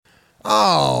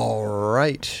All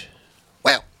right.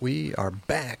 Well, we are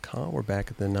back, huh? We're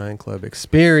back at the 9 Club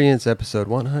Experience, episode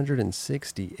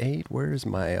 168. Where's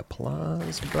my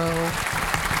applause, bro?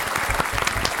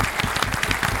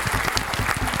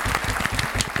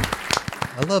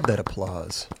 I love that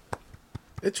applause.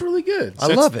 It's really good. I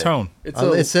love it. Tone.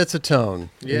 It sets a tone.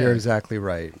 Yeah. You're exactly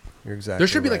right. You're exactly There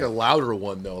should be right. like a louder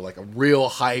one though, like a real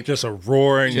hype. Just a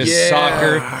roaring. Just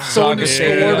soccer Someone just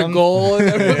scored a stadium. goal and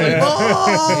everyone's like,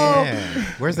 oh! Yeah.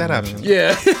 Where's that option?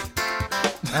 Yeah.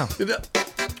 Oh.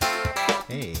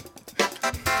 Hey.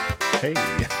 Hey.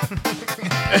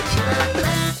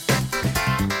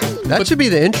 That should be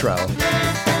the intro.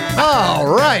 All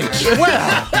right.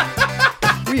 Well,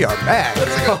 we are back.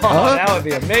 Oh, that would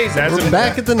be amazing. We're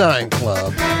back at the 9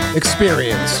 Club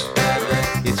Experience.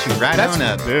 Gets you right on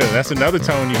up. Dude, that's another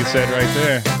tone you can set right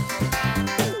there.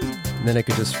 And then it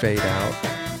could just fade out.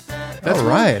 All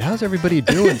right. How's everybody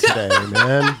doing today,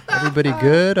 man? Everybody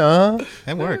good, huh?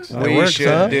 That works. That we works, should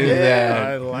huh? do I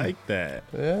that. like that.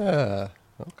 Yeah.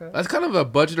 Okay. That's kind of a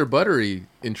budget or buttery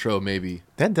intro, maybe.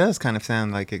 That does kind of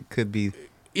sound like it could be.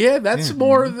 Yeah, that's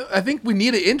more. I think we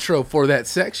need an intro for that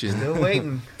section, Still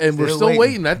waiting. and we're still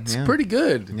waiting. That's Yeah. pretty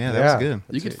good. Yeah, that was good.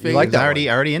 You could You fade. like It's that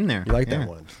already in there. You like Yeah. that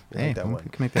one? You Hey, like that we one?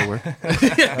 can make that work.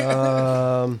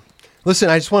 Listen,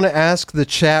 I just want to ask the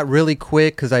chat really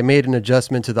quick because I made an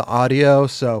adjustment to the audio.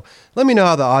 So let me know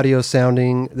how the audio's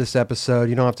sounding this episode.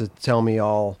 You don't have to tell me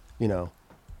all,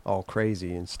 all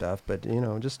crazy and stuff. But,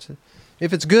 just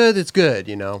if it's good, it's good,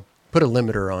 Put a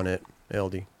limiter on it,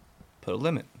 LD. Put a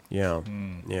limit. Yeah.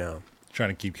 Yeah. Trying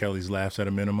to keep Kelly's laughs at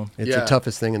a minimum. It's Yeah. the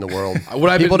toughest thing in the world. What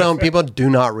I've been- People do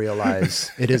not realize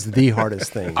it is the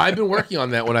hardest thing. I've been working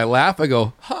on that. When I laugh, I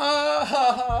go ha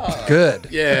ha ha. Good.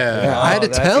 Yeah, I had to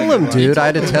that's a tell good him, one. dude. I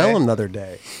had to tell him the other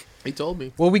day. he told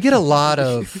me. Well, we get a lot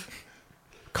of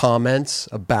comments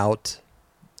about,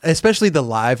 especially the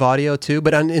live audio too,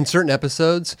 but in certain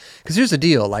episodes, because here's the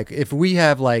deal. Like if we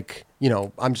have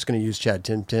I'm just going to use Chad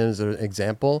Tim as an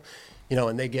example,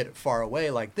 and they get far away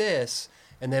like this.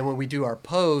 And then when we do our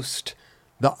post,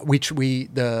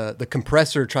 the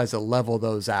compressor tries to level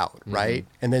those out, right?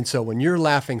 And then so when you're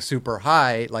laughing super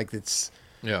high, like it's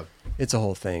a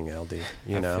whole thing, LD, feel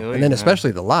And you, then man.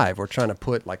 especially the live, we're trying to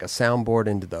put like a soundboard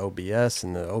into the OBS,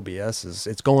 and the OBS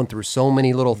it's going through so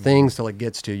many little things till it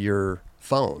gets to your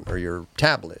phone or your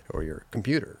tablet or your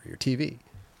computer, or your TV.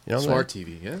 Smart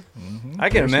TV. Yeah. I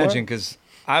can Smart. imagine because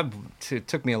it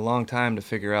took me a long time to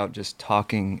figure out just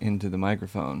talking into the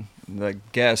microphone. The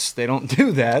guests, they don't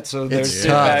do that, so they're It's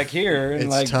sitting tough. back here and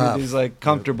It's do tough. these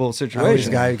comfortable I always situations.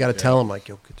 got to tell him like,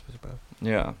 yo,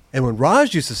 Yeah. and when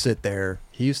Raj used to sit there,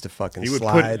 he used to fucking He would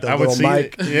slide put- the I would little see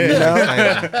mic. it.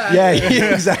 Yeah. Yeah,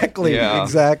 exactly, Yeah.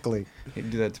 exactly. He'd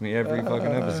do that to me every fucking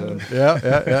episode.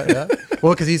 Yeah.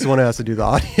 Well, because he's the one who has to do the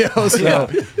audio, so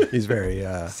he's very.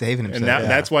 Saving himself. And now, Yeah.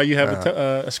 that's why you have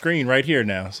a screen right here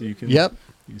now, so you can Yep.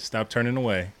 you stop turning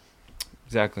away.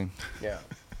 Exactly. Yeah.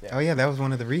 Oh, yeah, that was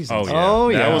one of the reasons. Oh, yeah.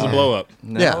 Oh, That yeah. was a blow up.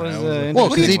 That Yeah. was That was an Well,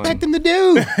 What do you he- interesting expect one.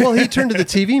 him to do? Well, he'd turn to the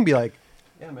TV and be like,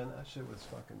 "Yeah, man, that shit was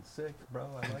fucking sick, bro.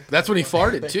 I like." That's when he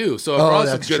farted too. So it Oh, brought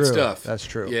some that's good true. stuff. That's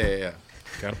true. Yeah.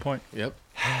 Got a point. Yep.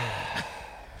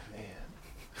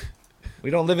 We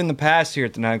don't live in the past here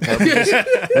at the 9 Club.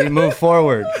 We move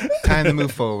forward. Time to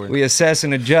move forward. We assess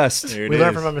and adjust. There it We is.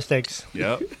 learn from our mistakes.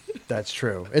 Yep. That's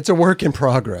true. It's a work in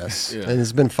progress, Yeah. and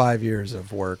it's been 5 years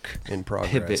of work in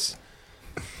progress. Pivot.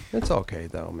 It's okay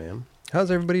though, man.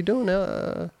 How's everybody doing?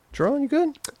 Jerome, you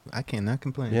good? I cannot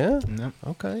complain. Yeah? Nope.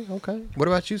 Okay. What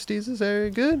about you, Steezes? Are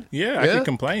you good? Yeah, I Yeah? could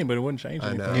complain, but it wouldn't change I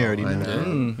anything. know. You already I know.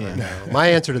 Mm. Yeah. My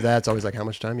answer to that's always like, how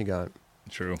much time you got?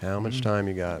 True. How much time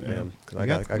you got, man? 'Cause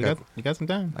You got some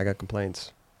time. I got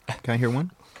complaints. Can I hear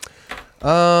one?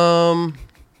 I'll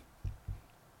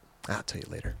tell you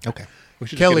later. Okay. We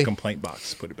should just Kelly. get a complaint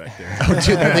box, put it back there. Oh,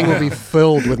 dude, that thing will be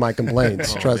filled with my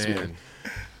complaints. Oh, Trust me. man.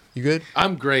 You good?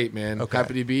 I'm great, man. Okay.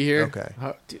 Happy to be here. Okay.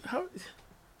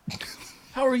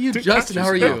 How are you, Justin? How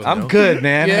are you? I'm good,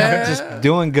 man. Yeah. I'm just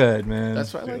doing good, man.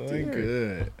 That's what I like to Doing hear.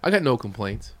 good. I got no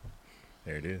complaints.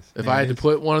 There it is. If There I it had to is.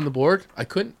 put one on the board, I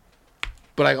couldn't.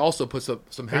 But I also put some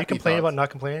Are you happy complaining thoughts. about not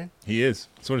complaining? He is.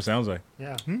 That's what it sounds like.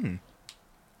 Yeah.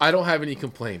 I don't have any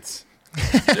complaints.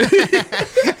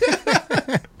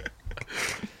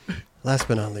 Last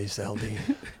but not least, LD.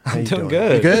 How I'm you doing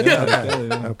doing? You good. good?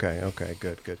 Yeah. Okay.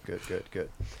 Good.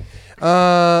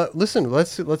 Listen,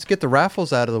 let's get the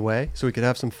raffles out of the way so we could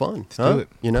have some fun. Let's do it.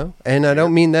 You know, and I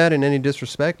don't mean that in any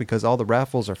disrespect because all the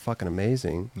raffles are fucking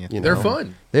amazing. Yeah. You They're know?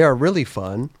 fun. They are really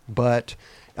fun, but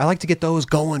I like to get those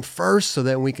going first so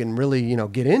that we can really,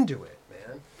 get into it,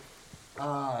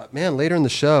 man. Man, later in the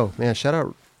show, man, shout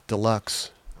out Deluxe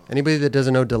Anybody that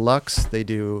doesn't know Deluxe, they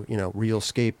do, real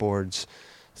skateboards,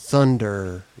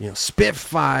 Thunder,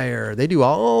 Spitfire. They do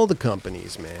all the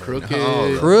companies, man.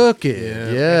 Crooked,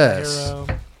 Yeah. yes.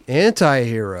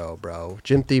 Anti-Hero, bro.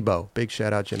 Jim Thiebaud. Big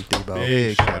shout out, Jim Thiebaud.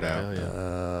 Big shout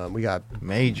out. We got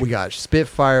Major. We got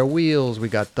Spitfire wheels. We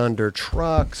got Thunder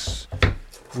trucks.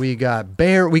 We got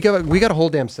Bear. We got a whole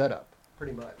damn setup,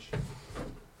 pretty much.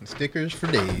 Stickers for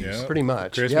days. Yep. Pretty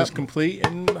much. Christmas Yep. complete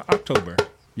in October.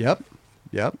 Yep.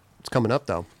 It's coming up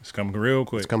though. It's coming real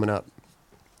quick. It's coming up.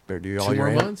 Better do all 2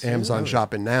 your more months? Amazon Yeah.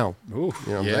 shopping now. Ooh. You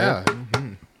know what I'm Yeah.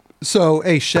 saying? So,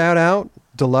 hey, shout out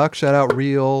Deluxe, shout out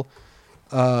Real,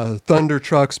 Thunder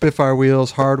trucks, Spitfire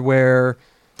wheels, hardware,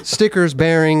 stickers,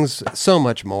 bearings, so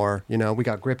much more. We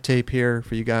got grip tape here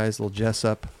for you guys, little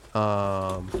Jessup.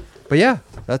 But yeah,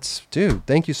 dude,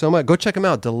 thank you so much. Go check them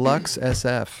out,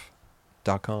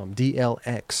 deluxesf.com,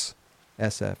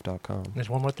 DLXSF.com. There's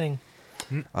one more thing.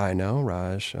 I know,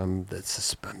 Raj. I'm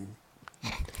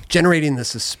generating the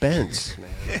suspense,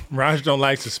 man. Raj don't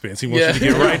like suspense. He wants Yeah. you to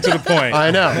get right to the point.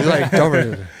 I know. He's like,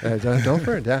 don't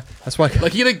for it. Yeah. That's why.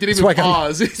 Like he didn't That's even why I got-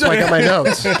 pause. That's why I got my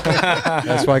notes.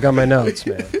 That's why I got my notes,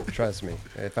 man. Trust me.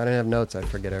 If I didn't have notes, I'd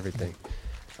forget everything.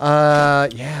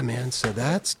 Yeah, man. So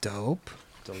that's dope.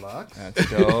 Deluxe. That's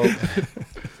dope.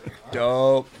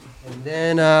 Dope. And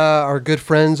then our good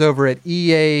friends over at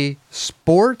EA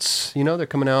Sports, they're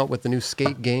coming out with the new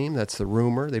skate game. That's the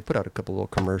rumor. They put out a couple little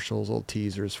commercials, little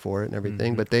teasers for it and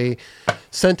everything. But they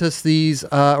sent us these,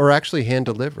 or actually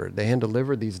hand-delivered. They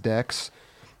hand-delivered these decks.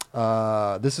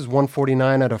 This is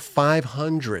 149 out of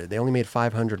 500. They only made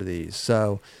 500 of these.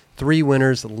 So 3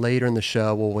 winners later in the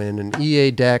show will win an EA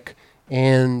deck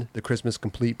and the Christmas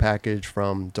complete package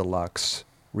from Deluxe.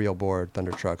 Real board,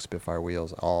 Thunder trucks, Spitfire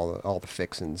wheels, all the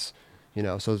fixins,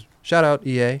 So shout out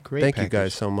EA. Great Thank you package.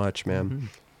 guys so much, man.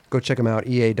 Go check them out.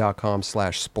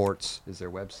 EA.com/sports is their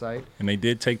website. And they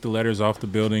did take the letters off the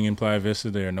building in Playa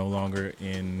Vista. They are no longer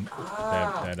in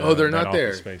that Oh, they're that not there.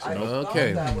 office space. Nope.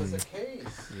 Okay. was the case.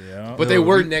 Yeah. But they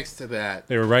were next to that.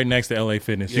 They were right next to LA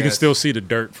Fitness. You can Yes. still see the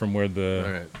dirt from where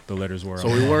All right. the letters were. So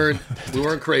we weren't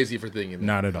crazy for thinking that.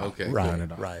 Not at all. Okay. Right, Not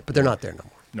at all. right. But they're not there no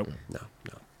more. Nope. No.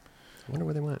 I wonder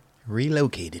where they went.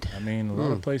 Relocated. I mean, a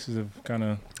lot of places have kind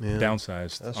of Yeah.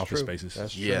 downsized That's office true. spaces.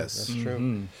 That's true. Yes. That's true.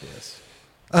 Mhm. Yes.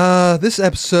 This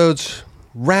episode's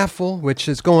raffle, which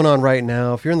is going on right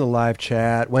now. If you're in the live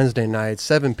chat, Wednesday night,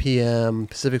 7 p.m.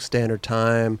 Pacific Standard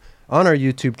Time, on our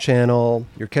YouTube channel.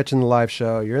 You're catching the live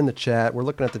show. You're in the chat. We're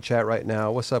looking at the chat right now.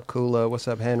 What's up, Kula? What's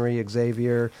up, Henry,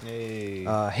 Xavier, Hey.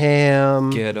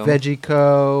 Ham, Get 'em. Veggie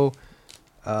Co,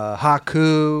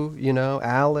 Haku,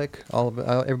 Alec.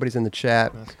 Everybody's in the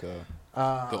chat. Let's go.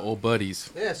 The old buddies.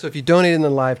 Yeah, so if you donate in the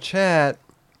live chat,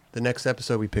 the next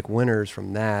episode we pick winners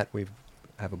from that. We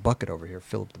have a bucket over here.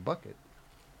 Fill up the bucket.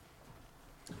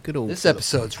 Good old. This Philip.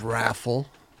 episode's raffle,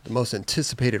 the most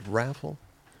anticipated raffle,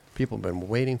 people have been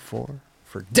waiting for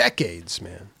decades,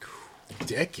 man.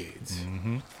 Decades.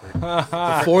 Mm-hmm.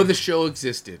 Before the show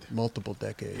existed. Multiple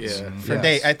decades. Yeah. For Yes.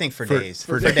 days. I think for days.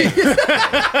 for For days.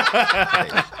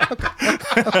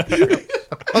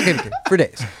 Okay, for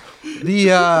days.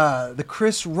 The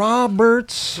Chris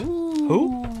Roberts.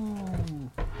 Who?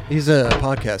 He's a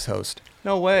podcast host.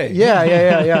 No way.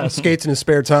 Yeah. Skates in his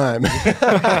spare time.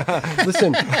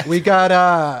 Listen, we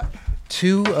got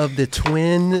 2 of the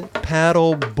twin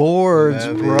paddle boards,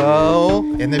 Love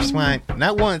bro. And they're swine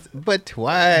not once, but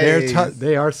twice.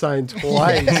 They are signed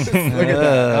twice. Look at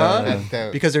that. Huh? That's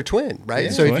dope. Because they're twin, right?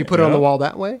 Yeah. So if you Twin, put it on the yeah. wall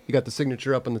that way, you got the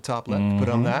signature up on the top left. You put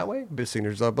it on that way, the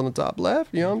signature's up on the top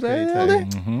left. You know what I'm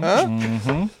saying? Pretty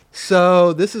Huh?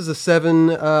 So this is a 7.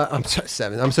 I'm sorry,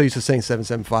 7. I'm so used to saying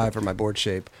 775 for my board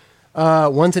shape.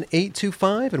 One's an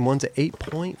 825 and one's an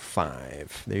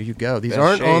 8.5. There you go. These Best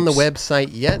aren't on the shapes. website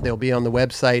yet. They'll be on the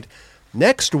website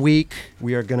next week.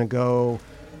 We are going to go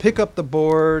pick up the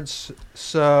boards.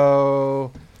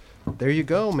 So there you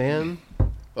go, man.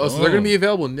 Oh, so they're going to be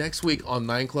available next week on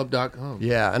 9club.com.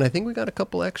 Yeah, and I think we got a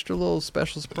couple extra little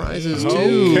special surprises too.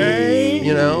 Okay. A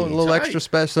little Tight. extra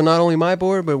special. So not only my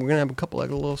board, but we're gonna have a couple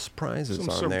other little surprises Some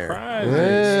on there. surprises.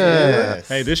 Yeah. Yes.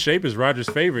 Hey, this shape is Roger's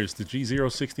favorite. It's the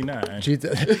G069. Gee,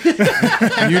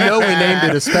 you know we named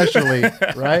it especially,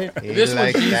 right? He This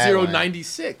likes one's that one.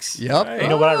 G096. Yep. Hey. You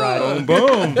know what I ride? Boom,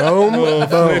 boom. Boom, Little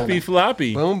boom. flippy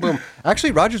floppy. Boom, boom.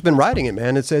 Actually, Roger's been riding it,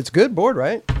 man. It's good board,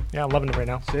 right? Yeah, I'm loving it right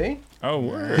now. See, Oh,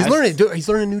 word. he's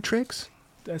learning new tricks.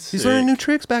 That's He's sick. learning new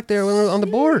tricks back there on the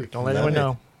board. Don't let Love anyone it.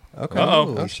 know. Okay.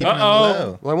 Uh-oh. Ooh, she Uh-oh. went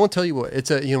low. Well, I won't tell you what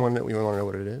it's a. You want to know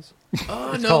what it is?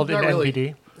 Oh, It's no, called not an really.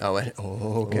 NPD.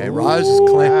 Okay. Raj is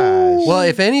claiming. Gosh. Well,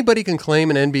 if anybody can claim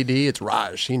an NBD, it's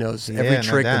Raj. He knows every Yeah, no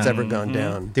trick that's doubt. ever gone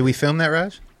down. Did we film that,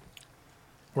 Raj?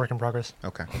 Work in progress.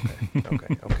 Okay.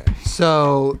 Okay.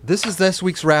 So this is this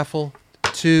week's raffle.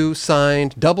 2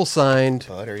 signed, double signed,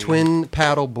 Buttery. twin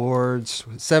paddle boards,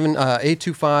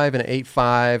 825 and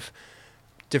 85.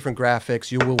 Different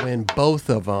graphics. You will win both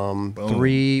of them. Boom.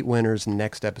 3 winners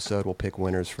next episode. We'll pick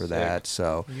winners for that.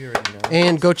 So, You already know.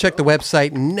 and go check the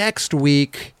website next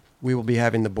week. We will be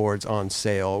having the boards on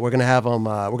sale. We're gonna have them.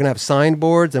 We're gonna have signed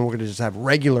boards, and we're gonna just have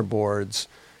regular boards.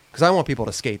 Because I want people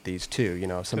to skate these too. You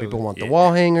know, some people want the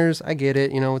wall hangers. I get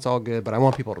it. You know, it's all good, but I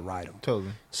want people to ride them.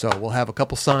 Totally. So we'll have a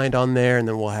couple signed on there, and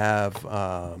then we'll have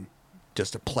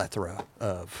just a plethora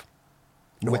of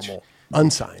normal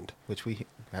unsigned. Which we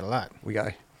got a lot. We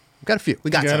got a few.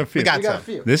 We got got some. a few. We got We got a some.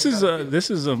 few. This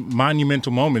is a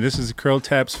monumental moment. This is Curl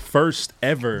Tap's first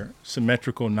ever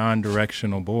symmetrical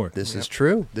non-directional board. This is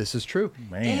true. This is true.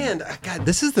 Man. And God,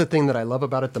 this is the thing that I love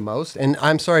about it the most. And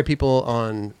I'm sorry, people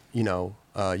on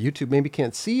YouTube maybe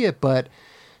can't see it, but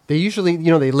they usually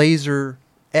they laser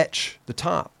etch the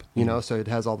top. So it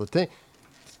has all the thing.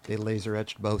 They laser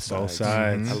etched both sides. Both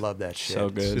sides. I love that shit. So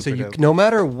good. So Super you, dope. no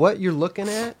matter what you're looking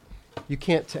at, you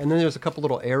can't. And then there's a couple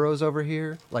little arrows over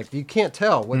here. Like you can't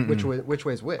tell which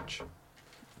way is which.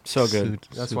 So good.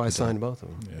 That's why I signed both of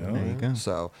them. Yeah. There you go.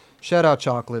 So shout out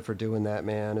Chocolate for doing that,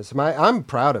 man. I'm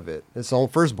proud of it. It's the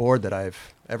first board that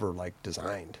I've ever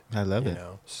designed. I love You it.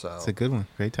 know, so It's a good one.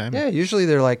 Great time. yeah. Usually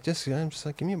they're like, I'm just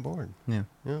like, give me a board. Yeah.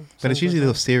 Yeah, But it's something usually like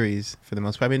those series for the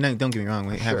most part. I mean, don't get me wrong.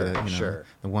 We have Sure, sure.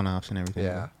 the one-offs and everything.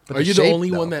 Yeah. But Are you the shape, only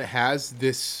though. one that has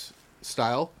this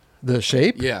style? The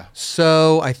shape? Yeah.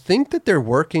 So I think that they're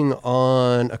working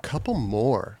on a couple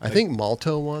more. I think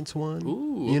Malto wants one.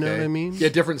 Ooh, You know okay. what I mean? Yeah,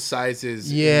 different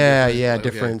sizes. Yeah, Okay.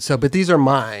 different. So, but these are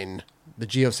mine. The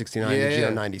Geo 69, Yeah, the Geo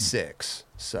yeah. 96.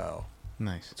 So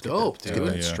Nice. Dope, let's get dude.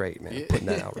 that Yeah. straight, man. Yeah. Putting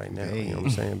that out right now. You know what I'm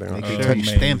saying? Better not Make get sure you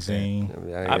touched. stamp that.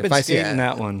 Amazing. I've been skating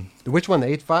that one, Which one? The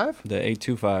 85? the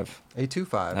 825.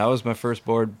 825. That was my first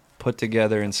board put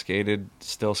together and skated,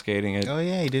 still skating it. Oh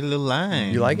yeah, you did a little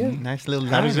line. You like it? Nice little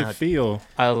line. How does it out. feel?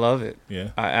 I love it. Yeah.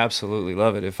 I absolutely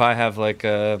love it. If I have like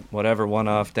a whatever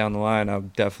one-off down the line, I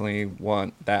definitely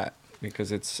want that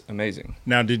because it's amazing.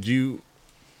 Now, did you?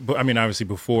 But I mean, obviously,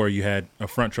 before you had a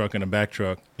front truck and a back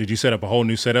truck. Did you set up a whole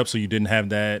new setup so you didn't have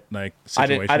that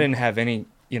situation? I didn't have any.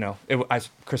 I was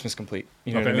Christmas complete.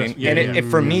 You know Okay, what I mean? that's- yeah, And yeah. it,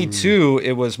 for me too,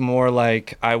 it was more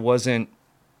like I wasn't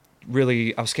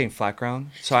really. I was skating flat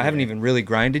ground, so I haven't even really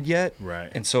grinded yet.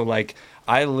 Right. And so like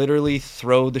I literally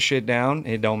throw the shit down.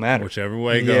 It don't matter. Whichever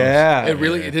way it goes. Yeah.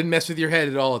 It didn't mess with your head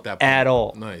at all at that point. At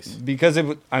all. Nice. Because I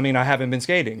haven't been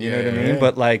skating, you know what I Yeah. mean?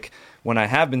 But like when I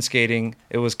have been skating,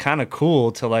 it was kind of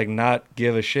cool to like not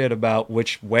give a shit about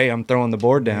which way I'm throwing the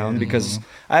board down because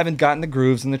I haven't gotten the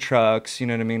grooves in the trucks, you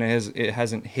know what I mean? It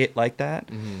hasn't hit like that.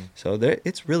 So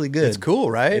it's really good. It's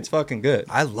cool, right? It's fucking good.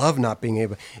 I love not being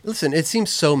able. Listen, it seems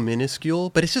so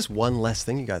minuscule, but it's just one less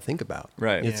thing you got to think about.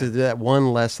 Right. It's that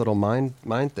one less little mind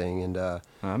thing, and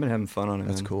I've been having fun on it.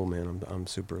 that's man. cool, man. I'm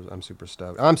super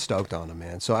stoked. I'm stoked on them,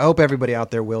 man. So I hope everybody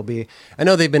out there will be. I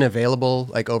know they've been available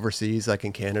like overseas, like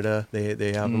in Canada.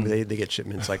 They have them. They get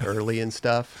shipments like early and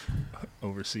stuff.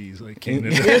 Overseas, like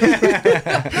Canada. You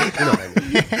know what I mean?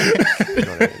 You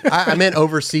know what I mean? I meant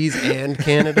overseas and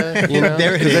Canada. You know,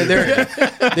 There it is.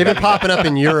 they've been popping up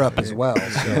in Europe as well.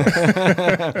 So,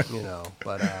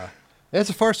 but it's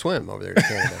a far swim over there to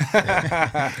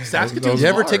Canada. Saskatoon's Did you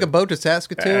ever hard. take a boat to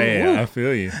Saskatoon? Woo. Yeah, I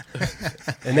feel you.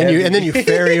 And then you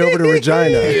ferry over to Regina.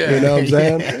 You know what I'm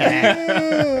saying?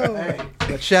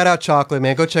 But shout out Chocolate,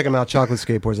 man. Go check them out.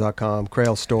 ChocolateSkateboards.com,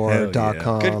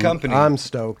 CrailStore.com. Good company. I'm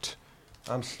stoked.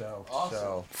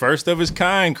 So First of its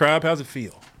kind, Crop. How's it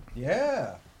feel?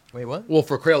 yeah. Wait, what? Well,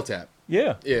 for Crail Tap.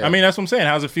 Yeah. Yeah. I mean, that's what I'm saying.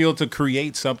 How's it feel to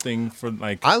create something for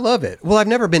like? I love it. Well, I've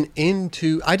never been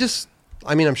into.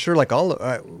 I'm sure like all.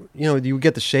 You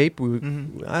get the shape.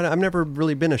 I've never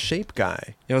really been a shape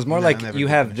guy. It was more No, like I've never you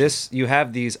been have finished. this, you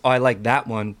have these, oh, I like that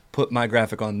one, put my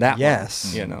graphic on that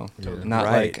Yes. one. Not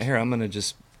Right. like, here, I'm going to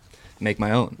just make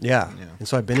my own. Yeah. Yeah. And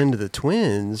so I've been into the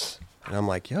twins, and I'm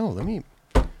like,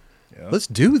 let's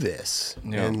do this.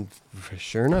 Yeah. And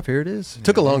sure enough, here it is. It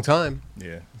took a long time.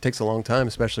 Yeah. It takes a long time,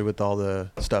 especially with all the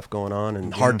stuff going on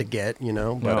and hard to get, But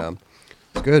Yeah.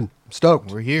 it's good. I'm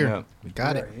stoked. We're here. Yeah. We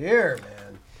got it. Here,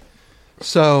 man.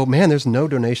 So, man, there's no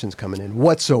donations coming in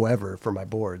whatsoever for my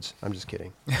boards. I'm just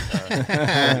kidding.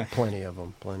 Plenty of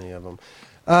them.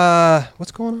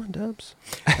 What's going on, Dubs?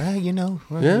 We're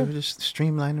Yeah. just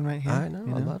streamlining right here. I know,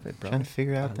 I love it, bro. Trying to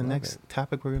figure out I the love next it.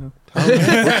 topic we're gonna talk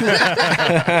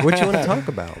about. What you want to talk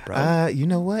about, bro? You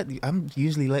know what? I'm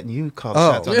usually letting you call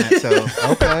Oh. the shots on that.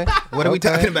 So Okay. what are we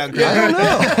talking about, I Greg? don't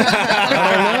know.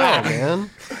 Man.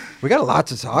 We got a lot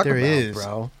to talk There about, is.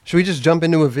 bro. Should we just jump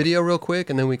into a video real quick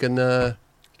and then we can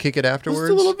kick it afterwards? Let's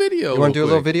do a little video. You want to do a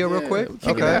little quick. video real Yeah, quick? we'll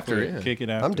kick it after, yeah. Kick it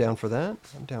out. I'm down for that.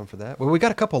 Well, we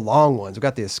got a couple long ones. We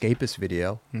got the Escapist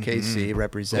video. KC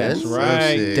represents. That's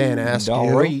right. Dan Askew.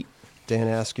 All right. Dan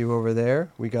Askew over there.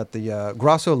 We got the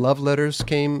Grosso Love Letters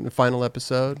came the final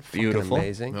episode. Fucking Beautiful.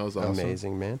 amazing. That was awesome.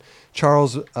 Amazing, man.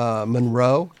 Charles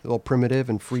Monroe, the little primitive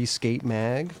and free skate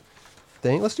mag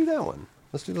thing. Let's do that one.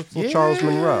 Let's do the little Charles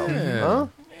Monroe. Huh?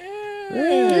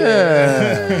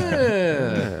 Yeah.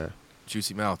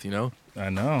 Juicy mouth, you know? I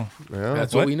know. Yeah.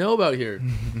 That's what we know about here.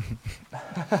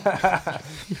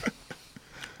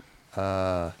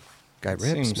 Guy Rips,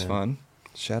 Seems man. fun.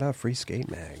 Shout out Free Skate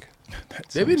Mag.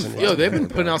 They've been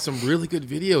putting out some really good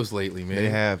videos lately, man. They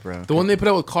have, bro. The one they put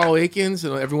out with Carl Akins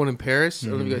and everyone in Paris. I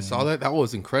don't know if you guys saw that. That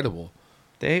was incredible.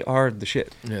 They are the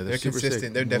shit. Yeah, They're super consistent.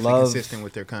 sick. They're definitely Love- consistent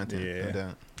with their content. Yeah. No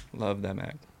doubt. Love that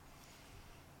mag.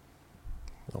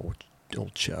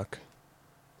 Old Chuck.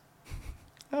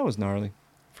 That was gnarly.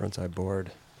 Frontside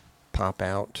board. Pop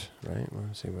out. Right?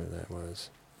 Let's see what that was.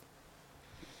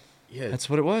 Yeah, That's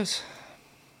what it was.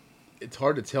 it's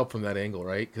hard to tell from that angle,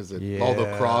 right? Because all the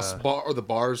Yeah. cross bar or the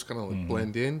bars kind of like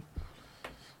blend in.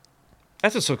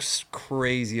 That's what's so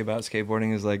crazy about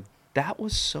skateboarding is like that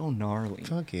was so gnarly.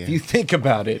 Fuck yeah. If you think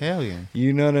about it, Hell yeah.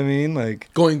 you know what I mean? Like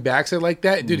Going backside like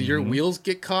that, dude, your wheels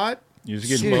get caught, You just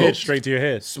get Smoked. hit straight to your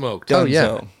head. smoked. Oh, yeah.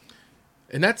 Dunzo,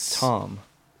 And that's Tom.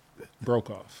 Broke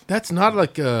off. that's not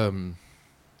like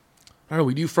I don't know.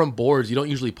 We do front boards. You don't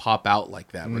usually pop out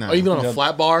like that. No. Or even on a No.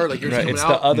 flat bar, like you're Right, coming it's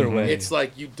out. the other way. It's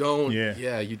like you don't. Yeah.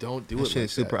 Yeah, you don't do That it. shit like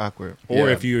is super that. awkward. Or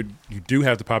Yeah. if you do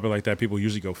have to pop it like that, people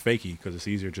usually go fakey because it's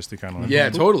easier just to kind of like, Yeah,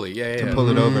 totally. Yeah, yeah. To pull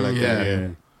it over like Yeah. that. yeah.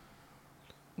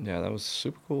 Yeah, that was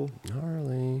super cool.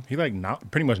 Gnarly. He like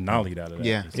pretty much nollied out of that.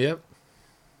 Yeah. Yep.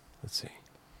 Let's see.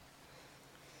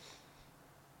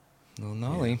 Little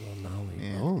nollie. Little nolly.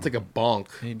 Yeah. Boom. It's like a bonk.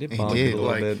 He did He bonk did, it a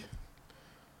little like- bit.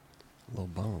 Little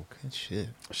bonk. Good shit.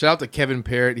 Shout out to Kevin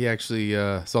Parrott. He actually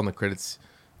saw in the credits.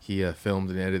 He filmed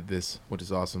and edited this, which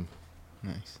is awesome.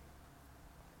 Nice.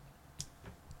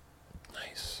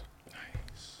 Nice.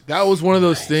 That was one of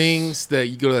those things that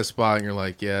you go to that spot and you're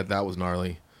like, yeah, that was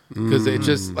gnarly. Because it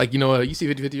just, like, you know, you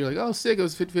see 50-50, you're like, oh, sick, it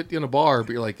was 50-50 on a bar.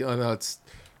 But you're like, oh, no, it's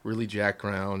really jack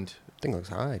ground. Thing looks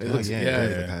high. It dude. looks- Yeah, yeah, it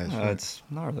does yeah. look high as fuck. It's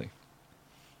gnarly.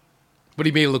 But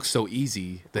he made it look so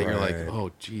easy that you're like, Right.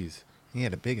 oh, jeez. He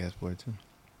had a big ass board too.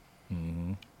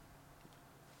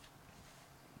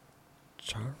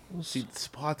 Charles See, the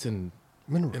spots in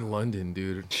Monroe. London,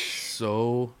 dude, are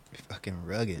so, Fucking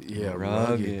rugged. yeah, rugged.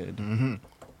 Rugged. Mm-hmm.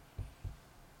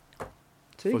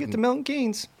 Till you get to Milton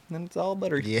Keynes, then it's all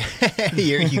buttered. Yeah.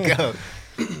 Here you go.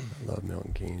 I love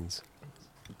Milton Keynes.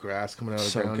 Grass coming out of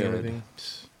the So ground good. and everything.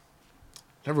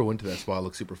 Never went to that spot. It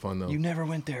looks super fun, though. You never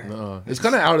went there. It's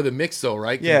kind of out of the mix, though,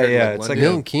 right? Yeah, Compared to, yeah, it's like London.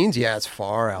 Milton Keynes, yeah, it's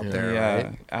far out Yeah. there, Yeah,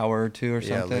 right? hour or two or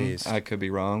Yeah, at something. least. I could be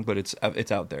wrong, but it's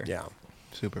out there. Yeah.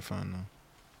 Super fun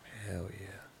though. Hell yeah.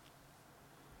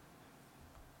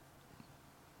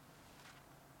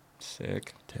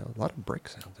 Sick. A lot of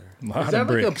bricks out there. A lot Is, that of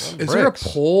like bricks. is there a Bricks.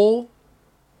 pole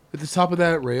at the top of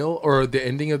that rail or the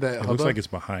ending of that It hubba? looks like it's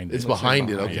behind it. It's behind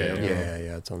it. behind Okay. it, okay.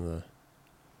 Yeah, it's on the.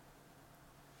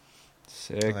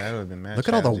 Sick. Well, that would have been mad Look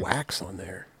at all the challenging. wax on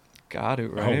there. Got it,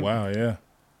 right? Oh, wow, yeah.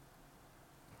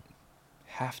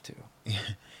 Have to.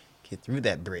 Get through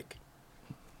that brick.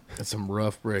 That's some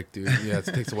rough brick, dude. Yeah, it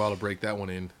takes a while to break that one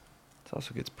in. It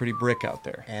also gets pretty brick out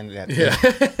there. And that too. Yeah.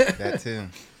 That too.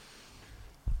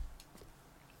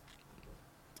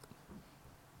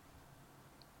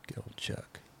 Good old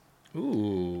Chuck.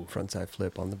 Ooh. Frontside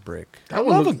flip on the brick. I That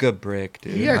one love a looked, good brick,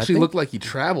 dude. he I actually think- looked like he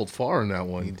traveled far in that He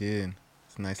one. did.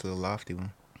 It's a nice little lofty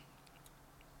one.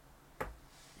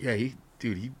 Yeah, he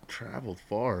traveled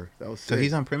far. That was So sick.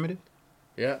 he's on primitive?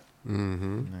 Yeah.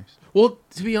 Mm-hmm. Nice. Well,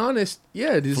 to be honest,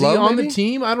 yeah, is Flow, he on maybe? the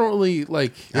team? I don't really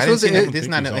like. I didn't was see a- that. I This is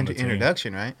think not he's an on the team.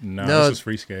 introduction, right? No, No, this is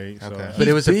free skate. So. Okay. But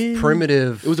it was been- a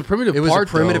primitive. It was a primitive. It was part,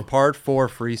 a primitive though. part for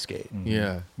free skate.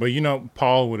 Yeah, But you know,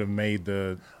 Paul would have made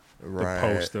the Right.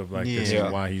 post of like this Yeah.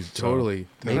 is why he's totally.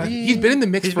 Maybe- He's been in the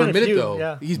mix He's for a been a minute few, though.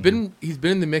 yeah. He's been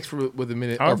in the mix with a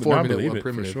minute I, or for I a minute believe with it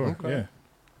for primitive. sure. Yeah,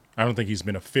 I don't think he's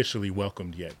been officially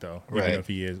welcomed yet, though. Right. Even if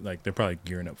he is, like they're probably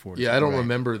gearing up for it. Yeah, I don't Right.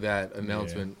 remember that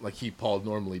announcement like Paul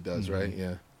normally does, right?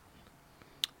 Yeah.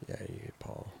 Yeah, you,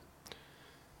 Paul.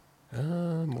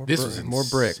 More This br- was more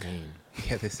brick. insane.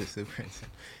 Yeah, this is super insane.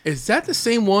 Is that the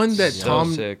same one that So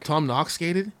sick. Tom Knox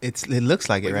skated? It looks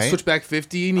like it, Like right? Switchback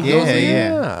 50 and he Yeah, goes in?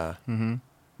 yeah. Yeah. Mm-hmm.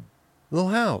 Little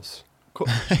house.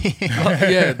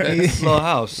 Yeah, that's, Little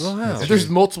house. if there's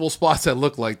multiple spots that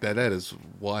look like that. That is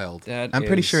wild. I'm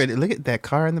pretty sure. Look at that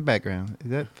car in the background.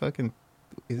 Is that fucking?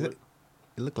 Is it?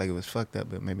 It looked like it was fucked up,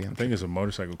 but maybe I'm. I think it's a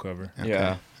motorcycle cover. Okay.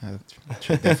 Yeah.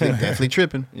 Definitely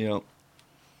tripping. Yep.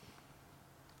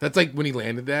 That's like when he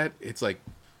landed that. It's like,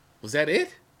 was that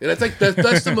it? And that's like that's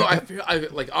the I feel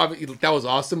like obviously that was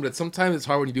awesome, but sometimes it's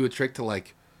hard when you do a trick to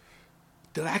like,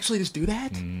 did I actually just do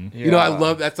that? You know, I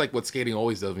love that's like what skating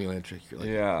always does when you land a trick. You're like,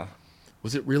 Yeah.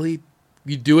 was it really?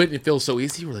 You do it and it feels so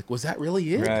easy. We're like, was that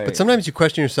really it? Right. But sometimes you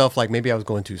question yourself, like maybe I was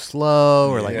going too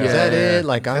slow, or like, Yeah. is that it?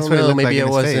 Like, I That's don't what it know, looked maybe like it in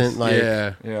his wasn't face. like.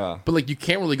 Yeah. Yeah. But like you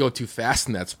can't really go too fast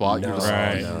in that spot. You're No, just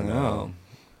Right. No.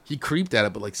 he creeped at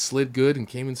it, but like slid good and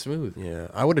came in smooth. Yeah,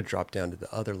 I would have dropped down to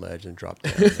the other ledge and dropped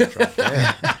down. And dropped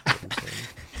down.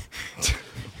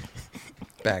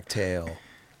 Back tail,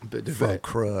 front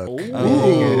crook,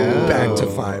 back to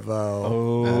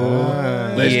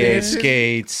 5-0, EA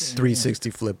skates. 360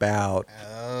 flip out,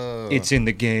 It's in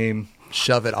the game.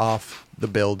 shove it off the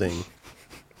building.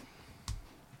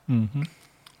 Would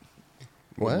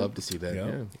What? love to see that. Yeah.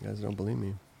 Yeah. You guys don't believe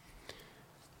me?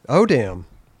 Oh damn!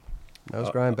 Nose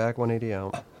grind back 180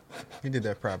 out. You did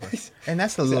that proper. And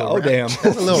that's a little. Oh, damn.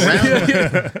 That's a little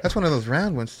round. That's one of those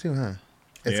round ones too, huh?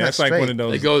 It's Yeah, not it's like straight. one of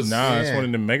those. It goes- it's Yeah. one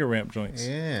of the mega ramp joints.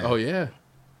 Yeah. Oh yeah.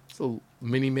 It's a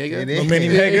mini mega. It A is. mini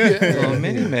mega. Little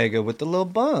mini mega with the little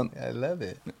bump. I love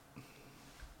it.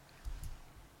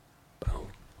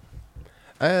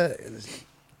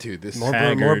 Dude, this More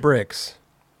Haggard. bricks.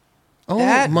 Oh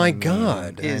That my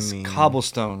god! Is mean-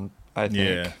 cobblestone, I think.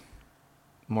 Yeah.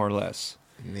 More or less.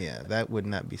 Yeah, that would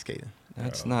not be skating.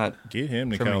 That's not. Get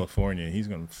him to For me. California. He's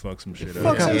gonna fuck some shit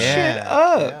Fuck up. some shit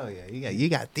up. Hell yeah. You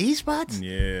got these spots?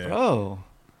 Yeah. Bro.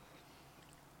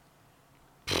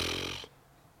 It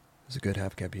was a good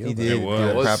half cap heel. He though. did. It was.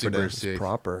 That was proper super though. It's sick.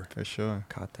 proper. For sure.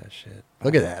 Caught that shit.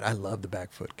 Look at that! I love the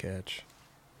back foot catch.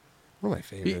 One of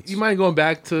my You, favorites. you mind going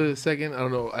back to a second? I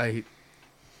don't know.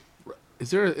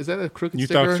 Is that a crooked You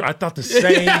sticker? thought I thought the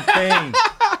same thing.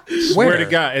 Swear to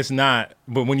God, it's not.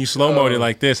 But when you slow moed it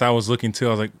like this, I was looking too. I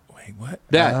was like, wait, what?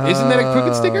 that isn't that a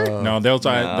crooked sticker? No, those the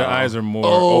eyes are more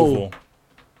Oh. oval.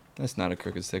 That's not a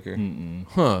crooked sticker.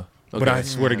 Huh. But I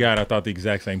swear to God, I thought the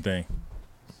exact same thing.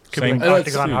 Could be Same. like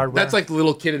Octagon suit. hardware. That's like the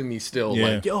little kid in me still. Yeah.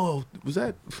 Like, yo, was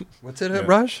that? What's it Yeah. at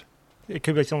Rush? It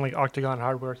could be something like Octagon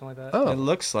hardware or something like that. Oh, It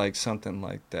looks like something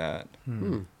like that.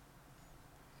 damn.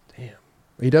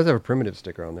 He does have a primitive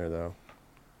sticker on there though.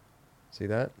 See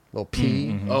that little P?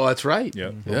 Mhm. Oh, that's right.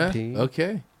 Yep. Yeah. P.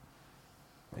 Okay.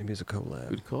 Maybe it's a collab.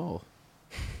 Good call.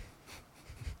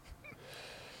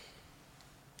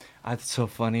 It's so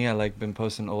funny. I like been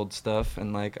posting old stuff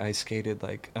and like I skated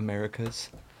like Americas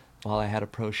while I had a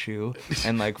pro shoe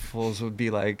and like fools would be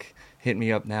like hit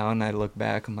me up now and I look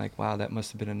back I'm like wow that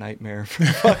must have been a nightmare for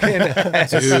fucking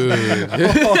Dude.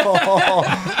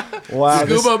 wow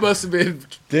Scuba must have been.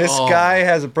 this Oh. guy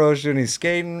has a pro shoe and he's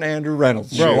skating Andrew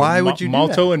Reynolds Bro, shoe. why would you do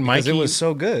Malto that? and Because Mikey it was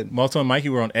so good. Malto and Mikey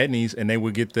were on Etnies, and they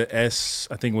would get the S,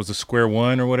 I think it was the square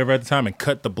one or whatever at the time, and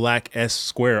cut the black S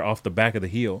square off the back of the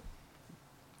heel.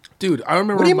 Dude, I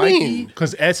remember What do you Mikey. mean?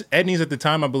 Because Etnies at the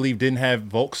time, I believe, didn't have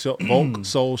Volk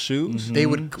sole shoes. They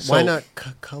would. So- Why not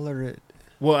color it?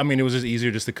 Well, I mean, it was just easier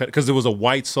just to cut because there was a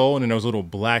white sole and then there was a little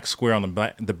black square on the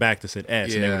back that said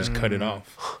S, and they Yeah. would just cut it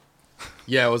off.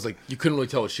 Yeah, it was like you couldn't really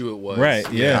tell what shoe it was.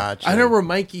 Right? Yeah. Gotcha. I remember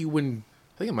Mikey when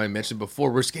I think I might have mentioned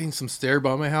before. We're skating some stair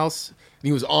by my house, and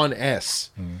he was on S.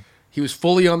 He was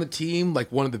fully on the team, like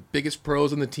one of the biggest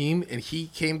pros on the team, and he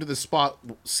came to the spot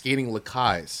skating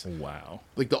Lakais, Wow.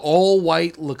 like the all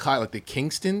white Lakai, like the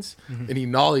Kingstons, and he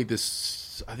nollied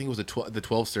this. I think it was the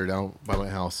 12 stair down by my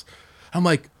house. I'm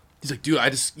like. He's like, dude,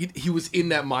 he was in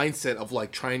that mindset of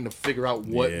like trying to figure out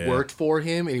what Yeah. worked for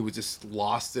him, and he was just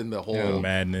lost in the whole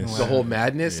Madness. the whole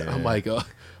madness. Yeah. I'm like,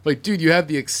 dude, you have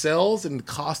the Excels and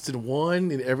cost in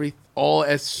one and all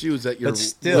S shoes at your But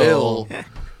still, will.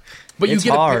 But it's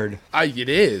you get hard. It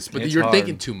is, but It's you're hard.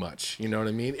 thinking too much. You know what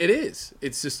I mean? It is.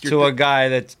 It's just To a guy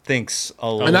that thinks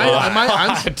a lot. and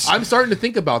I'm starting to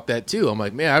think about that too. I'm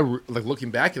like, man, like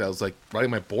looking back at it, I was like riding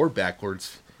my board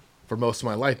backwards for most of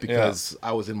my life because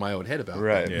I was in my own head about it.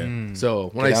 right. Yeah. So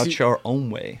when Get I out see, your own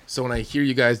way. so when I hear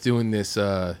you guys doing this,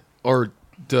 or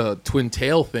the twin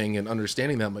tail thing and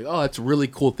understanding that, I'm like, oh, that's a really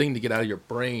cool thing to get out of your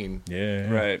brain. Yeah.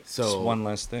 Right. So- Just one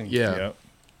less thing. Yeah. Yep.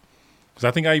 Because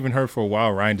I think I even heard for a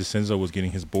while Ryan DeCenzo was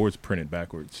getting his boards printed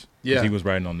backwards. 'Cause Yeah. he was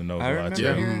riding on the nose I a lot remember too.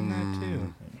 Yeah. hearing that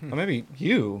too. Or maybe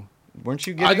you. Weren't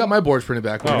you getting I got my boards printed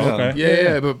backwards. Oh, okay.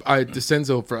 Yeah, but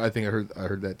DeCenzo I think I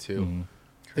heard that too.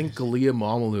 I think Galia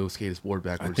Mamalu skated his board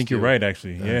backwards. I think you're too. right,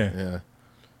 actually. Yeah. Yeah.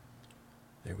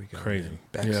 There we go. Crazy. man.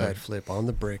 Backside Yeah. flip on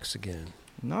the bricks again.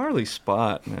 Gnarly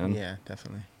spot, man. Yeah,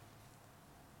 definitely.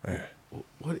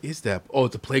 What is that? Oh,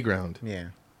 it's a playground. Yeah.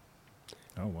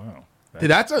 Oh wow. Dude,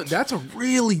 that's a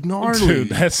really gnarly. Dude,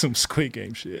 that's some Squid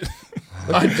Game shit.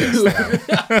 I do.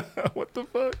 What the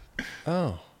fuck?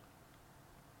 Oh.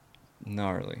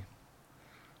 Gnarly.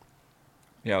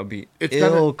 Yeah, it would be It's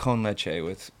ill con leche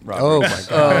with Robert. Oh my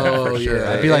god. Oh, for sure.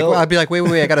 yeah. I'd be like, wait,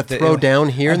 I got to throw down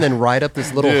here and then ride up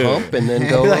this little Dude. hump and then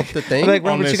go up the thing. Like, On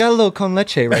Robert, you this- got a little con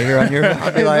leche right here on your.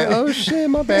 I'd be like, oh shit,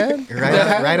 my bad.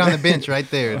 Right on the bench, right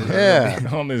there. Yeah.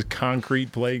 On this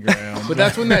concrete playground. But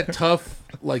that's when that tough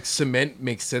like cement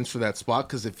makes sense for that spot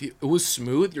because if it was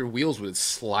smooth, your wheels would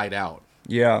slide out.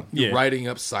 Yeah. Yeah. You're riding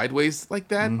up sideways like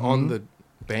that on the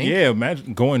bank. Yeah,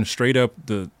 imagine going straight up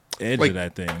the edge Like- of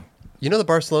that thing. You know the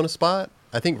Barcelona spot?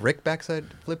 I think Rick backside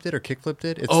flipped it or kick flipped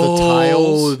it. It's Oh, the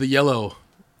tiles. the yellow.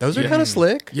 Those are kind of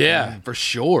slick. Yeah, for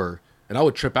sure. And I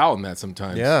would trip out on that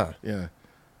sometimes. Yeah. Yeah.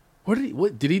 What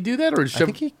did he do that or I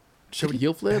think he shove a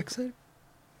heel flip? backside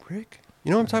Rick. You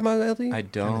know what I'm talking about, LD? I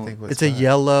don't. It's a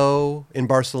yellow in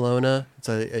Barcelona. It's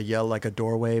a yellow like a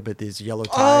doorway, but these yellow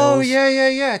tiles. Oh,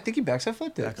 yeah. I think he backside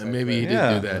flipped it. And maybe he did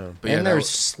Yeah. do that. But And yeah, they're that was-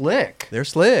 slick. They're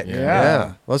slick. Yeah. Yeah.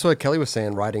 Well, that's what Kelly was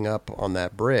saying, riding up on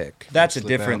that brick. That's a Slip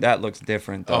different. out. That looks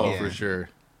different, though. oh, Yeah. for sure.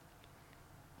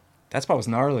 That spot was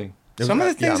gnarly. was- Some of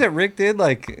the things yeah. that Rick did,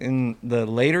 like in the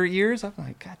later years, I'm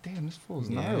like, God damn, this fool's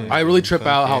gnarly. I really trip Fuck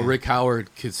out how yeah. Rick Howard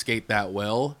could skate that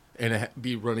well and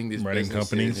be running these Running businesses,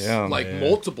 companies. Yeah. like Yeah.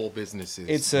 multiple businesses.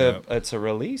 It's a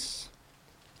release.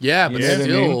 yeah, but You know what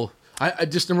I still, I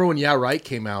just remember when Yeah Right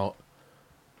came out,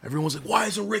 everyone was like, "Why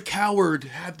doesn't Rick Howard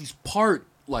have these part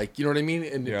like you know what I mean?"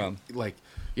 And Yeah. like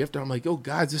you have to, I'm like, "Oh,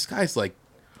 guys, this guy's like,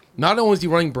 not only is he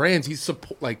running brands, he's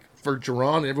like for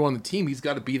Jerron and everyone on the team, he's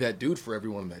got to be that dude for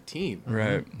everyone on that team,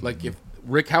 Right. Like if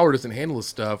Rick Howard doesn't handle his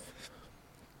stuff,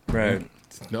 Right.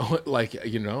 no, like I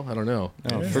don't know,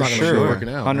 No, It's for not gonna be sure. working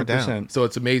out. 100%. So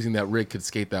it's amazing that Rick could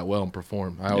skate that well and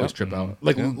perform. I always Yep. trip out.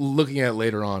 Like Yeah. looking at it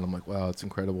later on, I'm like, wow, it's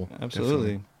incredible.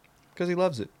 Absolutely. Because he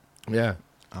loves it. Yeah.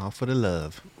 All for the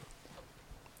love.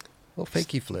 Well,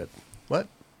 fakey flip. What?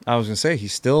 I was gonna say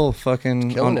he's still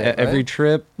fucking Killing on it, every right?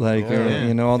 trip, like Yeah.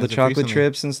 you know, all the As of chocolate recently.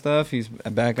 trips and stuff. He's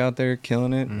back out there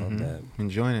killing it. Love that.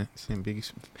 Enjoying it. Seeing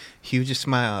biggest, hugest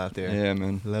smile out there. Yeah,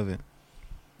 man. Love it.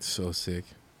 So sick.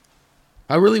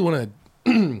 I really want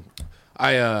to.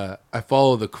 I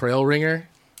follow the Krail Ringer,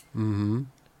 Mm-hmm.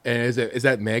 and is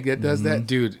that Meg that does that,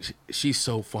 dude? She's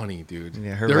so funny, dude.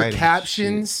 Yeah, her Their writing,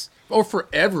 captions, or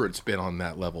forever, it's been on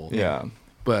that level. Yeah,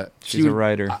 but she's a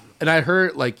writer. and I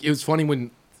heard like it was funny when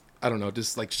I don't know,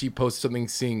 just like she posted something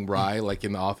seeing Rye like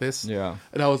in the office. Yeah.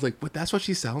 and I was like, but that's what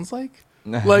she sounds like.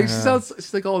 Like she sounds,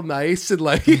 she's like all nice and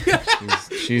like.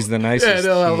 She's the nicest.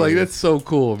 Yeah, no, I was like, that's so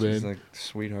cool, man. She's like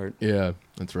sweetheart. Yeah,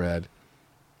 that's rad.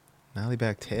 Nollie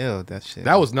back tail. That shit.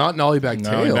 That was not Nollie back No,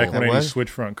 tail. back when That they was? switch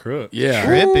front crook. Yeah,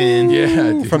 tripping. yeah.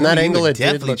 Dude. From that You angle, were it did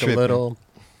definitely look tripping. a little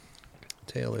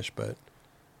tailish, but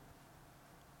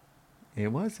It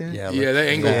wasn't. yeah. Yeah, look- that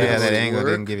angle. Yeah, didn't that really angle work.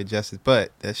 didn't give it justice,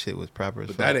 but that shit was proper as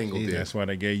But fuck. that angle Jesus. did. That's why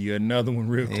they gave you another one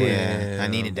real quick. Yeah, Yeah. I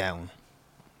needed that one.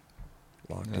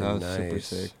 locked Yeah, in that was super nice.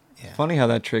 sick. Yeah. Funny how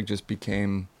that trick just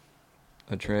became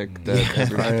a trick that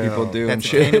every people do and That's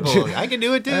shit. attainable. I can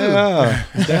do it too.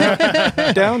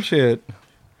 Yeah. Down shit.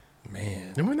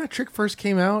 Man, Remember when that trick first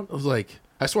came out? I was like,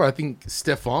 I swear, I think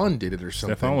Stefan did it or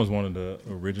something. Stefan was one of the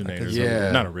originators. Yeah. Of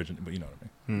it. Not original, but you know what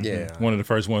I mean. yeah. One of the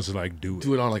first ones to like do it.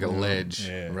 do it on like a ledge,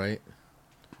 Yeah. right?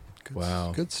 Good,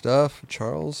 Wow. Good stuff.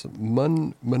 Charles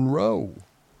Monroe.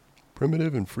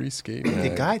 Primitive and free skate.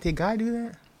 Did Guy do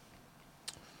that?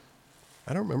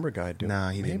 I don't remember Guy doing Nah,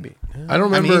 he Maybe. I don't I mean,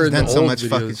 remember he's in the done so old much videos.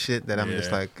 fucking shit that I'm just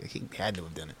Yeah. like, he had to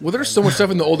have done it. Well, there's so much stuff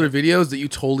in the older videos that you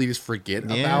totally just forget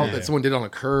Yeah. about that someone did on a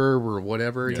curb or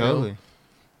whatever. You know? Totally.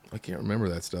 I can't remember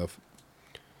that stuff.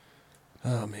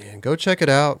 Oh, man. Go check it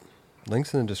out.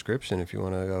 Links in the description if you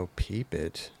want to go peep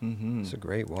it. Mm-hmm. It's a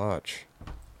great watch.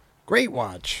 Great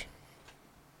watch.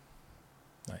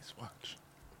 Nice watch.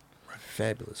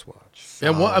 Fabulous watch.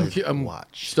 And what I'm Solid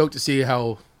watch. stoked to see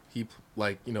how he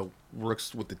like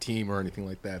works with the team or anything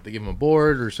like that. They give him a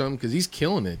board or something because he's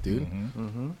killing it, dude.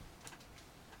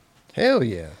 Hell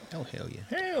yeah. Oh hell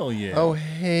yeah. Hell yeah. Oh,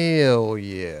 hell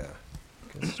yeah.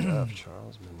 Good stuff,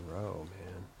 Charles Monroe,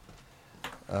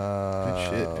 man. Good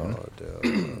shit,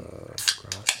 dude.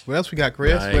 What else we got,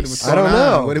 Chris? Nice. What's I going don't on?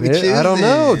 know. What are we dude. choosing? I don't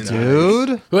know,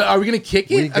 dude. But are we gonna kick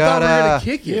it? We I thought we were gotta-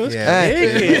 gonna kick it. Yeah.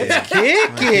 Hey,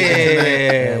 Kick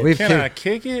yeah, it. we've Can I kicked,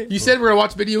 kick it? You said we were gonna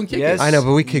watch video and kick Yes, I know,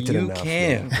 but we kicked it you enough,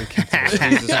 can. man.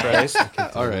 Jesus Christ.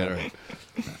 it. All right.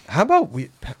 How about we?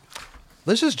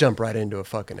 let's just jump right into a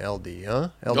fucking LD, huh?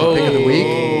 LD pick of the week.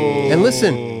 And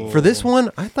listen, for this one,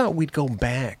 I thought we'd go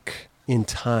back in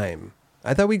time.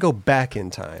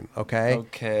 Okay?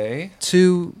 Okay.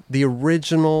 To the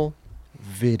original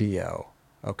video,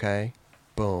 okay?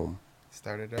 Boom.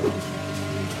 Started out.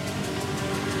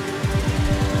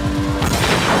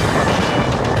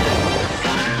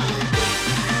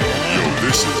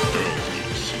 This is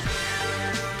Elvis.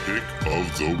 Pick of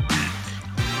the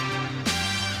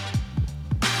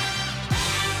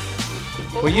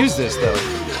week. We use this though.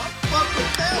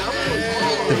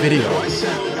 The video.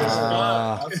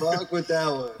 I fuck with that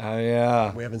one. Oh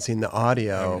yeah. We haven't seen the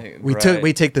audio. Right.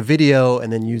 We take the video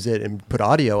and then use it and put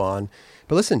audio on.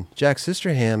 But listen, Jack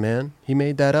Sisterham, man, he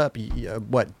made that up. A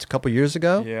couple years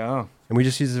ago? Yeah. And we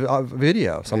just used a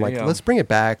video. So I'm like, Video. let's bring it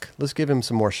back. Let's give him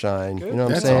some more shine. Good. You know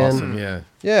what That's I'm saying? awesome. Yeah.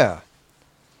 Yeah.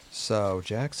 So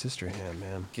Jack Sisterham,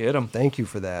 man, Get him. thank you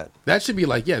for that. That should be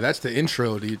like, that's the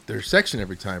intro to their section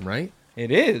every time, right?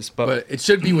 It is, But it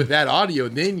should be with that audio,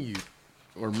 then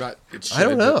or not. It should, I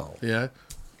don't know. Yeah.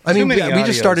 I mean, we many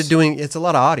just audios. started doing. It's a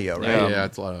lot of audio, right? Yeah, Yeah.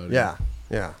 it's a lot of audio. Yeah.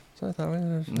 Yeah. So I thought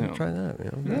we should No. try that. You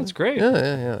know? That's great.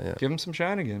 Yeah. Give him some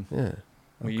shine again. Yeah.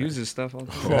 We use this stuff all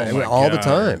the time. Oh Right, my all the God.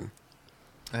 time.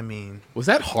 I mean, Was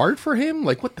that hard for him?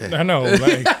 Like, what the I know.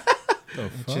 Like, the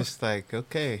fuck? just like,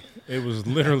 okay. It was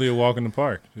literally a walk in the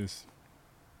park. I'm just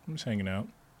hanging out.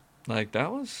 Like that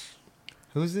was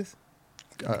Who's this?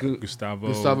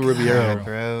 Gustavo Riviera.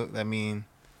 Bro, I mean,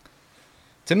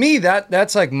 to me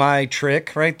that's like my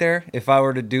trick right there. If I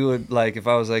were to do it, like if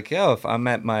I was like, yo, if I'm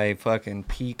at my fucking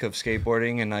peak of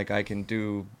skateboarding and like I can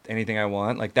do anything I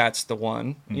want, like that's the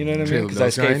one. You know what I mean? Trail Because I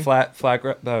nose skate grind?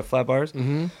 flat bars.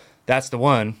 Mm-hmm. That's the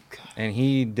one, and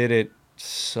he did it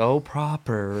so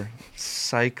proper,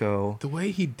 psycho. The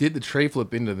way he did the tray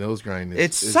flip into nose grind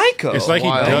is Psycho. It's like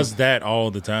wild. he does that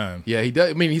all the time. Yeah, he does.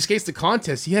 I mean, he skates the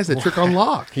contest. He has that trick on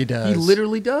lock. He does. He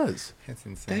literally does. that's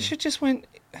insane. That shit just went.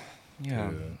 Yeah.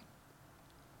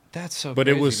 That's so. But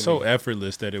it crazy was to so me.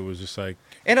 effortless that it was just like,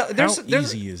 And how there's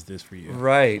easy is this for you?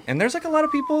 right, and there's like a lot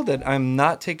of people that I'm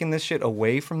not taking this shit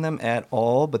away from them at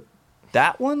all, but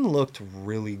that one looked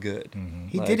really good.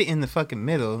 He Like, did it in the fucking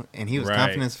middle, and he was Right.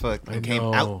 confident as fuck I and came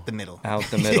know. out the middle. out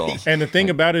the middle. And the thing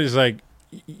about it is like,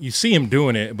 you see him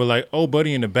doing it, but like, oh,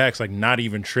 buddy in the back's like not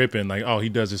even tripping. Like, oh, he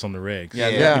does this on the regs. Yeah,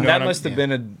 Yeah. that, You know that what must have yeah.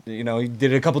 been he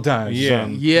did it a couple times. Yeah.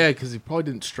 Yeah, because he probably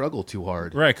didn't struggle too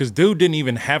hard. Right, because dude didn't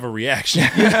even have a reaction.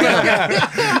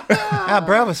 Ah,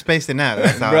 bro, I was spacing out.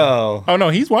 That's all. Bro. Oh no,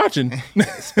 he's watching.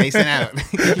 Spacing out.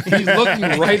 He's looking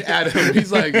right at him.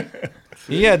 He's like,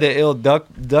 He had the ill duck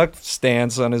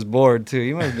stance on his board too.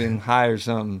 He must have been high or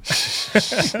something.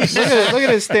 look at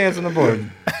his stance on the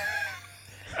board.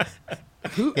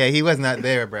 Yeah, he was not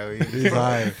there, bro.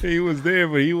 He was there,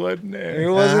 but he wasn't there. He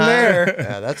wasn't there.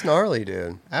 Yeah, that's gnarly,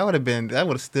 dude. I would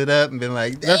have stood up and been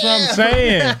like, That's what I'm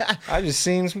saying, I just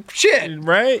seen some shit.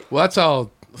 right? well, that's how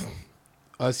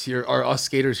us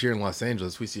skaters here in Los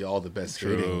Angeles, we see all the best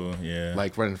skating. True, yeah.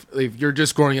 Like if you're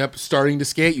just growing up, starting to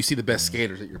skate, you see the best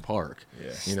skaters at your park.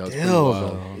 Yeah. You know, it's Still, pretty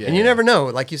wild. though. Yeah. And you never know.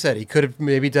 Like you said, he could have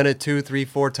maybe done it 2, 3,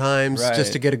 4 times Right.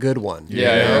 just to get a good one. Yeah, You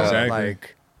know? yeah, exactly.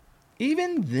 Like,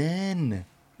 Even then,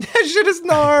 that shit is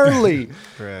gnarly.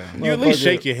 bro. You at least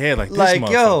shake your head like this Like,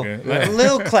 yo, motherfucker. Like,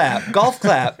 lil clap, golf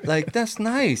clap. Like, that's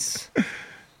nice.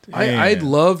 I damn.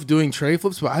 love doing tray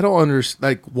flips, but I don't understand.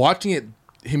 Like watching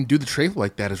him do the tray flip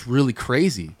like that is really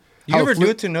crazy. You How ever flip-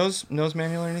 do it to nose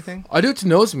manual or anything? I do it to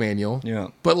nose manual. Yeah.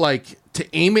 But like to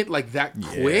aim it like that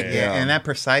quick. Yeah, and that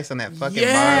precise on that fucking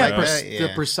Yeah, bar like that. the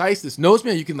Yeah. preciseness. Nose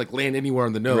manual, you can like land anywhere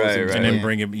on the nose. Right, and, right. and then Yeah.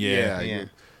 bring it. Yeah. Yeah.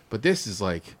 But this is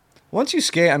like, Once you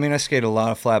skate, I mean, I skate a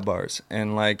lot of flat bars,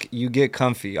 and like you get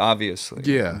comfy, obviously.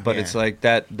 Yeah. But Yeah. it's like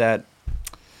that.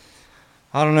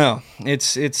 I don't know.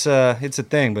 It's a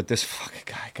thing, but this fucking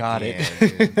guy got it.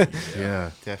 Dude,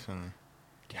 yeah, definitely.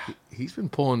 he's been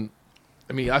pulling.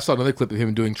 I mean, I saw another clip of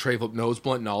him doing tray flip, nose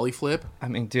blunt, and ollie flip. I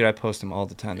mean, dude, I post him all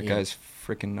the time. The Yeah. guy's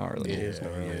freaking gnarly. Yes.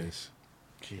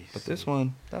 But this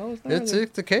one, that was gnarly.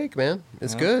 it's a cake, man.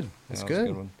 It's Yeah. good. That It's was a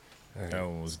good. one. That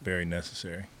one was very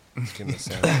necessary. Give him a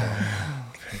sound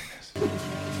effect.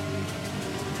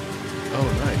 Oh,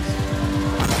 nice.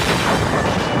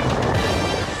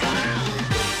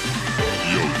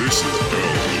 Yo, this is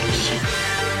Elvis.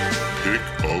 Pick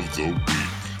of the week.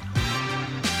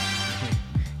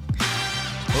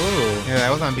 Yeah,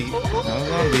 that was on beat. That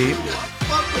was on beat.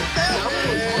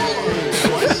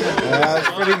 That's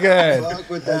pretty good. Fuck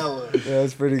with that one.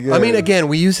 That's pretty good. I mean, again,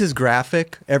 we use his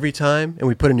graphic every time, and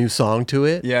we put a new song to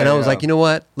it. Yeah, and I was yeah. like, you know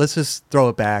what? Let's just throw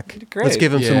it back. did great. Let's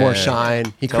give him some more Yeah.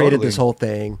 shine. He created Totally. this whole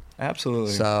thing.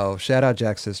 absolutely. So shout out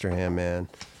Jack Sisterham, man.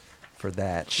 for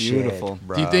that Beautiful. shit,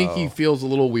 bro. Do you think he feels a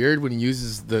little weird when he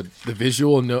uses the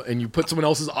visual and you put someone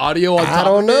else's audio on top I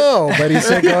don't of it? know, but he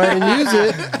said go ahead and use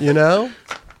it, you know?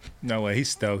 No way, he's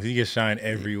stoked. He gets shine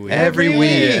every week. Every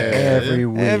week. Every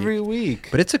week. Every week.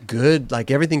 But it's a good,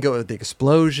 like, everything go with the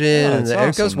explosion, and it's it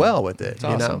goes awesome. well with it, It's you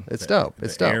know? awesome. It's dope.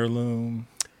 It's The dope. heirloom.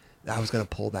 I was going to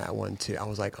pull that one, too. I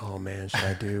was like, oh, man, should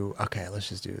I do? Okay, let's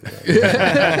just do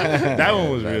that. That one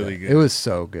was really good. It was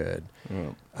so good.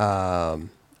 Are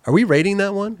we rating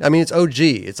that one? I mean, it's OG.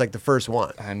 It's like the first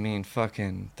one. I mean,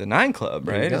 fucking the 9 Club,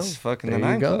 There you right? go. It's fucking There the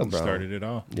you 9 go, Club. bro. Started it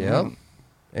all. Yep.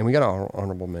 And we got an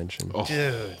honorable mention. Oh.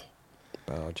 Dude,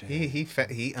 Oh, Jamie.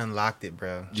 he unlocked it,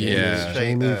 bro. Yeah. Straight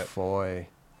Jamie up. Foy.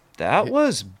 That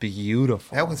was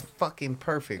beautiful. That was fucking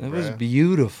perfect, It bro. was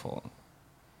beautiful.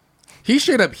 He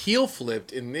straight up heel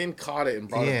flipped and then caught it and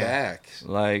brought it Yeah. back.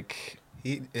 Like,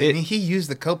 I mean, he used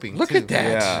the coping. Look too, at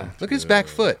that. Yeah. Look at his back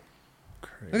foot.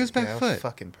 Look at his Bro. back Yeah, that was foot.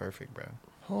 fucking perfect, bro.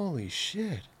 Holy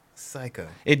shit. Psycho.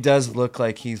 it does look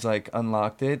like he's like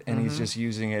unlocked it and he's just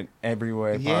using it every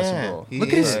way Yeah, possible. he Look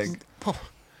at his Like,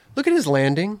 look at his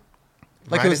landing.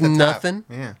 Like Right it was at the top. nothing.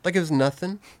 Yeah. Like it was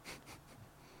nothing.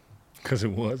 Because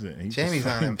it wasn't. He Jamie's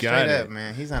just on him got straight it. up,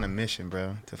 man. He's on a mission,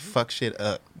 bro, to fuck shit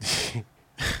up.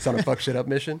 It's on a fuck shit up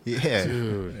mission. Yeah,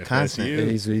 Dude, if that's constant. you. And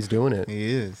he's doing it. He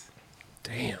is.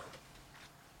 Damn.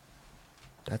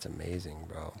 That's amazing,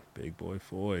 bro. Big boy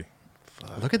Foy.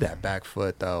 Look at that back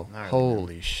foot though. Gnarly,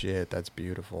 Holy shit, that's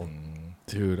beautiful.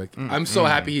 Dude, I'm so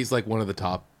happy he's like one of the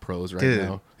top pros right Dude.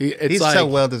 now. It's He's like, so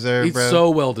well deserved, He's bro. so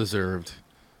well deserved.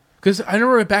 Because I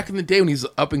remember back in the day when he's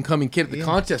an up and coming kid at the Yeah.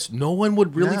 contest, no one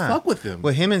would really Nah. fuck with him.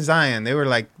 Well, him and Zion, they were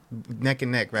like neck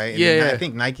and neck, right? And Yeah, then yeah. I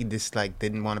think Nike just like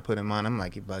didn't want to put him on. I'm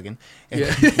like, you bugging. And,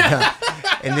 Yeah.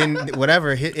 and then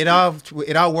whatever, it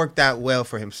all worked out well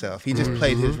for himself. He just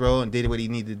played his role and did what he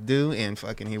needed to do, and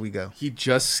fucking here we go. He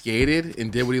just skated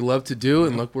and did what he loved to do,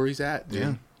 and look where he's at,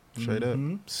 dude. Yeah, straight up.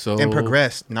 So And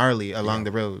progressed gnarly along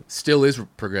the road. Still is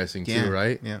progressing Yeah, too,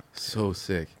 right? yeah. So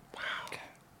sick.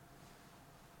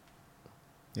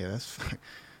 Yeah, that's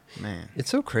man. It's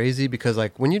so crazy because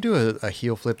like when you do a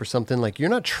heel flip or something, like you're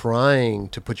not trying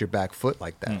to put your back foot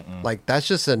like that. Like that's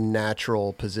just a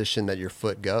natural position that your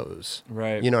foot goes.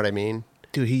 right. You know what I mean?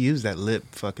 Dude, he used that lip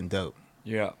fucking dope.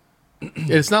 Yeah.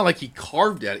 And it's not like he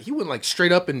carved at it. He went like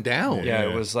straight up and down. Yeah,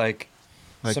 it was like,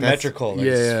 Like symmetrical. Like,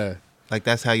 Yeah. Like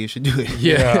that's how you should do it.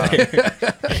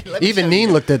 Yeah. Even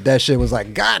Neen looked at that shit and was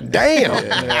like, God damn.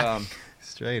 Yeah.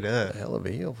 Straight up. Hell of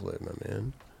a heel flip, my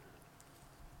man.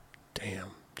 Damn.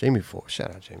 Jamie Foy. Shout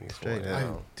out Jamie Foy. Straight up.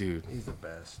 Wow. Dude. He's the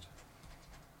best.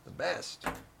 The best.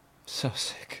 So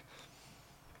sick.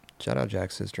 Shout out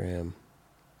Jack Sisterham.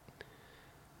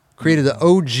 Created the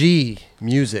OG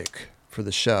music for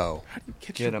the show. How do you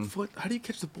catch Get your him. foot? How do you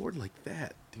catch the board like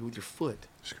that, dude, with your foot?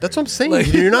 That's what I'm saying.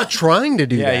 You're not trying to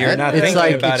do Yeah, that. you're not it's thinking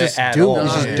like about it's it just at do, all.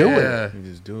 He's just Yeah. doing it. Yeah. You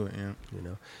just do it, yeah. You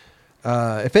know.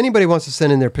 If anybody wants to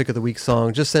send in their pick of the week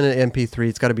song, just send an MP3.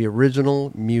 It's got to be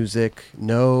original music,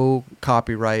 no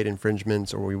copyright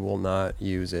infringements, or we will not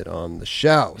use it on the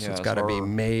show. So Yeah, it's it's got to be horror.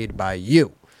 made by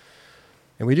you.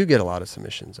 And we do get a lot of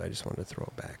submissions. I just wanted to throw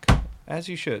it back. As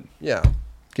you should. Yeah,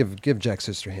 give Jack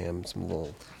Sisterham some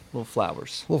little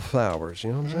Flowers. flowers.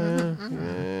 You know what I'm saying?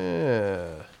 Yeah,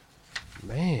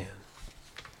 man.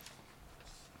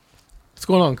 What's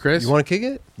going on, Chris? You want to kick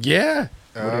it? Yeah.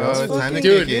 Oh, it's time to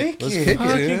Dude. kick it. Let's kick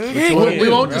it. We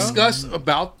won't discuss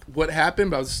about what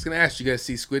happened, but I was just going to ask you guys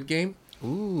see Squid Game?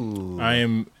 Ooh. I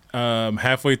am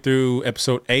halfway through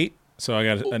episode 8, so I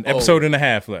got an episode and a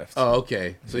half left. Oh,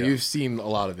 okay. So Yeah. you've seen a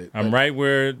lot of it. I'm but- right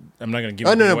where I'm not going to give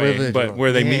Oh, it no, away, but-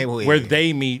 where they Yeah, meet, well, where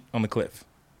they meet on the cliff.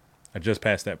 I just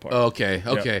passed that part. Oh, okay,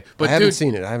 okay. Yeah. But I haven't dude,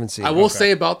 seen it. I haven't seen I it. will Okay.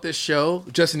 say about this show,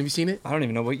 Justin, have you seen it? I don't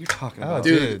even know what you're talking Oh, about.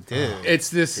 Dude, dude. It's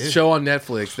this show on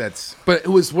Netflix but it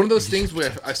was one of those things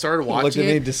where I started Look watching at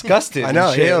me it. disgusted. I know,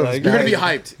 and shit, yeah, like, You're gonna be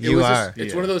hyped. You are. It's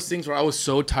Yeah. one of those things where I was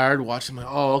so tired watching. I'm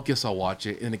like, oh, I guess I'll watch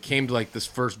it. And it came to like this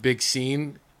first big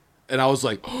scene, and I was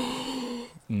like,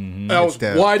 and I was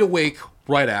dope. wide awake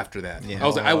right after that. Yeah. I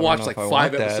was like, Oh, I I don't watched know like if I 5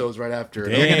 want that. episodes right after.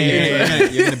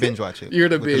 Damn. You're gonna binge watch it. You're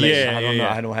gonna With the binge. ladies. Yeah, I don't yeah, know.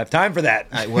 yeah. I don't have time for that.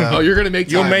 Well, Oh, you're gonna make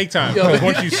time. You'll make time. Yeah. Because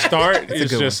once you start, a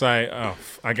it's good just like, oh,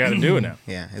 I got to do it now.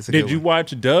 yeah, it's a Did good you one.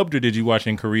 watch dubbed or did you watch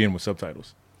in Korean with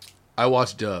subtitles? I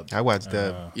watched Dub. I watched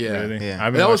Dub. Yeah. Really? Yeah. I've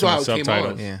And been that was watching why with it came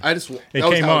subtitles. on. Yeah. I just It that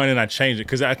was came how- on and I changed it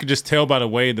because I could just tell by the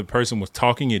way the person was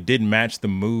talking, it didn't match the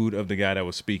mood of the guy that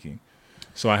was speaking.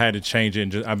 So I had to change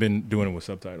it. And I've been doing it with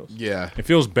subtitles. Yeah. It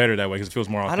feels better that way because it feels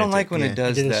more I authentic. don't like when Yeah. it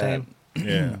does Did the that. same.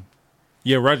 Yeah.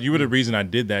 Yeah, Roger, you were the reason I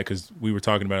did that because we were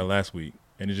talking about it last week.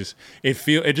 And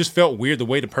it just felt weird the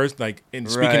way the person like and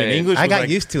speaking in Right. English. I was got like,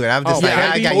 used to it. I'm just Oh, like,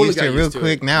 yeah, I got totally used to it got real used to it.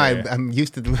 quick. Now Yeah. I'm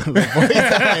used to the little voice. All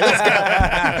right, let's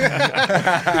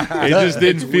go. it just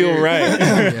didn't feel right.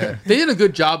 Yeah. They did a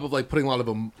good job of like putting a lot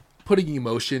of putting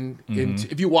emotion into.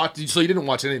 If you watch, so you didn't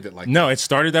watch any of it like No, it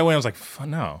started that way. I was like,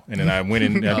 no. And then I went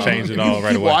and I changed it all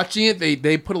right keep away. watching it.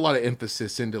 They put a lot of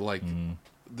emphasis into like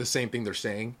the same thing they're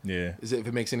saying. Yeah. If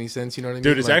it makes any sense, you know what I mean?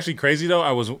 Dude, it's Like, actually crazy though.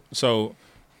 I was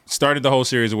started the whole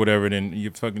series or whatever, then you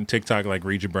fucking TikTok like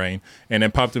read your brain, and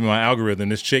then popped in my algorithm.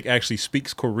 This chick actually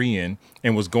speaks Korean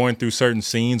and was going through certain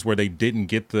scenes where they didn't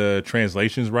get the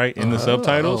translations right in the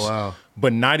subtitles. Oh, wow.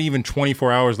 But not even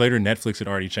 24 hours later, Netflix had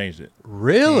already changed it.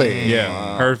 Really?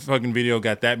 Yeah, her fucking video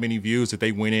got that many views that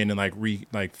they went in and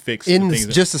fixed In the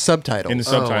things just the subtitle. in the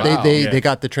subtitle. wow. They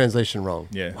got the translation wrong.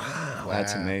 Yeah,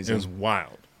 That's it amazing. was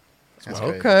wild.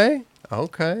 Okay.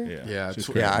 Okay. Yeah, Yeah, It's just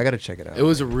it's- Yeah, I got to check it out. It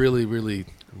was a really, really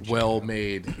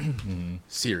well-made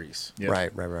series. Yeah. Right.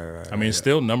 I mean, it's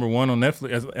still number one on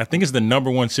Netflix. I think it's the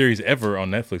number one series ever on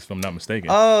Netflix, if I'm not mistaken.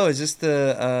 Oh, is this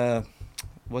the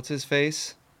what's his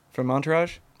face from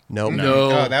Entourage? Nope.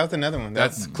 No, Oh, that was another one.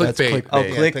 that's That's clickbait. Oh,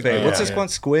 Yeah, clickbait. What's yeah, this yeah. one?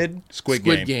 Squid. Squid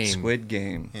Squid Game. Game. Squid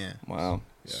Game. Yeah. Wow.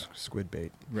 Squid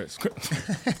bait.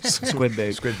 Squid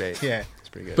bait. Squid bait. Yeah. It's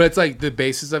pretty good. But it's like the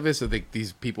basis of it. So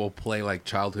these people play like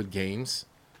childhood games,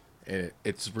 and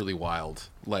it's really wild.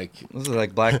 Like This is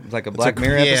like a Black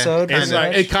Mirror yeah. episode. It's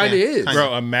like- it kind of Yeah, is. kinda.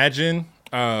 Bro, imagine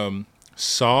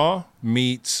Saw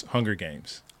meets Hunger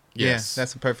Games. Yes, Yeah,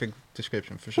 that's a perfect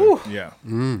description for sure. Yeah.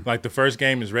 Like the first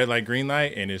game is red light, green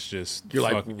light, and it's just, You're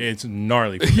like- it's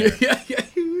gnarly. from yeah, there. yeah.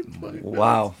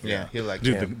 Wow. Yeah, he'll like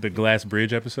Dude, the Glass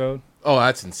Bridge episode. Oh,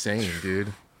 that's insane,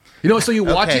 dude. You know, so you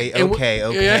watch it. and Okay.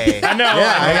 I know.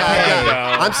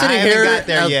 I'm sitting I haven't here, got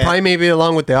there yet. probably maybe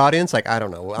along with the audience. Like I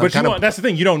don't know. But that's the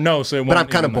thing. You don't know. So but I'm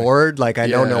kind of bored. Like I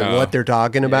don't know Yeah. what they're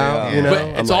talking about. Yeah. You know. But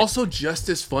I'm it's like, also just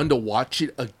as fun to watch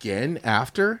it again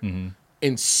after and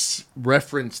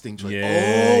reference things. Like,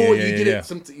 Yeah, oh, yeah, you get yeah. it.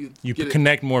 Something You get it.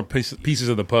 connect more pieces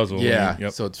of the puzzle. Yeah,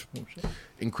 Yep. so it's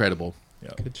incredible.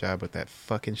 Good job with that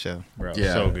fucking show. Bro,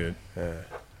 Yeah. so good.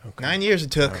 9 years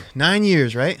it took. 9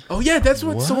 years, right? Oh yeah, that's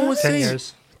what someone was 10 saying.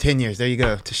 years. 10 years. There you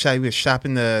go. We were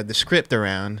shopping the script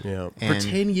around. Yeah. For And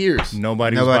 10 years,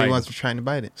 Nobody wants to trying to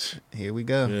bite it. Here we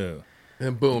go. Yeah.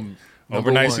 and boom, number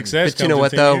Overnight one. success. But you know comes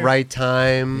what in 10 though? years. Right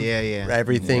time. Yeah.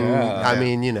 Everything. Yeah. I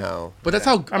mean, you know. But that's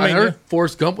how I mean, heard yeah.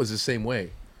 Forrest Gump was the same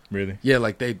way. Really? Yeah,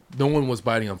 like no one was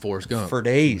biting on Forrest Gump For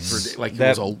days. Like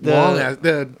That- it was a the- long ass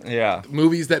the Yeah.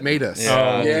 movies that made us.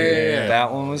 Yeah, Oh, dude, yeah.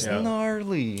 That one was Yeah.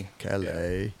 gnarly.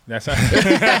 Calais. That's how.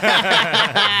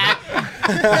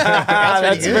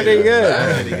 That's pretty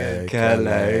good.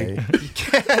 Calais.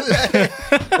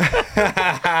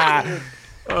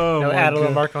 No, add a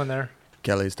little mark on there.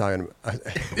 Kelly's talking.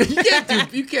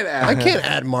 You can't add. I can't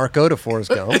add Marco to Forrest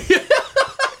Gump.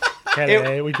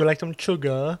 Hey, would you like some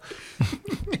sugar?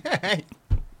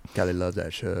 Kelly loves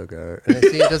that sugar. And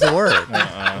see, it doesn't work. No,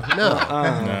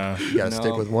 Nah. you gotta No.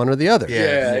 stick with one or the other.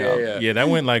 Yeah. Yeah, that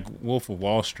went like Wolf of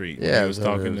Wall Street. when Yeah, he was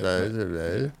talking.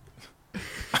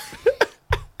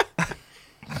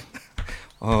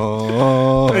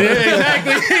 Oh.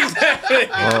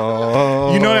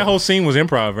 You know that whole scene was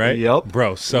improv, right? Yep.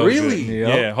 Bro, so Really? good.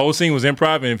 Yep. Yeah, whole scene was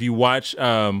improv, and if you watch,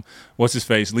 what's his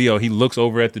face, Leo, he looks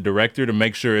over at the director to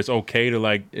make sure it's okay to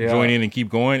like Yeah. join in and keep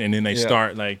going, and then they Yeah.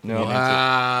 start like, No. getting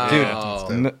into- Wow.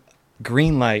 Dude,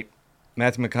 Green Light,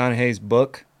 Matthew McConaughey's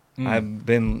book. I've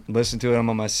been listening to it. I'm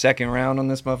on my second round on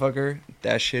this motherfucker.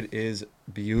 That shit is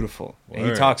beautiful. And he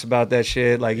Word. talks about that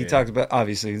shit. Like, he Yeah. talks about,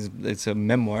 obviously, it's a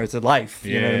memoir. It's a life.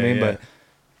 You know what I Yeah, mean? yeah. But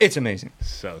it's amazing.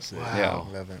 so sick. Yeah.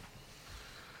 Love it.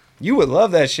 You would love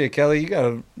that shit, Kelly.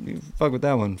 You fuck with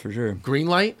that one for sure. Green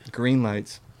light. Green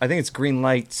Lights. I think it's Green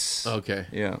Lights. Okay.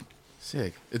 Yeah.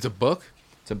 Sick. It's a book.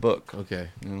 It's a book. Okay.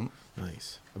 Yeah.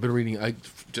 Nice. I've been reading.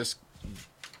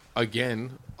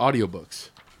 Again audiobooks.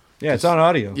 Yeah, it's on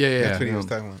audio. Yeah. That's what he was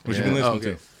talking about. What you been Yeah.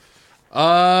 listening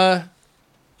Okay.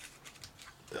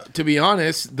 To be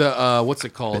honest, the what's it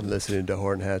Been called? listening to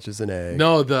Horton Hatches and Egg.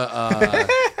 No, the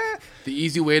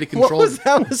easy way to What control. was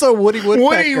that? Was a Woody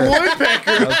Woodpecker.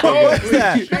 Woodpecker. What was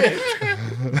that?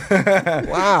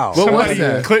 Wow. What was to?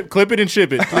 that? Clip it and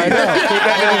ship it. I know. Put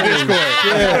that in the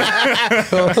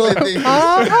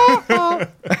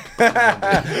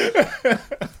Discord.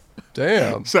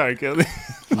 Damn. Sorry, Kelly.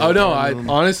 Oh no! I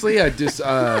honestly, I've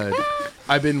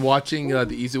been watching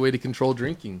the easy way to control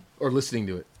drinking or listening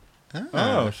to it.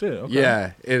 Oh shit. Okay.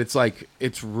 Yeah, and it's like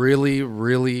it's really,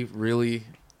 really, really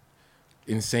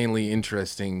insanely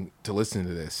interesting to listen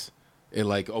to this. It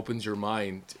like opens your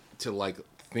mind to like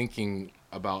thinking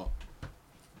about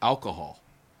alcohol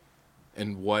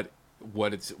and what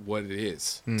it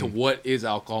is to what is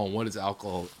alcohol and what is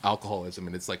alcoholism,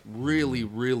 and it's like really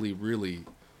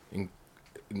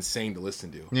insane to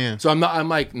listen to. Yeah. So I'm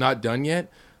like not done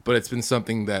yet, but it's been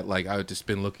something that like I've just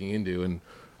been looking into, and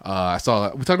I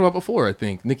saw we talked about before. I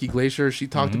think Nikki Glacier, she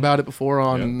talked about it before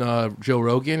on Joe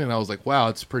Rogan, and I was like, wow,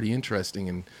 it's pretty interesting.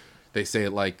 And they say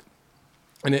it like,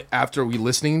 and after we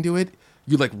listening to it,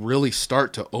 you like really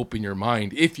start to open your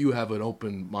mind. If you have an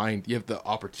open mind, you have the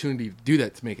opportunity to do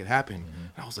that to make it happen.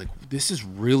 And I was like, this is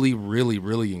really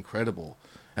incredible.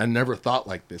 I never thought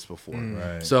like this before.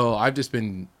 Right. So I've just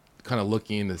been kind of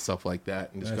looking into stuff like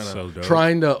that and just That's kind of so dope.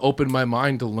 trying to open my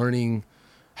mind to learning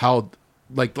how,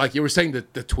 like you were saying,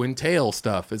 the twin tail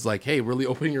stuff is like, hey, really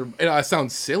opening your. It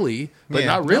sounds silly, but Yeah.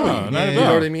 not really. No, not at You know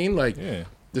all. what I mean? Like, Yeah.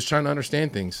 just trying to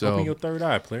understand things. So Open your third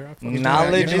eye, player. I fucking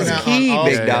Knowledge do is that. key, all,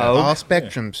 big dog. all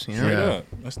spectrums, you know. Straight Yeah. up.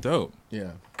 That's dope.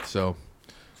 yeah, so.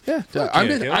 Yeah, yeah,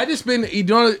 I just been, you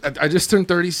know, I just turned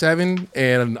 37,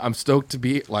 and I'm stoked to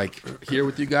be like here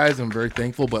with you guys. I'm very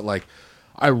thankful, but like,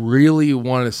 I really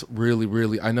want to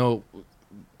really. I know,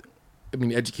 I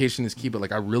mean, education is key, but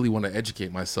like, I really want to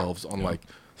educate myself on like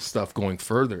stuff going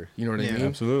further. You know what I Yeah. mean?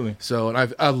 Absolutely. So,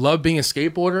 and I love being a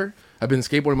skateboarder. I've been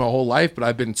skateboarding my whole life, but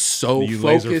I've been so You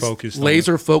focused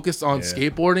laser focused on it. on Yeah.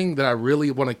 skateboarding that I really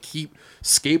want to keep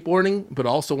skateboarding, but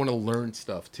also want to learn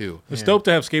stuff too. It's dope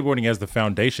to have skateboarding as the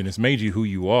foundation. It's made you who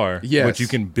you are. Yes. But you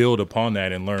can build upon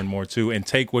that and learn more too, and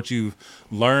take what you've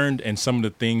learned and some of the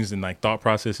things and like thought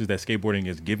processes that skateboarding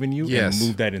has given you, Yes. and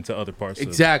move that into other parts.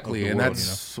 Exactly, of the and world,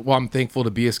 that's why I'm thankful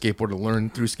to be a skateboarder, learn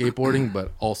through skateboarding,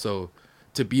 but also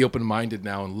to be open-minded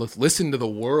now and listen to the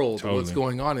world, and what's Totally.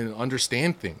 going on, and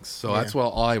understand things. So that's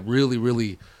what I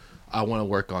really I want to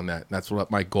work on that. That's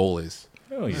what my goal is.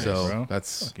 Hell yeah, So bro.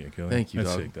 that's Fuck yeah, Kelly. thank you,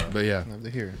 That's dog. sick, dog. But yeah, Love to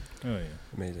hear it. Oh yeah,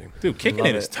 Amazing. dude, kicking Love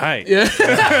it is it. tight.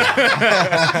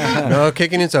 No,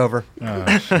 kicking it's over. We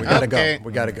gotta Okay. go.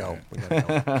 We gotta go. We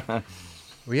gotta go.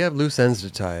 We have loose ends to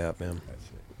tie up, man.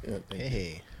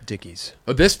 Hey. Dickies.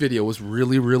 oh, this video was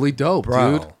really dope,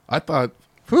 Bro. dude. I thought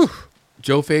Whew.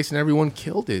 Joe Face and everyone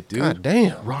killed it, dude. God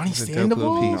damn. Ronnie It's a dope little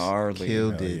Sandoval. piece. Gnarly.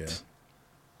 Killed Hell it.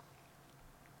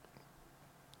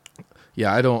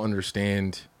 Yeah, I don't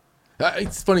understand.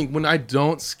 It's funny when I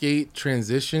don't skate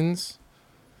transitions.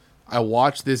 I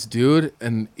watch this dude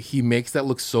and he makes that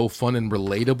look so fun and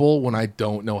relatable when I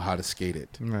don't know how to skate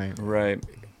it. Right. Right.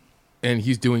 And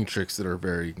he's doing tricks that are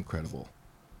very incredible.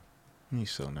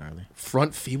 He's so gnarly.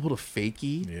 Front feeble to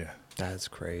fakie. Yeah. That's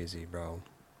crazy, bro.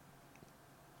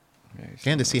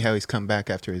 And to see how he's come back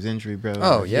after his injury, bro.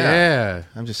 Oh, Like, yeah. Yeah.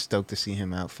 I'm just stoked to see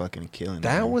him out fucking killing it,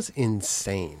 That man. was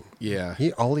insane. Yeah.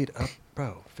 He ollied up,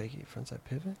 bro. Fakey frontside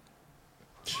pivot.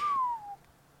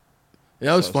 You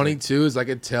know, what's So funny sick. too is I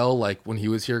could tell like when he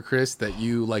was here, Chris, that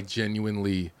you like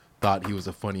genuinely thought he was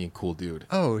a funny and cool dude.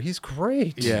 Oh, he's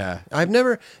great. Yeah. I've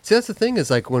never see. That's the thing is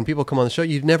like when people come on the show,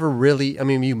 you've never really. I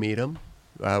mean, you meet him,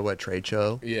 what trade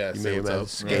show? Yeah, you say meet him what's at up. a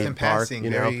skate in park. passing,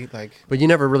 You know, very like but you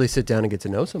never really sit down and get to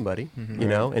know somebody. You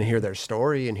know, and hear their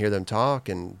story and hear them talk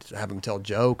and have them tell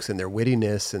jokes and their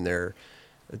wittiness and their.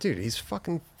 Dude, he's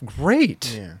fucking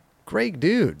great. yeah. Great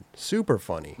dude. Super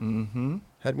funny. Mm-hmm.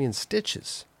 Had me in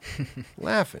stitches,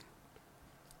 laughing.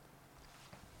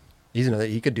 He's another.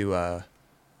 He could do.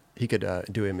 He could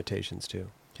do imitations too.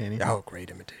 Can he? Oh, great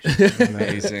imitation.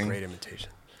 Amazing. Great imitation.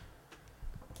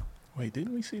 Wait,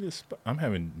 didn't we see this spot? I'm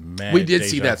having mad. We did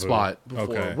see deja that vu. spot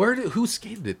before. Okay. Who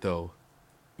skated it though?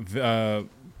 Uh,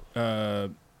 Is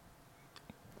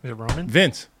it Roman?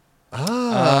 Vince.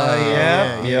 Ah,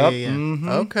 Yeah. yeah, Yep. yeah. Mhm.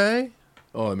 okay.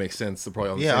 Oh, it makes sense. They're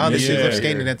probably on the Yeah, same all the Yeah. shoes year. were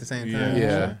skating at the same time.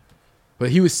 Yeah. But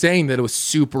he was saying that it was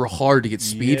super hard to get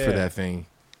speed for Yeah. that thing.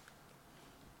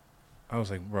 I was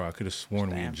like, bro, I could have sworn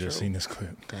we Damn had just true. seen this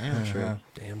clip. Damn true.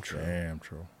 Damn true. Damn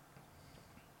true.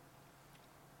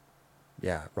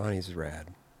 Yeah, Ronnie's rad.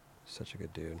 Such a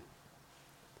good dude.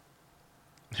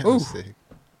 That was Ooh. sick.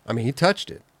 I mean, he touched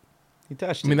it. He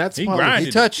touched I mean, it. that He spot. grinded.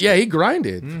 He touched Yeah, it. he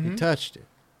grinded. He touched it.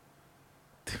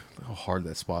 How hard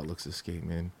that spot looks to skate,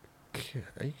 man.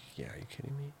 Are you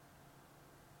kidding me?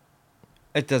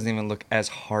 It doesn't even look as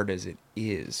hard as it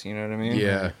is. You know what I mean?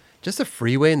 Yeah. Just the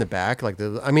freeway in the back, like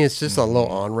the. I mean, it's just a little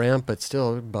on ramp, but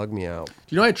still, it bugged me out. Do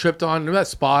you know what I tripped on? Remember that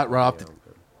spot right off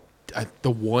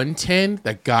the 110?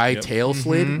 That guy Yep. tail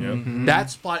slid? Yep. That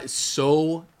spot is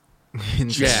so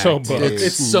jacked. So bugged.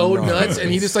 It's so nuts. nuts, and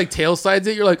he just like tail slides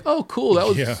it. You're like, oh,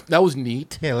 cool. Yeah. That was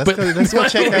neat. Yeah, let's But- go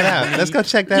check that out. Let's go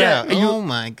check that Yeah, out. and you- Oh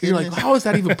my You're goodness. like, how is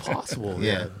that even possible?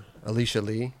 yeah. Alicia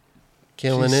Lee,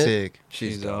 killing She's it. sick.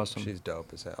 She's She's dope. awesome. She's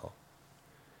dope as hell.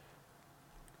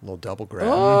 Little double grab.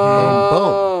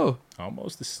 Oh.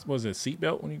 Almost. Was it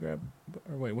seatbelt when you grabbed?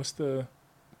 Or wait, what's the?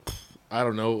 I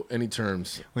don't know any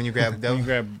terms. When you grab When double you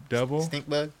grab double. stink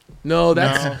bug. No,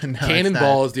 that's No, it's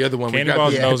Cannonball not. is the other one.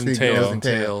 Cannonball's Yeah, nose and it's tail. nose and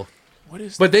tail. What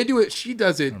is? But they do it. She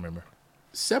does I it don't remember.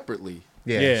 separately.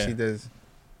 Yeah, Yeah. she does.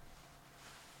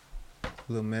 A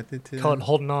little method to Call it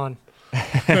holding on.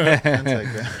 Sounds like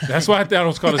that. That's why I thought it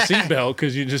was called a seatbelt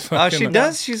because you just. Oh, fucking, she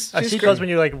does. She's A seatbelt's when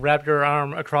you like wrap your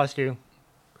arm across you.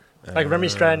 Like Remy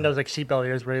Stratton does like seatbelt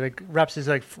ears, where he like wraps his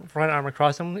like front arm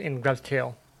across him and grabs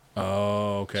tail.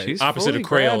 Oh, okay. She's Opposite fully of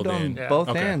Crail grabbed on then. Yeah. both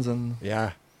Okay. hands and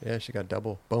Yeah. Yeah, she got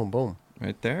double. Boom, boom.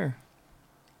 right there.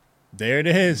 There it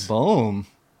is. Boom.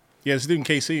 Yeah, this dude in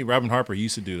KC, Robin Harper,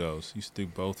 used to do those. He used to do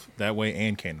both that way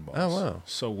and cannonballs. Oh, wow.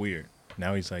 So weird.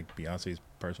 Now he's like Beyonce's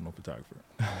personal photographer.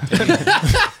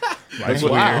 Life's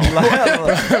Wow.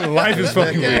 Life is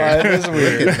fucking weird. Life is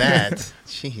weird. Look at that.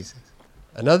 Jesus.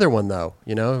 Another one, though.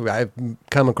 You know, I've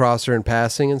come across her in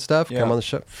passing and stuff. Yeah. Come on the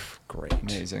show. Great.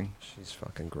 Amazing. She's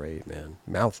fucking great, man.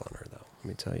 Mouth on her, though. Let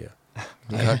me tell you.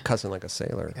 Cussing like a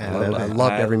sailor. Yeah, I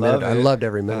loved every minute. I loved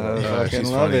every minute. of it. I fucking She's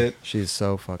love funny. it. She's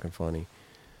so fucking funny.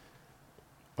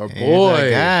 Our Here's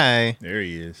boy. that guy. There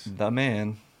he is. The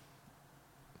man.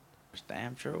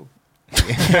 Damn true.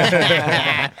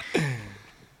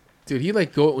 Dude,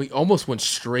 he almost went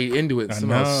straight into it and I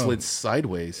somehow know. slid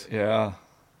sideways. Yeah.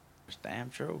 Damn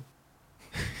true.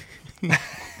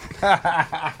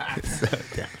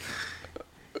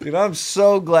 Dude, I'm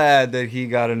so glad that he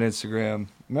got an Instagram.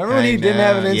 Remember when he didn't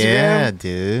have an Instagram? Yeah,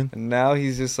 dude. And now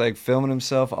he's just like filming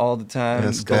himself all the time.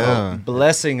 Let's God go.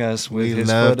 Blessing us with We his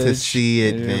love to footage. see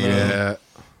it, You man. know? Yeah.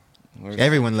 We're-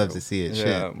 Everyone loves to see it. Yeah,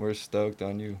 Shit. we're stoked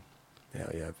on you. Hell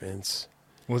yeah, Vince.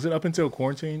 Was it up until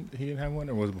quarantine he didn't have one,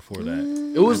 or was it before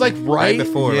that? It was like right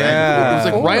before, Yeah. It was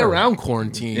like Before. right around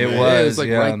quarantine. It Yeah, was, like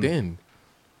yeah. right then.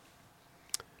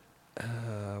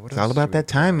 What It's all else about do we that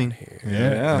timing. got here?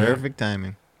 Yeah. Perfect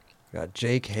timing. Got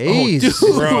Jake Hayes.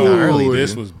 dude. Bro, Gnarly,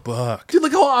 this dude. was buck. Dude,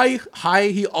 look how high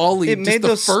he ollied. It just made the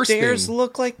those first stairs thing.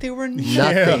 look like they were Nothing.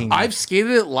 nothing. I've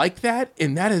skated it like that,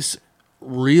 and that is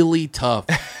really tough.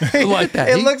 like that.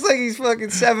 It looks like he's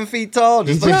fucking 7 feet tall.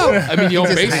 Just like, Bro, I mean, you know,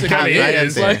 just basically got it right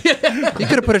is. up Like, You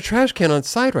could have put a trash can on the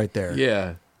side right there.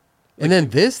 yeah. And then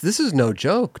this is no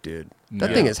joke, dude. That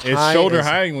No. thing is It's high. shoulder as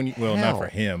high when you, well, not hell. for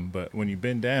him, but when you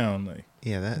bend down, like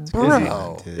Yeah, that's Bro.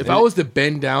 crazy, dude. If I was to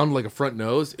bend down like a front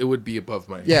nose, it would be above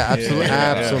my head. Yeah, absolutely.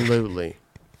 Yeah. Absolutely.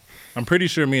 I'm pretty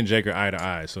sure me and Jake are eye to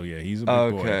eye. So yeah, he's a big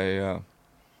boy. okay, yeah.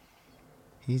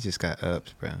 He just got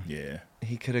ups, bro. Yeah.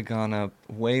 He could have gone up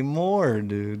way more,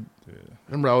 dude.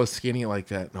 Remember, I was skating it like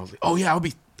that, and I was like, "Oh yeah, I'm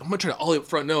gonna try to ollie up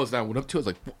front nose." And I went up to it, I was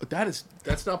like,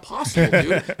 "That's not possible,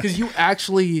 dude." Because you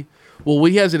actually,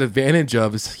 what he has an advantage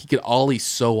of is he can ollie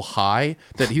so high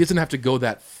that he doesn't have to go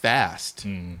that fast.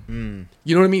 You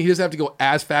know what I mean? He doesn't have to go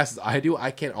as fast as I do.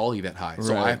 I can't ollie that high,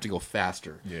 so I Right. have to go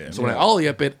faster. Yeah. So when I ollie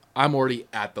up it, I'm already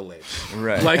at the ledge.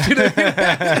 Right. Like, you know,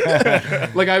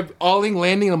 like I'm ollieing,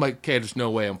 landing. I'm like, okay, there's no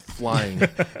way I'm flying.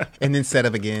 And then set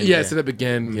up again. Yeah, set up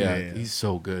again. Yeah, Yeah. he's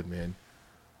so good, man.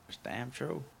 Damn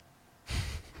true.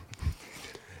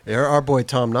 There, our boy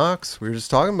Tom Knox. We were just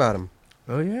talking about him.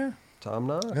 Oh yeah. Tom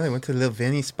Knox. Really went to the little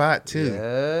Vinny spot too.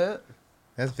 Yeah.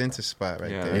 That's Vince's spot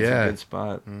right Yeah, there. that's Yeah. a good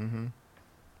spot.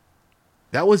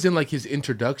 That was in like his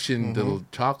introduction to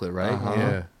chocolate, right? Uh-huh.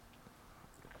 Yeah.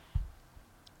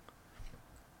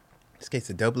 Skates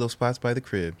the double spots by the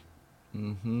crib.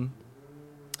 Mm-hmm.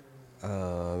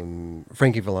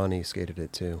 Frankie Villani skated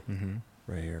it too.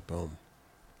 Right here. Boom.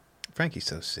 Frankie's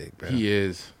so sick, bro. He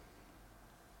is.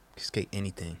 He skate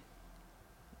anything.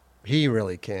 He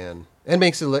really can. And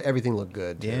makes everything look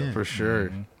good. Too. Yeah. For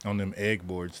sure. On them egg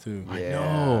boards too. I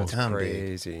Yeah, know. it's Tom big.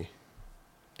 crazy.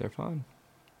 They're fun.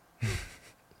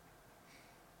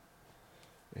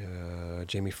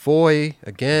 Jamie Foy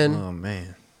again. Oh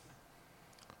man.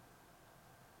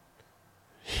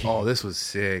 Oh, this was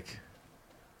sick.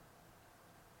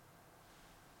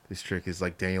 This trick is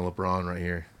like Daniel LeBron right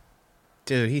here.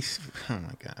 Dude, he's oh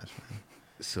my gosh, man.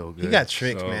 So good. He got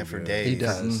tricks, So man, for good. days. He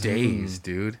does. days,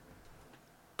 dude.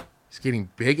 He's getting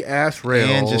big ass rails.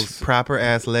 And just proper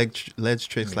ass ledge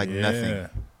tricks like nothing. Yeah.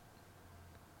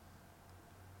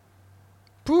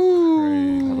 I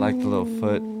like the little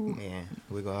foot. Yeah.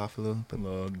 Wiggle off a little, but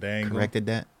Little dangle. corrected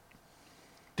that.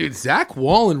 dude, Zach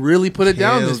Wallen really put it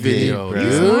down in this Killed it, video, bro.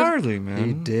 He's dude. gnarly, He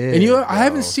man. did. And you know, I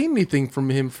haven't bro. seen anything from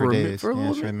him for a days. minute, for a Yeah,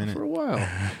 little for a bit, minute. for a while.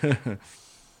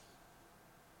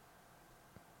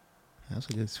 That was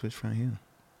a good switch front heel.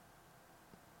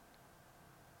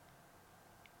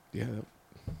 Yeah.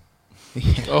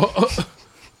 Yeah. Oh,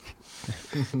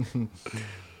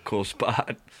 Cool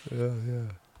spot. Little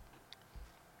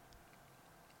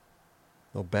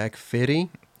back fitty.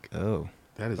 Oh.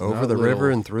 That is Over not the little. river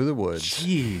and through the woods.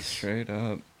 Jeez. Straight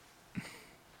up.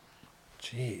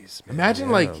 Jeez, man. Imagine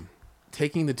yeah. like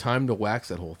taking the time to wax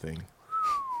that whole thing.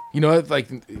 You know, it's like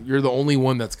you're the only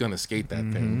one that's gonna skate that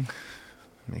thing.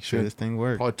 Make sure this thing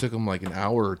works. Probably took them like an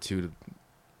hour or two to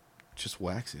just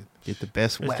wax it. Get the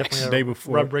best There's wax. definitely a Day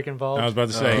before. rub brick involved. I was about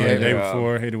to say, Oh, the day yeah.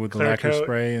 before, hit it with the Clear lacquer coat.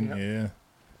 spray, and Yeah.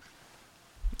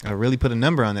 yeah. I really put a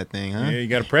number on that thing, huh? Yeah, you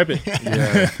got to prep it.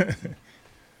 Yeah.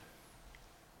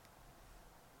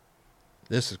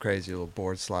 This is crazy little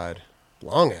board slide.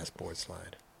 Long ass board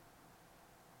slide.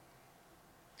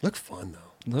 Look fun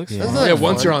though. Looks Yeah. fun. That's Yeah, like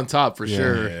once fun. you're on top for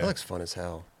sure. Yeah. That looks fun as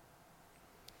hell.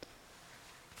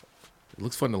 It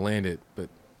looks fun to land it, but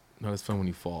not as fun when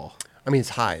you fall. I mean, it's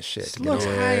high as shit. It looks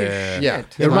you know? high as shit. Yeah.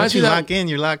 It Yeah, reminds once me you of that- lock in,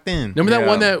 you're locked in. Remember that Yeah.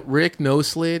 one that Rick no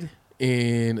slid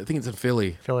in? I think it's in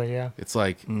Philly. Philly, yeah. It's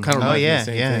like kind of Oh reminds me yeah, of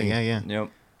the same yeah, thing. yeah, yeah. Yep.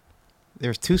 There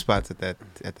was 2 spots at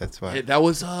that spot. That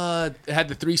was it had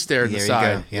the 3 stair in the There you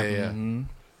side. go. Yeah, Yep. yeah. Mhm.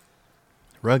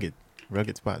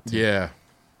 Rugged spot. Too. Yeah.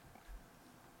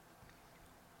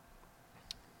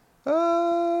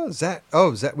 Zach.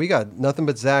 Oh, Zach. We got nothing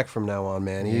but Zach from now on,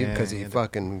 man. Yeah, Because he yeah.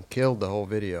 fucking killed the whole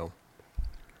video.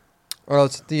 Oh,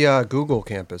 it's the Google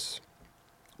campus.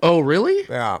 Oh, really?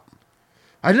 Yeah.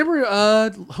 I remember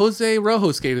Jose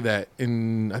Rojo skated that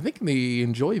in I think in the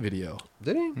Enjoy video.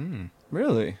 Did he?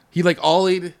 Really? He like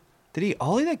ollied. Did he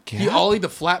ollie that gap? He ollied the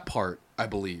flat part, I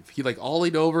believe. He like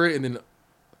ollied over it and then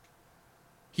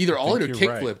he either ollied or you're kick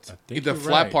right. flipped I think the you're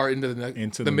flat right. part into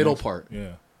the middle next- part.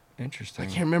 Yeah. Interesting. I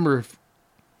can't remember if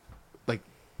like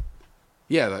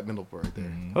yeah, that middle part right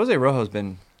there. Jose Rojo's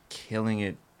been killing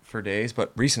it for days,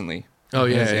 but recently. Oh,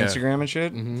 yeah, his yeah. Instagram and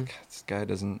shit. Mhm. God, this guy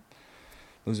doesn't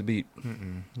lose a beat.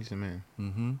 He's a man.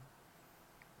 Mm-hmm.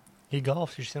 He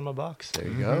golfs. You should send him a box. There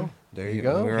you go. There you Yeah,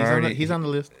 go. we're- He's on the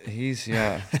list. He's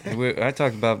I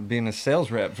talked about being a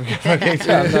sales rep for fucking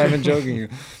time. I'm not even joking you.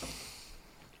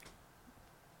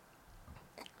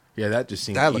 Yeah, that just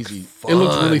seemed That looks easy. It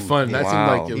looks really fun. fun. That Wow. seemed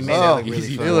like it He was made it Oh, look really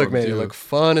easy. fun. you for look him, made it too. look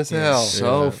fun as hell.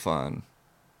 So fun.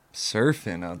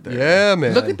 Surfing out there. Yeah,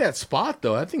 man. Look at that spot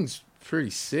though. That thing's pretty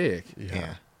sick.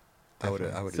 Yeah. I would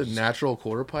It's a have natural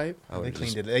quarter pipe. They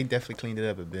cleaned it. They definitely cleaned it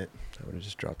up a bit.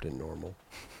 just dropped in normal.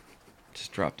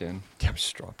 Just dropped in. Yeah,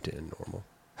 just dropped in normal.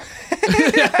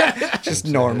 Just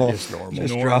normal. Just normal.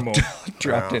 Just Normal.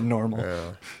 dropped in normal.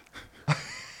 Yeah.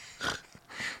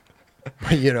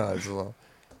 But you know, it's a little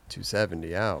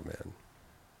 270 out, man.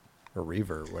 Or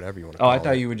revert, whatever you want to Oh, call I it.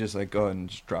 thought you would just like go ahead and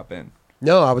just drop in.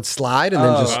 No, I would slide and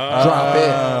then just drop in.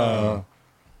 Thought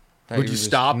Would you were just-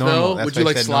 stop normal. though? That's Would why you I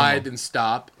like said slide normal. and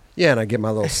stop? Yeah, and I get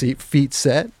my little feet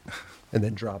set and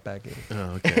then drop back in. Oh,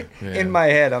 okay. Yeah. In my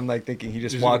head, I'm like thinking he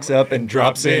just walks up and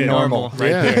drops in normal. Right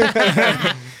Yeah.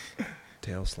 there.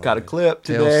 Tail slide. Got a clip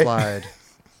Tail today. slide.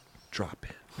 Drop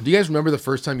in. Do you guys remember the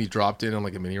first time you dropped in on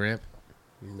like a mini ramp?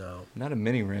 No. Not a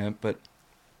mini ramp, but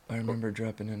I remember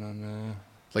dropping in on.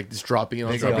 Like just dropping in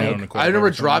on Dropping something? in on the corner I remember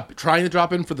or something? trying to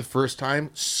drop in for the first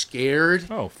time, scared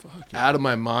Oh, fuck. out of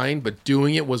my mind, but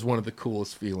doing it was one of the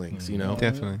coolest feelings, you know?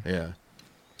 Definitely. Yeah.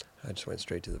 I just went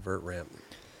straight to the vert ramp.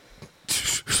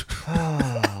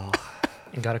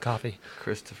 And got a coffee.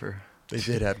 Christopher. They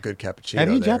did have good cappuccino Have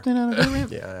you there. dropped in on a vert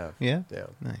ramp? Yeah, I have. Yeah. Yeah.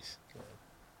 Nice.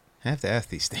 I have to ask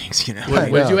these things, you know.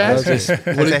 What did you I ask? was just-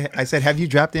 I said, have you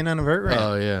dropped in on a vert ramp?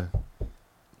 Oh, yeah.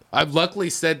 I've luckily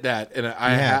said that, and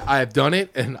Yeah. I have done it,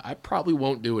 and I probably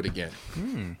won't do it again.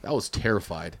 I was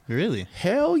terrified. Really?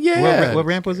 Hell yeah! What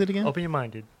ramp was it again? Open your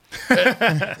mind, dude.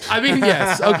 I mean,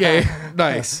 yes, okay,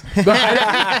 nice, but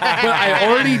I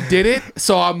already did it,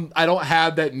 so I don't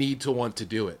have that need to want to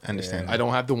do it. Understand. I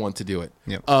don't have the want to do it.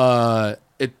 Yep.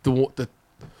 The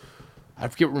I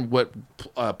forget what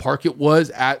park it was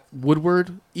at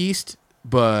Woodward East,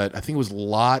 but I think it was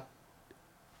lot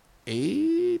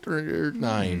 8 or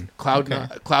 9. Cloud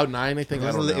 9, I think.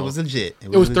 I don't know. It was legit. It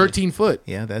was 13 foot.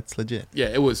 Yeah, that's legit. Yeah,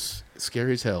 it was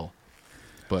scary as hell.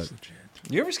 But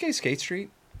You ever skate Skate Street?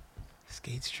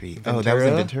 Skate Street. Oh, that was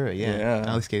in Ventura. Yeah. Yeah. I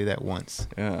only skated that once.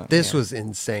 Yeah. This was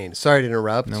insane. Sorry to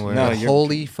interrupt. No worries. but No, you're-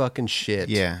 holy fucking shit.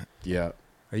 Yeah. yeah.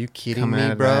 Are you kidding Coming me,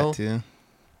 out of bro? that too.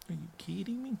 Are you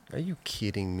kidding me? Are you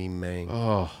kidding me, man?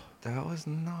 Oh, That was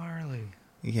gnarly.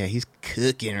 Yeah, he's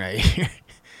cooking right here.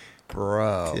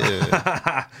 Bro. Dude.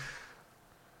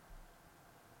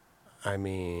 I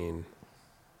mean,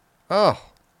 oh,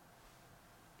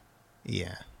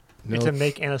 Yeah. It's a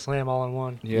make and a slam all in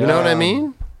one. Yeah. you know what I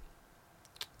mean?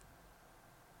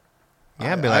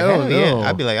 Yeah, I'd be I like, don't hell yeah. know.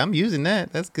 I'd be like, I'm using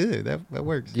that. That's good. That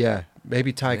works. Yeah.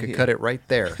 Maybe Ty could Yeah. cut it right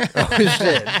there. Oh,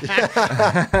 shit.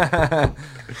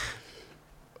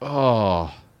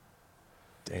 oh,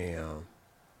 Damn.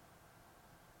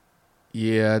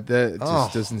 Yeah, that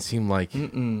just doesn't seem like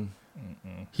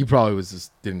he probably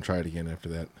didn't try it again after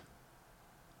that.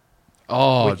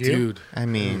 Oh, Would you? dude. I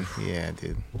mean, yeah,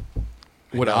 dude.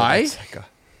 Would I?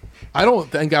 I don't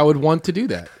think I would want to do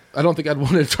that. I don't think I'd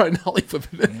want to try nollie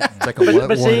flipping. It's like a one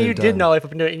But say and you did done. nollie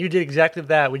flip into it, and you did exactly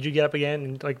that. Would you get up again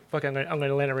and like, fuck, I'm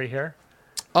gonna land it right here?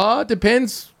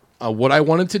 Depends what I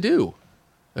wanted to do.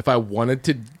 If I wanted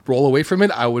to roll away from it,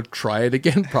 I would try it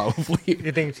again, probably.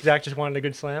 You think Zach just wanted a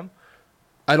good slam?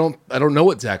 I don't know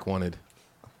what Zach wanted,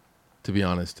 to be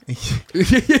honest.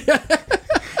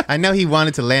 I know he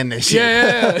wanted to land that shit.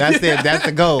 Yeah. That's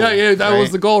the goal. Yeah, that was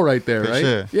right? the goal right there, For right?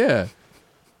 sure. Yeah.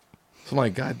 So I'm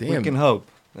like, God We damn. can hope.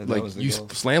 That Like, was the you goal.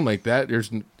 slam like that,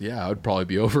 I would probably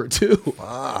be over it too.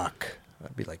 Fuck.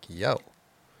 I'd be like, yo,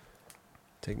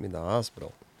 take me to the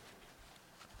hospital.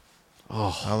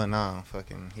 Oh, All in all,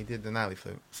 fucking, he did the nollie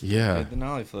flip. yeah. Did the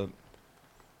nollie flip.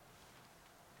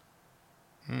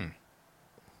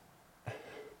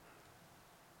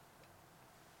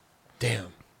 Damn.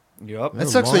 Yup. That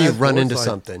sucks when you long-ass run board into slide.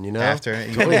 something, you know? After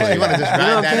you want to just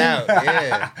ride that out.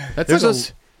 Yeah. That's There's like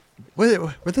those,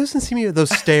 were those in CMU,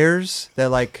 those stairs that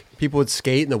like people would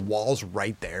skate and the wall's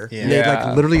right there? Yeah. And they'd Yeah.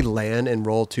 like literally land and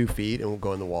roll 2 feet and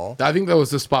go in the wall? I think that was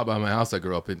the spot by my house I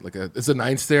grew up in. It's a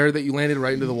 9 stair that you landed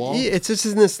right into the wall. Yeah, it's just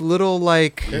in this little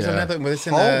like. There's Yeah. another, but it's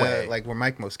in Hallway. like where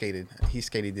Mike Mo skated. He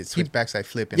skated, did switch backside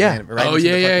flip and Yeah. landed right Oh, into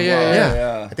yeah, the fucking yeah, wall. yeah.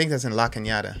 Yeah. I think that's in La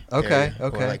Cañada. Okay, area,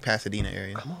 okay. Or like Pasadena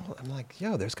area. I'm like,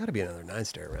 yo, there's got to be another 9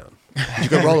 stair around. You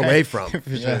could roll away from,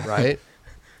 right?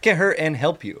 Can't hurt and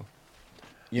help you.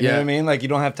 You know Yeah. what I mean? Like you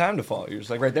don't have time to fall. You're just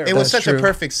like right there. It was That's such true. a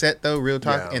perfect set though, real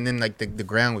talk. Yeah. And then like the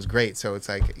ground was great, so it's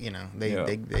like they Yeah.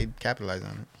 they capitalized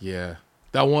on it. Yeah.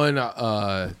 That one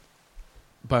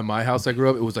by my house I grew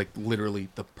up, it was like literally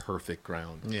the perfect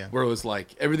ground. Yeah. Where it was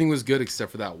like everything was good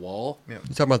except for that wall. Yeah.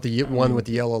 You talking about the one with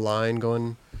the yellow line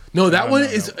going? No, that one no,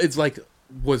 it's like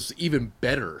was even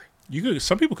better.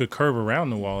 Some people could curve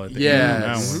around the wall at the Yeah. end of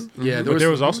that one. Yeah. But there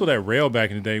was also that rail back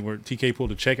in the day where TK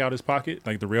pulled a check out his pocket.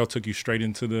 Like the rail took you straight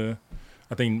into the.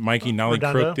 I think Mikey Nolly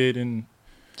Redondo? crooked it, and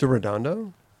To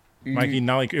Redondo? Mikey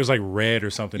Nolly it was like red or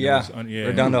something. It Yeah. was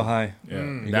Redondo High. Yeah,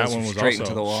 It that goes one was straight also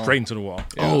into the wall. straight into the wall.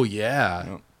 Oh yeah.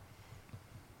 Yeah.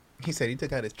 He said he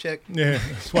took out his check. Yeah,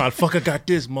 that's why the fuck I got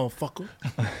this motherfucker.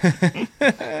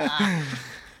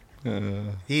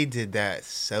 He did that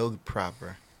so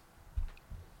proper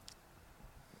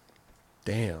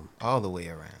Damn. all the way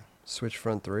around. Switch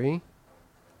front 3.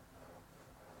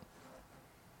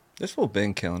 This fool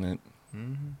been killing it.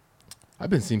 I've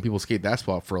been seeing people skate that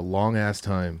spot for a long ass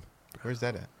time. Where's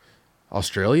that at?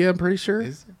 Australia, I'm pretty sure.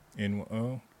 Is it? In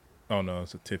oh no,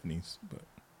 it's a Tiffany's, but it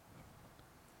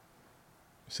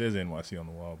says NYC on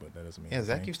the wall, but that doesn't mean. Yeah,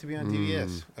 Zach anything. used to be on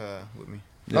DVS with me.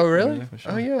 Oh, really? Yeah, for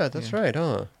sure. Oh, yeah, that's right,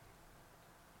 huh?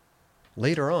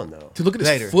 Later on, though. Dude, look at his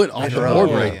Later. foot off the Later board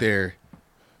on. right Yeah. there.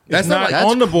 That's not that's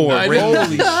on the board. I know.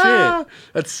 Holy shit!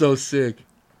 That's so sick.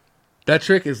 That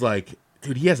trick is like,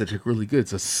 dude, he has that trick really good.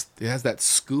 It has that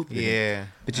scoop. in it. Yeah.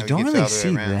 But you How it don't gets really all the way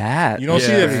see around. that. You don't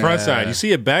see Yeah. the front side. You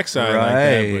see it backside like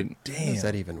that. Right. But How does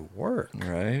that even work?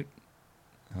 Right?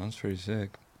 That was pretty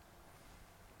sick.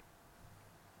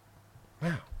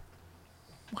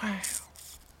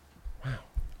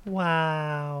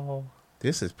 Wow.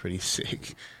 This is pretty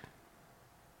sick.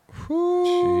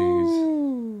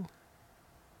 Jeez.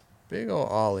 Big ol'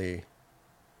 ollie.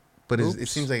 But it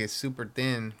Oops. seems like it's super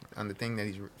thin on the thing that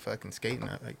he's fucking skating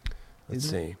on. Like, Let's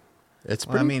see. It's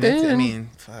well, pretty thin.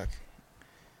 fuck.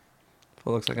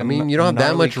 Well, looks like I mean, you don't have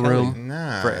that much gnarly Kelly. room.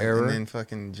 Nah. For error? And then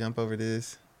fucking jump over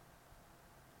this.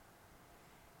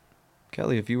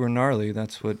 Kelly, if you were gnarly,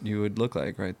 that's what you would look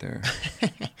like right there.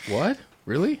 What?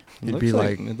 Really? It You'd looks be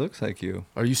like- it looks like you.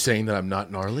 Are you saying that I'm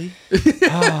not gnarly?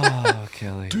 Oh,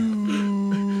 Kelly.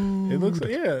 it looks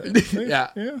like Yeah.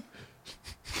 yeah.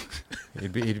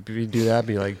 He'd do that,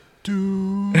 be like,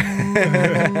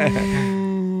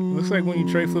 Looks like when you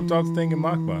tray flipped off the thing in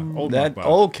Machba. Old That Machba.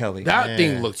 old Kelly. That Yeah.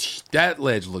 thing looks. That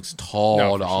ledge looks tall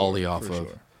No, to for ollie sure, off for of.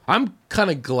 sure. I'm kind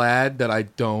of glad that I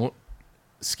don't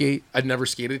skate. I'd never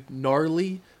skated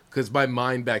gnarly because my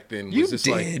mind back then was You just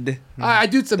like did. I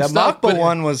do some That stuff, Machba but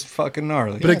one was fucking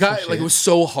gnarly. But it some got shit. like it was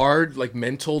so hard, like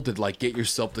mental, to like get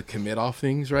yourself to commit off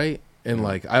things, right? And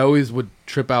like I always would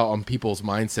trip out on people's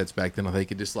mindsets back then. They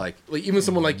could just like even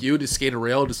someone like you just skate a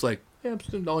rail, just like I'm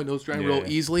just gonna nollie nose grind real Yeah.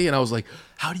 easily. And I was like,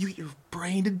 how do you get your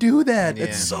brain to do that? Yeah.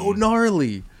 That's so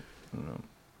gnarly.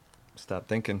 Stop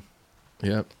thinking.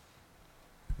 Yep.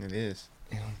 It is.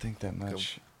 You don't think that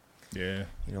much. Yeah.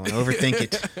 You don't want to overthink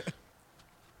it.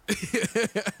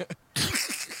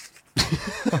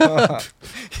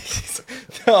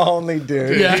 The only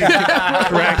dude.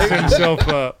 Cracks himself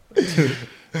up.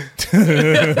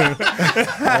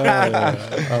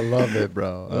 I love it,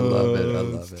 bro. I love it. I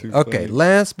love it. Okay,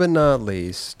 last but not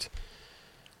least,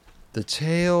 the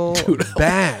tail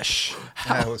bash.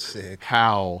 That was sick.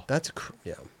 How? That's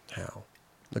how?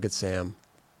 Look at Sam.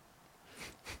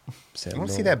 I want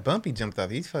to see that bump he jumped off.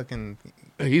 He's fucking.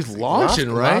 He's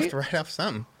launching, right? Loft right off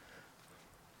something.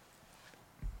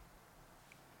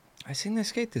 I seen this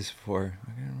skate this before.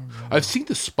 I can't remember. I've seen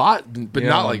the spot, but Yeah.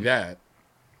 not like that.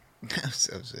 That was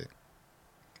so sick.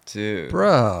 Dude,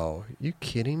 Bro, you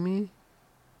kidding me?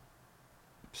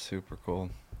 super cool.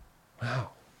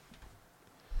 Wow.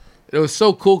 It was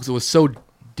so cool because it was so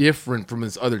different from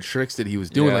his other tricks that he was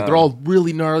doing. Like Yeah. they're all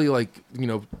really gnarly, like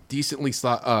decently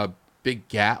big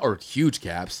gap or huge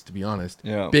gaps. To be honest,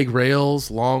 Yeah. big rails,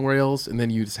 long rails, and then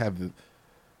you just have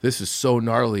this is so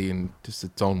gnarly in just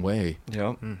its own way.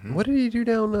 Yep. What did he do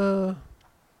down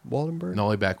Waldenburg?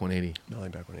 Nollie back 180. Nollie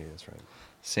back when he is right.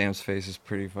 Sam's face is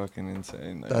pretty fucking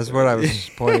insane. That's what I was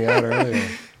pointing out earlier.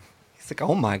 He's like,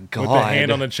 oh my god. With the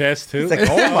hand on the chest too. He's like,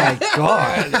 oh my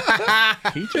god.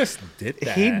 He just did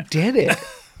that. He did it.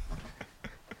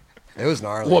 It was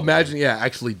gnarly. Well, imagine,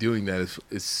 actually doing that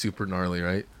is super gnarly,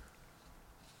 right?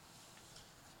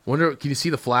 Wonder, can you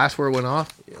see the flash where it went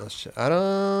off? Yeah, let's check. I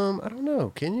don't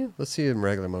know. Can you? Let's see it in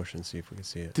regular motion. See if we can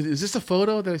see it. Is this a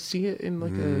photo that I see it in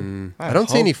like I don't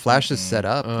see any hope- flashes set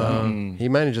up. Though. He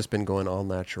might have just been going all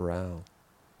natural.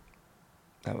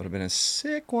 That would have been a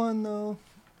sick one though.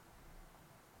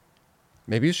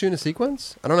 Maybe he's shooting a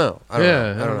sequence. I don't know. I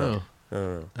don't know.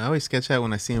 I always sketch out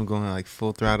when I see him going like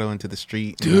full throttle into the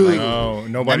street. Dude. Oh,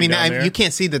 nobody. I mean, down there? you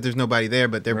can't see that there's nobody there,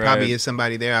 but there Right. probably is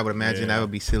somebody there. I would imagine Yeah. that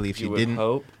would be silly if You you would didn't.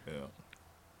 hope.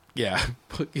 Yeah,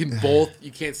 in both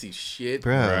you can't see shit.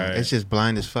 Bro, Right. it's just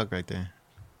blind as fuck right there.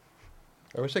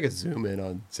 I wish I could zoom in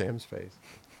on Sam's face.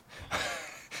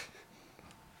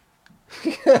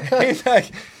 He's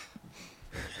like,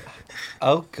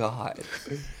 oh god.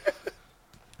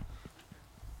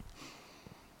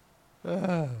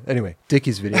 Anyway,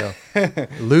 Dickies video.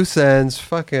 Loose ends,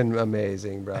 fucking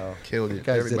amazing, bro. Killed You it.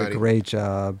 guys Everybody. did a great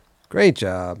job. Great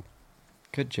job.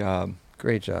 Good job.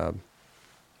 Great job.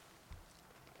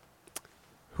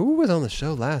 Who was on the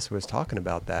show last who was talking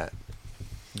about that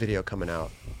video coming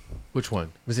out? Which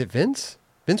one? Was it Vince?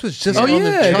 Vince was just Oh, on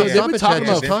yeah, the they've Stop been It talking Chat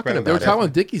just about- talking They about They were it. talking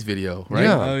about Dickies video, right?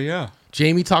 Yeah. Oh yeah.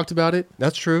 Jamie talked about it.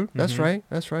 That's true. That's right.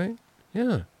 That's right.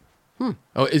 Yeah.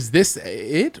 Oh, is this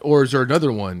it, or is there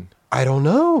another one? I don't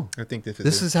know. I think this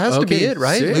This has to be Okay, it,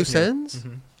 right? sick. Loose Yeah. ends?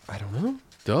 I don't know.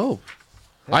 Dope.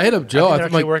 I hit up Joe. I think they're I'm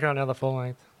actually like, working on another full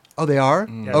length. Oh, they are?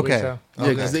 Yeah, I believe Okay. so. yeah,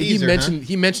 because Okay. he Teaser, mentioned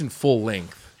he mentioned full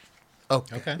length. Oh,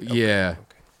 Okay. Yeah,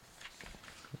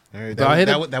 All right, But I hit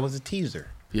a- that was a teaser.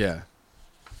 yeah.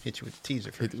 Hit you with a teaser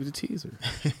Hit first. it with a teaser.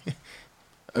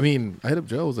 I mean, I hit up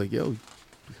Joe. I was like, "Yo,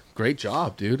 great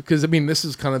job, dude." Because I mean, this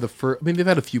is kind of the first. I mean, they've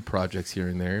had a few projects here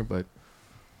and there, but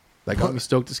that got me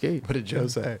stoked to skate. What did Joe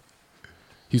say?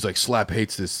 He's like, "Slap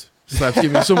hates this. Slap's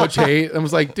giving me so much hate." I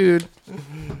was like, "Dude,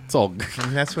 it's all."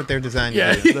 And that's what they're designed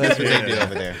Yeah. to do. That's what they do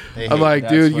over there. They I'm hate. like,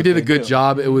 That's dude, you what did a they good do.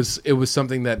 job. It was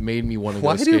something that made me want to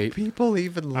Why go do skate. people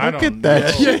even I look don't at that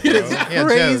know, shit? bro. It's Yeah,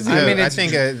 crazy. Joe, I mean, I it's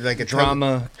think like a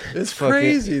Drama. It's fucking-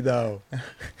 crazy, though.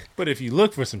 But if you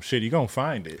look for some shit, you're gonna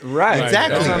find it. Right. Like,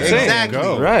 Exactly. that's what I'm saying. Exactly.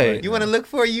 Go. Right. You want to look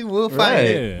for it, you will find Right.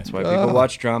 it. Yeah. That's why people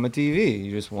watch drama TV.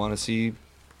 You just want to see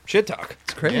shit talk.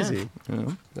 It's crazy. You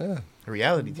know? Yeah.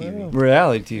 Reality TV.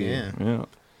 Reality TV. Yeah.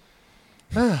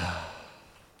 Yeah.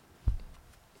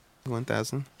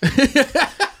 1,000.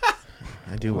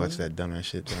 I do watch that dumbass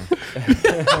shit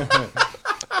though.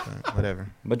 Whatever.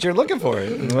 But you're looking for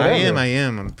it. I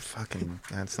am. I'm fucking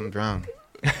had some wrong.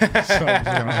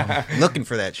 Looking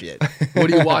for that shit.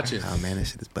 What are you watching? Oh man, that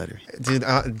shit is butter, dude.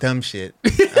 Dumb shit.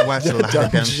 I watch a lot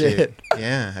of dumb shit.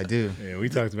 Yeah, I do. Yeah, we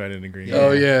talked about it in the green.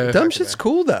 Oh yeah, Dumb shit's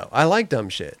cool, though. I like dumb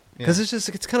shit. Because Yeah.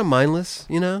 it's kind of mindless,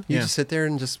 you know? You Yeah. just sit there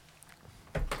and just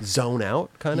zone out,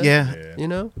 kind of. Yeah. Yeah. You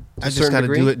know? To I a just certain got to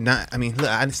degree. do it. Not. I mean, look,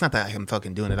 it's not that I'm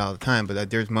fucking doing it all the time,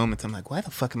 but there's moments I'm like, why the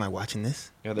fuck am I watching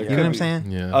this? Yeah, there You could know what I'm be saying?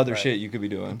 yeah. Other shit you could be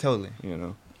doing. Totally. You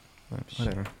know.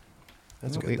 Whatever.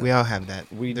 That's good. We all have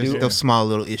that. We There's do. those small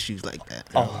little issues like that.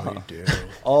 We do.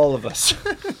 All of us.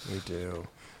 We do.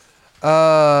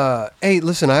 Hey,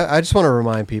 listen, I just want to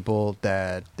remind people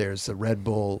that there's a Red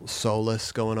Bull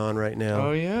Solus going on right now.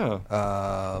 Oh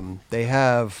yeah. They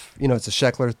have, it's a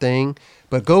Sheckler thing,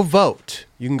 but go vote.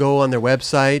 You can go on their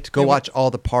website, go watch all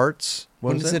the parts.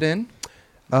 When is it in?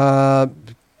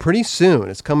 Pretty soon.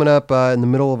 It's coming up in the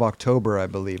middle of October, I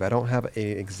believe. I don't have an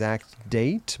exact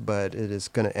date, but it is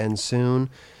going to end soon.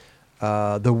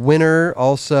 The winner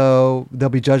also, they'll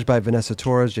be judged by Vanessa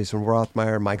Torres, Jason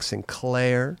Rothmeyer, Mike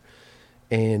Sinclair.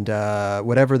 And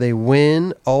whatever they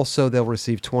win, also they'll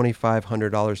receive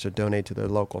 $2,500 to donate to their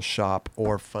local shop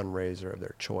or fundraiser of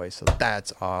their choice. So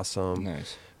that's awesome.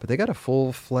 Nice. But they got a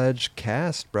full-fledged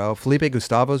cast, bro. Felipe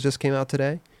Gustavo's just came out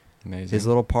today. Amazing. His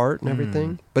little part and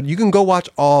everything. But you can go watch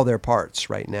all their parts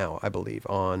right now, I believe,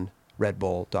 on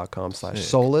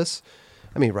redbull.com/Solus.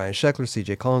 I mean, Ryan Sheckler,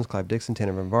 CJ Collins, Clive Dixon,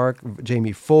 Tanner Van Vark,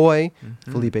 Jamie Foy,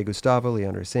 Felipe Gustavo,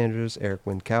 Leandro Sanders, Eric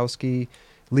Winkowski,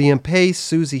 Liam Pace,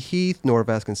 Susie Heath, Nora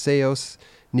Vasconcelos,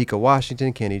 Nico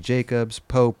Washington, Kenny Jacobs,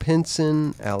 Poe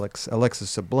Pinson, Alexis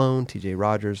Sablone, TJ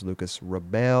Rogers, Lucas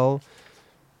Rebel.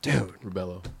 Dude.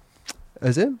 Rebello.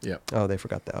 Is it? Yeah. Oh, they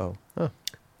forgot the O. Huh.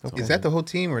 Okay. Is that the whole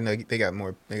team, or no, they got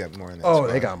more? They got more in that. Oh, squad?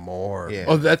 they got more. Yeah.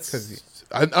 Oh, that's.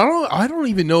 I don't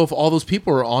even know if all those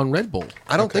people are on Red Bull.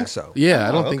 I don't think so. Yeah,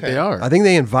 I don't Oh, think okay. they are. I think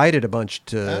they invited a bunch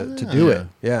to do it.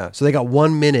 Yeah. So they got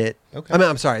 1 minute. Okay. I mean,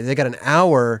 I'm sorry. They got an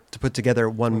hour to put together a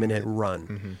 1 minute run.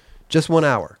 Mm-hmm. Just 1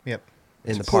 hour Yep.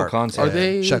 in the a cool park. concept. Are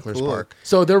they Sheckler's cool. Park.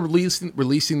 So they're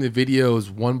releasing the videos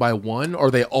one by one, or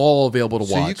are they all available to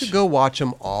So watch? you could go watch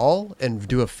them all and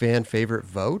do a fan favorite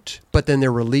vote, but then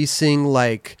they're releasing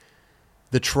like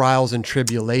the trials and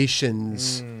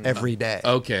tribulations every day.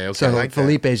 Okay. So like that.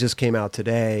 Felipe just came out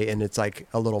today, and it's like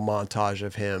a little montage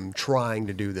of him trying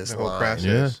to do this The whole line.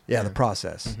 process. Yeah, the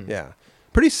process. Yeah.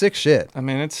 Pretty sick shit. I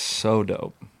mean, it's so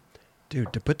dope.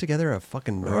 Dude, to put together a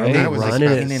fucking Right? gnarly I was run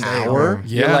in expecting an an hour. hour.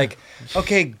 Yeah. You're like,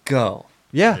 okay, go.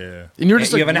 Yeah. Yeah. And you're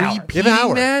just You like have an hour. You repeating have an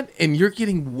hour. that, and you're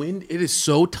getting wind. It is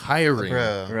so tiring.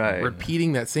 Bro. Right.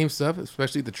 Repeating that same stuff,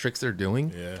 especially the tricks they're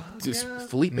doing. Yeah. Just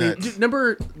Felipe. Nuts.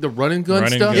 Remember the run and gun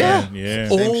Run and stuff? gun, Yeah. yeah.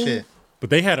 Same Oh, shit. But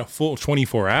they had a full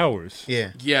 24 hours.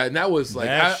 Yeah. Yeah, and that was like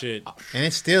that shit. And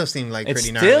it still seemed like It pretty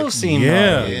still gnarly. seemed Yeah.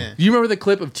 gnarly. Yeah. Do you remember the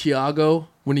clip of Tiago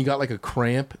when he got like a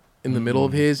cramp in the middle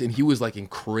of his, and he was like in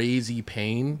crazy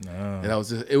pain? And that was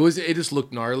just, it just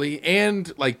looked gnarly,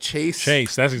 and like Chase,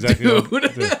 That's exactly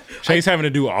what Chase having to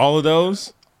do all of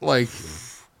those. like,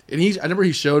 and I remember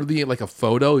he showed me like a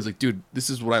photo. He's like, dude, this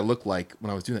is what I looked like when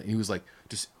I was doing that. And he was like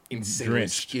just insanely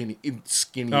Drenched.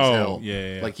 skinny Oh, as hell.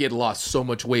 yeah. Like he had lost so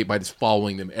much weight by just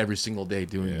following them every single day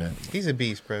doing that. He's a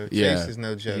beast, bro. Yeah. Chase is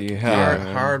no joke.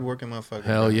 Yeah. Hard working motherfucker.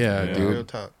 Hell bro. yeah, dude. Real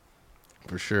talk.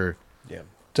 For sure. Yeah.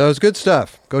 So it's good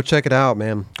stuff. Go check it out,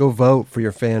 man. Go vote for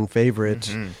your fan favorite.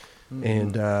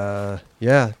 And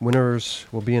yeah, winners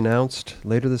will be announced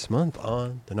later this month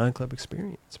on the 9 Club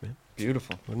Experience, man.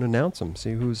 Beautiful. We're gonna announce them.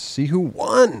 See who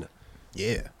won.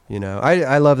 Yeah. You know,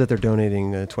 I love that they're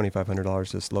donating $2,500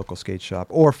 to this local skate shop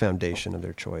or foundation of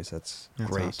their choice. That's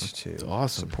great awesome. to It's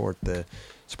awesome. support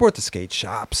the skate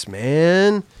shops,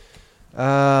 man.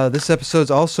 This episode's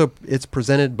also it's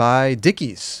presented by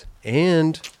Dickies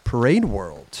and Parade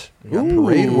World. We got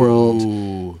Parade World.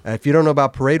 Ooh. If you don't know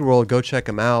about Parade World, go check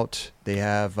them out. They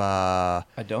have. I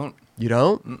don't. You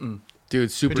don't?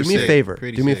 Dude, super Do me a sick. favor.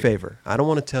 Pretty Do me a sick. favor. I don't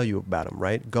want to tell you about them,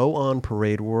 right? Go on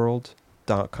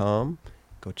paradeworld.com.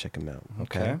 Go check them out.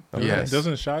 Okay. Okay. Yes.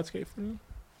 Doesn't Shot skate for them?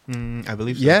 I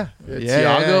believe so. Yeah.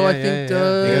 Tiago, I think, They got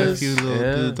a does. few little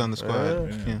Yeah. dudes on the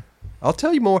squad. Yeah. I'll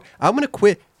tell you more. I'm gonna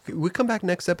quit. We come back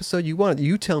next episode.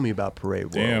 You tell me about Parade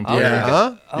World. Damn, I'll Yeah. look it- Huh? I'll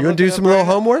You gonna look do it up some little right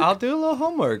now. homework? I'll do a little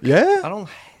homework. Yeah? I don't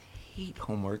hate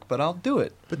homework, but I'll do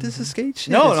it. But this is skate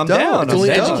shit. No, It's I'm dope. down. It's I'm only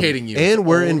down. educating you. And It's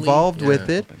we're only- involved yeah. with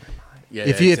it. Yeah,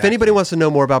 If anybody wants to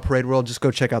know more about Parade World, just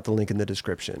go check out the link in the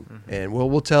description, and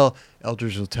we'll tell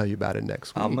Eldridge will tell you about it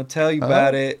next week. I'm gonna tell you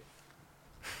about it.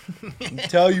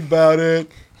 Tell you about it.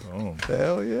 Oh,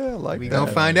 Hell yeah, I like We that.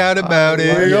 gonna find out about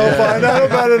it. We gonna find out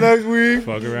about it next week.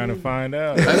 fuck around and find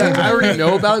out. I already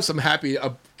know about it, so I'm happy.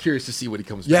 I'm curious to see what he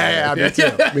comes Yeah, back yeah, with. me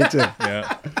too. Me too.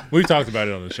 Yeah, we talked about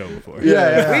it on the show before.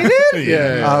 Yeah, We did.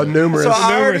 yeah. numerous, So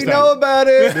I already Numerous know times. about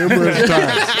it. numerous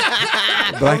times.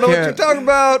 But I know what you're talking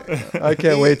about. I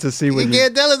can't wait to see You what you.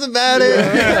 can't tell us about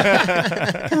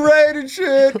it. Parade and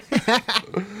shit.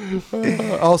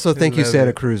 Also, thank you, love Santa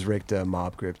it. Cruz Rick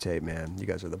Mob Grip Tape, man. You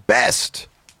guys are the best.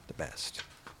 The best.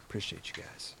 Appreciate you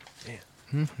guys.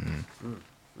 Man.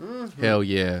 Hell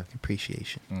yeah.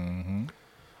 Appreciation.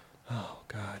 Oh,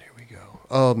 God, here we go.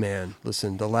 Oh, man.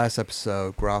 Listen, the last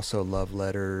episode, Grosso Love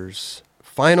Letters,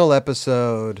 final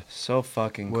episode. So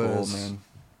fucking cool, Was- man.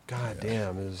 God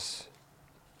damn, is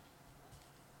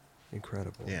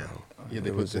incredible, Yeah. bro. Yeah, they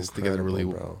It put was this together really,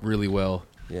 incredible, bro. really well.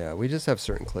 Yeah, we just have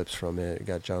certain clips from it. We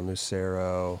got John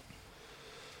Lucero.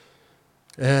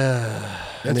 And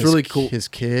That's his really cool. His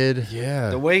kid. Yeah.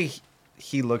 The way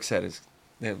he looks at it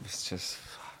was just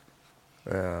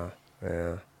Yeah,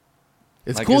 yeah.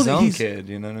 It's like cool his that own he's, kid.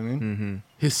 You know what I mean?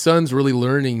 his son's really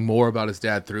learning more about his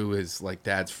dad through his like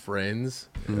dad's friends.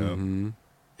 Mm-hmm.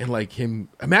 and like him.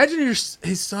 Imagine his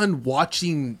son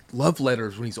watching love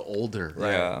letters when he's older.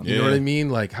 Yeah. You know what I mean?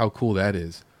 Like how cool that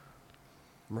is.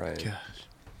 Right. Gosh.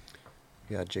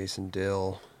 You got Jason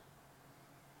Dill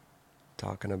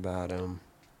talking about him.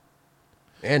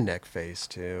 And Neckface,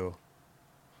 too.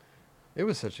 It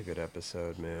was such a good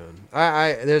episode, man.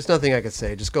 I there's nothing I could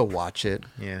say. Just go watch it.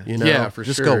 Yeah. You know? Yeah, for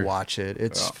Just sure. go watch it.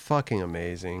 It's Yeah. fucking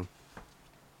amazing.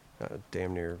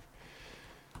 Damn near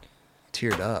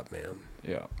teared up, man.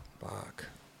 Yeah. Fuck.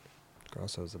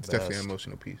 Grosso's the It's best. definitely an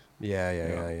emotional piece.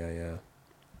 Yeah.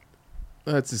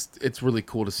 It's really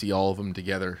cool to see all of them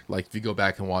together. Like if you go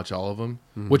back and watch all of them,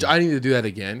 which I need to do that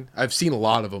again. I've seen a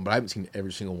lot of them, but I haven't seen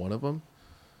every single one of them.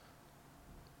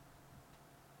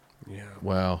 Yeah.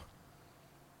 Wow.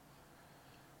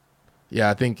 Yeah,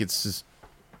 I think it's just,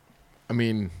 I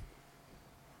mean,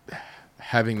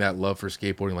 having that love for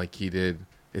skateboarding like he did,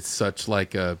 it's such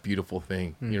like a beautiful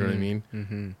thing. You know what I mean?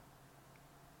 Mm-hmm.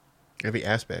 Every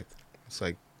aspect. It's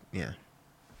like, yeah.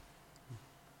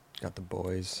 Got the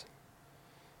boys.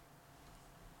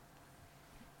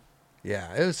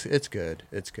 Yeah, it's good.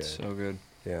 It's good. So good.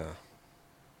 Yeah.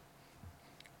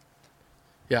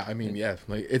 Yeah, I mean, yeah,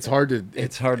 like it's hard to.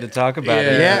 It's hard to talk about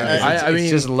it. Yeah, It's, I mean-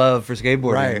 it's just love for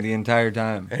skateboarding Right. the entire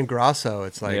time. And Grosso,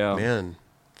 it's like, Yeah. man,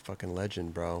 fucking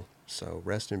legend, bro. So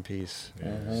rest in peace,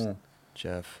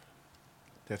 Jeff.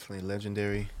 Definitely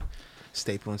legendary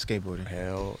staple in skateboarding.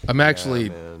 Hell, I'm actually-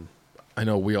 man. I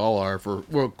know we all are for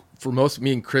most.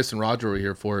 Me and Chris and Roger were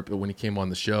here for it, but when he came on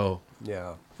the show,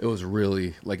 Yeah. it was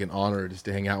really like an honor just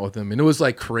to hang out with him, and it was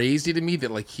like crazy to me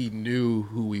that like he knew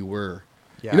who we were.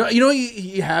 Yeah. You know,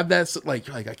 you have that like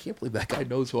I can't believe that guy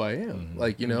knows who I am.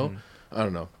 Like you know, I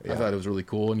don't know. I Yeah. thought it was really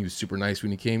cool, and he was super nice when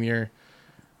he came here.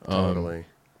 Totally.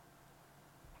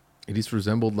 He just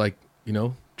resembled like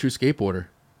true skateboarder.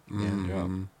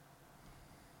 Man.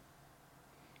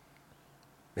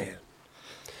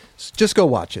 Just go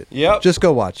watch it. Yep. Just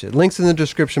go watch it. Links in the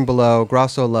description below.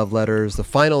 Grosso Love Letters, the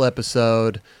final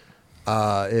episode.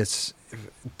 It's,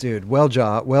 dude, well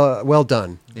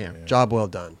done. Yeah. Job well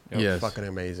done. Yes. Fucking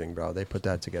amazing, bro. They put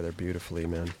that together beautifully,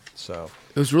 man. So,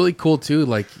 It was really cool too.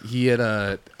 Like he had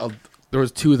there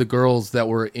was two of the girls that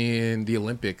were in the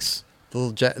Olympics.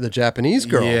 the Japanese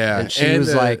girl. Yeah. And she And,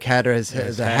 was like, had her as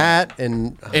a hat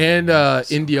and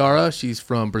Indiara, she's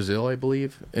from Brazil, I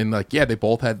believe. And like, yeah, they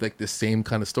both had like the same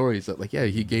kind of stories. That like, yeah,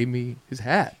 he gave me his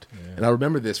hat, and I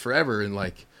remember this forever. And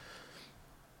like,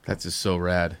 that's just so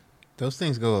rad. Those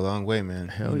things go a long way, man.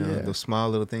 Hell you know, yeah. those small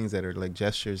little things that are like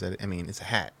gestures that, I mean, it's a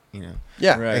hat,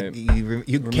 yeah. Right. Like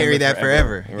you carry that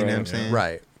forever. You know what I'm Right, saying?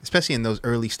 Right. Especially in those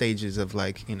early stages of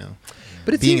like,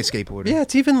 But it's being a even- skateboarder. Yeah,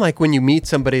 it's even like when you meet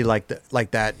somebody like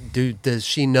that, dude, does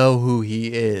she know who he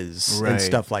is and Right.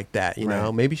 stuff like that, you know?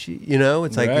 Right. Maybe she,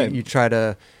 it's like Right. you try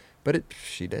to, but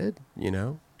she did,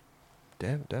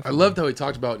 Definitely. I loved how he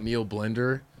talked about Neil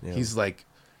Blender. Yeah. He's like,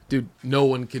 dude,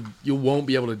 you won't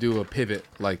be able to do a pivot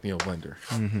like Neil Blender.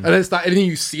 And it's not, and then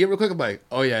you see it real quick. I'm like,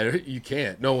 oh yeah, you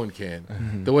can't. No one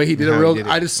can. The way he did it, How he did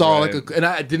it. I just saw Right. and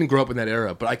I didn't grow up in that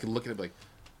era, but I could look at it like,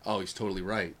 oh, he's totally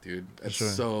right, dude. That's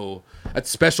Sure. that's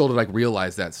special to like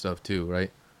realize that stuff too,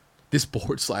 right? This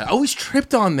board slide, I always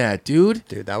tripped on that, dude.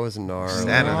 Dude, that was gnarly.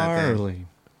 Sat on that thing. Gnarly.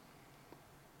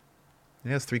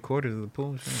 Yeah, it's 3/4 of the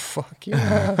pool. Shit. Fuck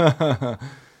yeah.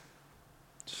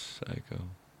 Psycho.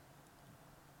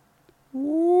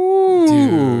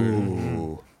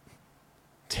 Ooh.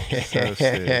 So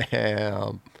sick.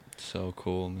 Damn. So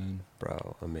cool, man.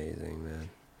 Bro, amazing, man.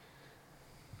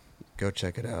 Go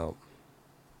check it out.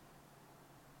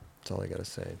 That's all I got to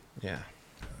say. Yeah.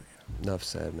 Enough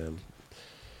said, man.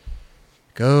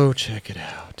 Go check it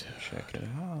out. Check it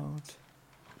out.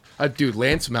 Dude,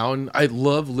 Lance Mountain. I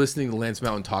love listening to Lance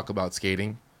Mountain talk about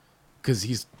skating because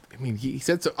he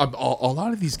said so, a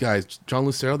lot of these guys, John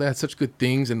Lucero, they had such good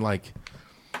things, and like,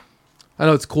 I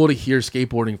know it's cool to hear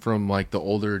skateboarding from like the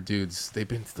older dudes. They've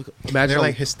been imagine They're how-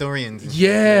 like historians. and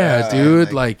yeah, shit.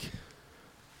 dude, like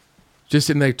just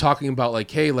in there talking about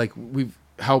like, hey, like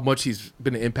how much he's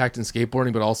been an impact in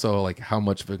skateboarding, but also like how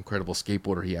much of an incredible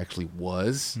skateboarder he actually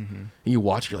was. And you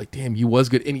watch, you're like, damn, he was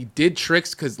good, and he did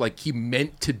tricks because like he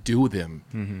meant to do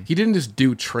them. He didn't just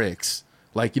do tricks,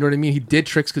 like, you know what I mean. He did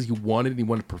tricks because he wanted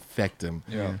to perfect them.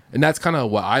 Yeah. And that's kind of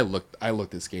what I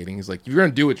looked at skating. He's like, if you're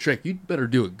gonna do a trick, you better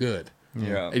do it good.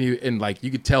 Yeah. And like you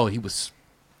could tell he was,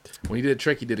 when he did a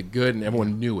trick, he did it good, and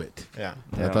everyone knew it. Yeah.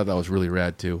 And I thought that was really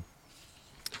rad too.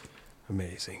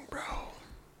 Amazing, bro.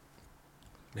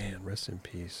 Man, rest in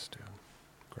peace, dude.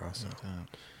 Grosso.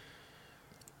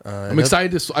 I'm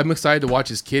excited to watch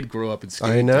his kid grow up and skate.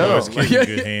 I know. Oh, it's getting in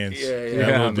good hands. Yeah, That yeah,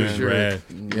 little for dude's sure. rad.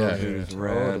 Yeah. Dude,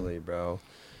 totally, bro.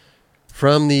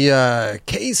 from the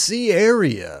KC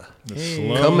area. The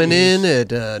slows. Coming in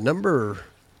at number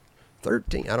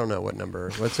 13. I don't know what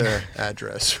number. What's their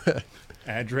address?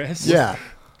 Address? Yeah.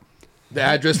 The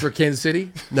address for Kansas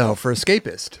City? No, for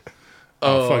Escapist.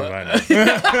 Oh, fuck if I know.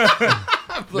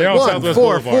 They're on Southwest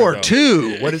Boulevard,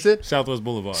 1442. What is it? Southwest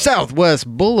Boulevard. Southwest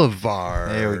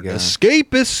Boulevard. There we go.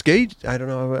 Escapist skate. I don't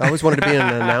know. I always wanted to be an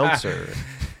announcer.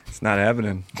 It's not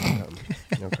happening.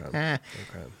 Okay.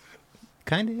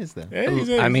 Kind of is though.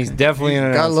 Yeah, I mean, he's definitely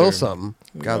an Got a little announcer. something.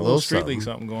 got a little street league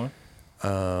something going.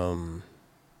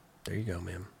 There you go,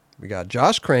 man. We got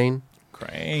Josh Crane.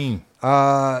 Crane.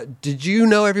 Did you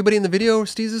know everybody in the video,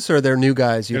 Steezus, or are there new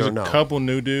guys you There's don't a know? couple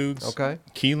new dudes. Okay.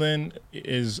 Keelan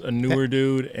is a newer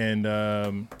dude,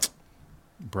 and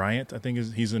Bryant, I think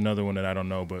he's another one that I don't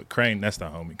know. But Crane, that's the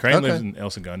homie. Crane Okay. lives in El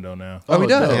Segundo now. Oh, he Oh,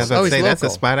 does. nice. I was about to he's say that's a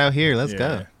local. spot out here. Let's Yeah.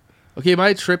 go. Okay, am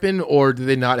I tripping or do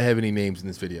they not have any names in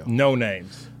this video? No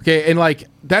names. Okay, and like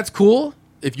that's cool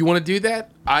if you want to do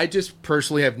that. I just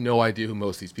personally have no idea who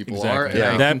most of these people are. Exactly.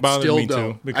 And I That bothers still me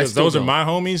don't. too I because still those are don't. my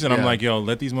homies, and I'm Yeah. like, yo,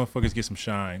 let these motherfuckers get some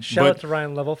shine. Shout out But to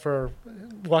Ryan Level for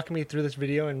walking me through this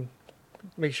video and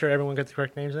make sure everyone gets the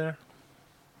correct names there.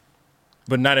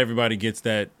 not everybody gets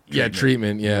that. Yeah,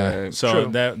 treatment. Yeah. So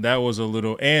True. that was a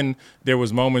little, and there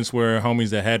was moments where homies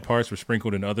that had parts were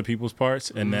sprinkled in other people's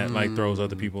parts, and that like throws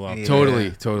other people off. Yeah. Totally.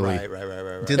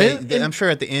 Right. Do they, And- I'm sure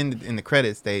at the end in the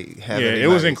credits they have. Yeah, it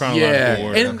was in everybody's- chronological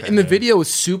Yeah, order. and the video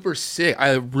was super sick.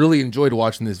 I really enjoyed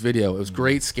watching this video. It was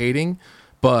great skating,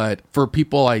 but for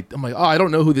people, I'm like, oh, I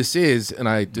don't know who this is, and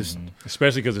I just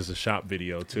Especially because it's a shop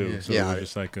video too. So Yeah. it's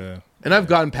just like a. and I've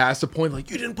gotten past the point like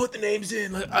you didn't put the names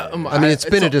in. Like, I mean, it's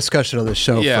been a discussion on the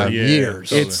show Yeah. for Yeah. years.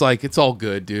 Totally. It's like it's all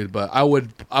good, dude. But I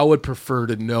would prefer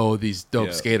to know these dope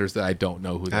Yeah. skaters that I don't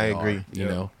know who they I are. agree. You Yeah.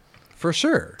 know, For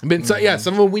sure. I mean, so, yeah,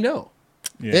 some of them we know.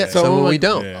 Yeah, Some some of them we like,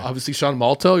 don't. Yeah. Obviously, Sean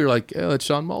Malto. You're like, yeah, that's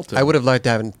Sean Malto. I would have liked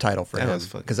to have a title for That him was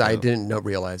fucking because I dope. didn't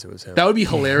realize it was him. That would be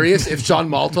hilarious if Sean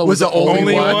Malto was the Only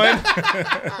only one. one.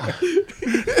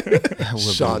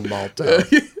 Sean Malto.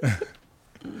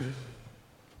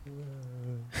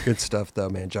 Good stuff, though,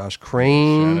 man. Josh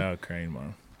Crane. Shout out Crane,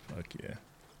 man. Fuck yeah.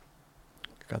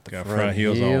 Got the Got front,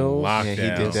 heels on lockdown. Yeah, he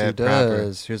did Yes, that. he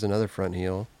does. Here's another front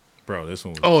heel. Bro, this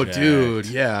one was Oh, jacked. dude,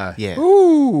 yeah. Yeah.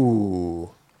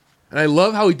 Ooh. And I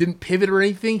love how he didn't pivot or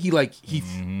anything. He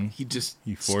just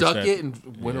He forced stuck that- it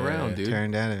and went Yeah. around, dude.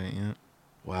 Turned out of it. Yeah.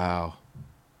 Wow.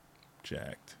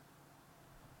 Jacked.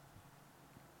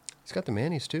 He's got the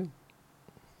Mannies, too.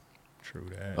 True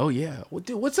that. Oh yeah. Well,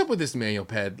 dude, what's up with this manual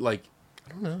pad? Like, I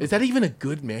don't know. Is that even a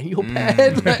good manual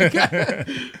pad? Like,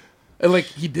 and like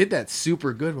he did that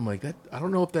super good. I'm like that. I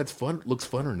don't know if that's fun. Looks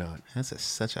fun or not. That's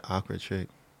such an awkward trick.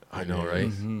 I know, right?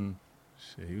 Mm-hmm.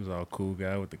 Shit, he was all cool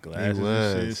guy with the glasses and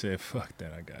was. shit. He said, fuck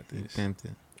that, I got He this. pimped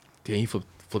it. Damn, he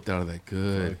flipped out of that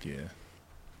good. Fuck yeah.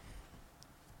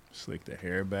 Slick the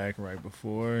hair back right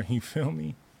before. You feel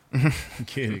me?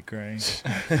 Get it, Crane.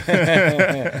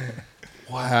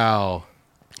 Wow.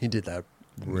 He did that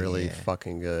really Yeah.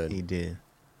 fucking good. He did.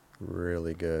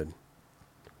 Really good.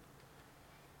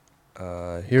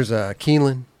 Here's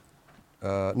Keeneland.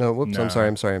 No, whoops. Nah.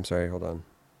 I'm sorry. Hold on.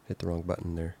 Hit the wrong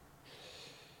button there.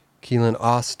 Keelan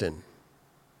Austin.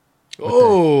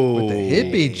 Oh, With the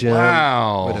hippie jump.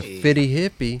 Wow. With a fitty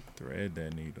hippie. Thread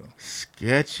that needle.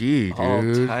 Sketchy, All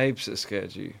dude. types of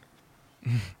sketchy.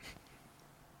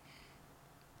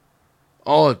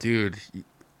 Oh, dude.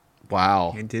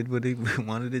 Wow. He did what he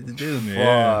wanted it to do.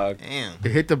 Yeah. Fuck. Damn.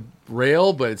 It hit the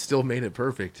rail, but it still made it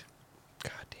perfect.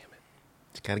 God damn it.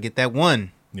 Just got to get that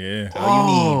one. Yeah. All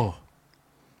you need.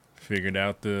 Figured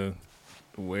out the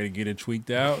way to get it tweaked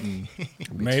out and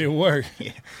made it work.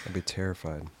 I'd be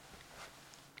terrified.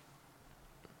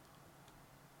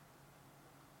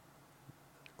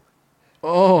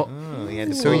 Oh, Oh, he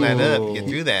had to pull that up, get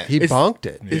through that. He bonked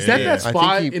it. is that Yeah. that I think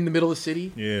spot he- in the middle of the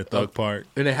city? Yeah, Thug Park.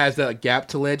 And it has that gap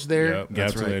to ledge there? Yep. Gap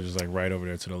That's to right. ledge is like right over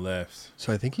there to the left.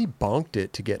 So I think he bonked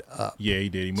it to get up. Yeah, he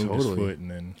did. He moved Totally. his foot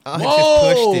and then Oh, he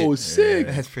Whoa, just pushed it. sick.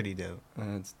 That's pretty dope.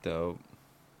 That's dope.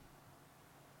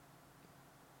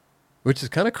 Which is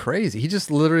kind of crazy. He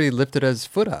just literally lifted his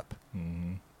foot up.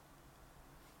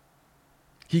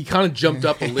 He kind of jumped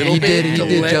up a little He bit. did- he to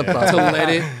did let, jump up. to let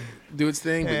it do its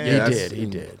thing. But yeah, He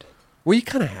did. Well, you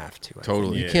kind of have to. I think.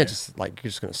 Totally. You Yeah. can't just, you're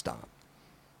just going to stop.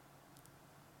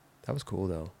 That was cool,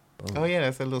 though. Boom. Oh, yeah,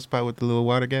 that's that little spot with the little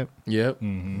water gap. Yep.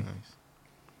 Mm-hmm.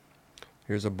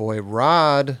 Here's a boy,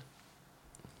 Rod.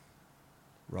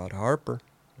 Rod Harper.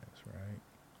 that's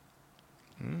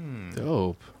right.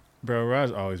 Dope. Bro,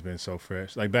 Rod's always been so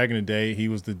fresh. Like back in the day, he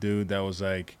was the dude that was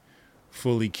like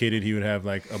fully kitted. He would have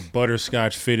like a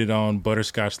butterscotch fitted on,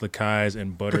 butterscotch lacais,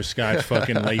 and butterscotch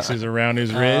fucking laces around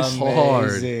his wrist.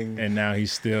 Amazing. And now he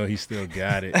still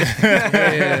got it.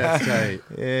 Yeah, that's tight.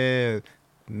 Yeah.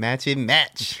 Match it,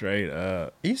 match. Straight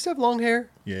up. He used to have long hair.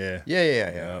 Yeah.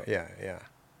 Yeah.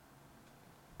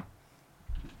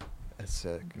 That's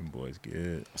sick. Them boys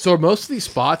good. So are most of these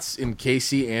spots in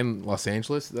KC and Los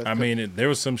Angeles? I mean, there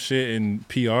was some shit in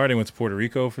PR. They went to Puerto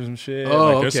Rico for some shit.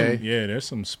 Oh, there's okay. there's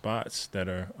some spots that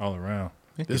are all around.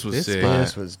 This was sick. spot.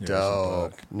 This was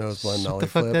dope. Nose blind What nollie the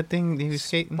fuck flip. that thing he was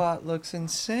skating? Spot looks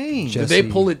insane. Just- Did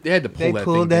they pull it? They had to pull They that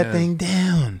pulled thing that down. thing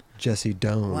down. Jesse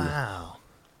Doan. Wow.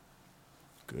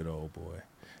 Good old boy.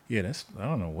 Yeah, I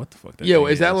don't know what the fuck that Yeah, thing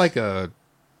is that like a?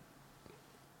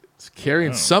 It's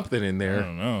carrying I don't- something in I there.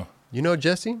 don't know. You know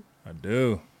Jesse? I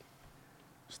do.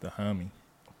 It's the homie.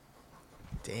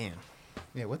 Damn.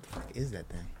 Yeah, what the fuck is that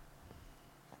thing?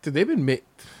 Dude, they've been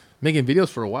making videos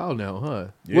for a while now, huh?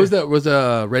 Yeah. What was that? Was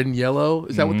Red and Yellow?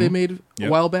 Is that what they made a Yep.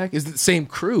 while back? Is it the same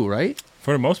crew, right?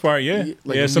 For the most part, yeah.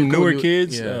 Like yeah, a some new- newer new-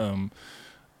 kids. yeah.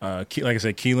 Like I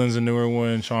said, Keelan's a newer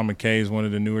one. Sean McKay is one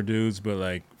of the newer dudes. But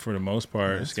like for the most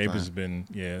part, That's Escapist fine. has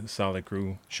been solid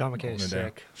crew. Sean McKay holding is it down.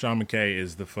 sick. Sean McKay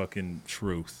is the fucking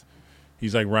truth.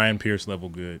 He's like Ryan Pierce level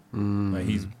good. Like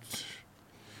he's.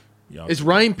 Y'all- Is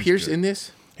Ryan he's Pierce good. in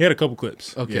this? He had a couple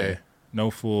clips. Okay. Yeah.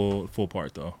 No full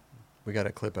part though. We got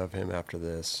a clip of him after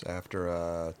this,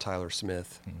 after Tyler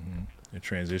Smith. The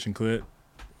transition clip.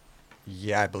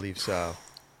 Yeah, I believe so.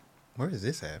 Where is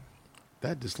this at?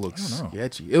 That just looks I don't know.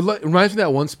 sketchy. It reminds me of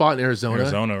that one spot in Arizona.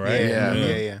 Arizona, right?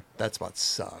 Yeah. That spot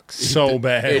sucks. So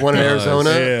bad. The one in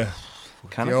Arizona? Yeah.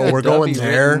 Kinda Yo, got we're going W's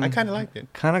there. I kind of liked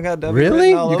it. Kind of got W Really?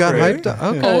 written all You got over it. hyped up?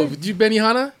 Okay. Oh, did you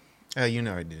Benihana? You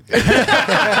know I did.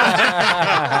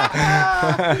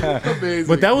 Amazing.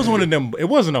 But that was one of them. It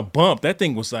wasn't a bump. That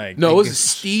thing was like. No, it was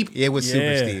steep. It was super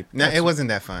Yeah. steep. No, it wasn't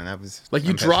that fun. I was Like you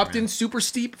I'm dropped pissed, man. in super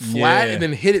steep, flat, Yeah. and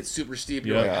then hit it super steep.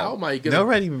 You're Yeah. like, how am I gonna?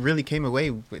 Nobody really came away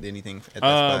with anything at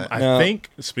that spot. I No. think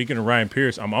speaking of Ryan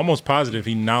Pierce, I'm almost positive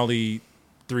he nollie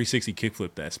 360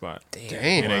 kickflip that spot.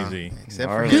 Damn. In AZ. Except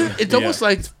for Gnarly. Dude, it's almost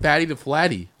like fatty to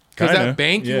flatty because Kinda, that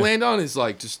bank you yeah. land on is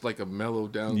like just like a mellow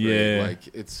downgrade. Yeah.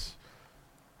 Like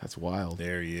that's wild.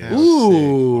 There he is.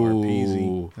 Ooh,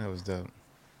 RPZ. that was dope.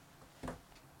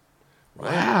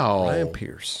 wow. Ryan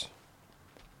Pierce.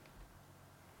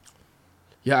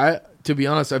 Yeah, to be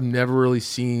honest, I've never really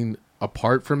seen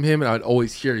apart from him, and I'd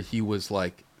always hear he was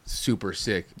like super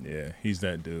sick. Yeah, he's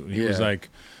that dude. He was Yeah. like,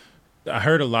 I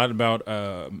heard a lot about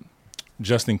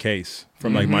just in case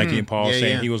from like Mikey and Paul Yeah,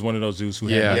 saying yeah. he was one of those dudes who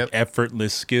Yeah. had like Yep.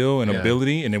 effortless skill and Yeah.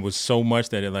 ability, and it was so much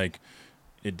that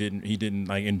he didn't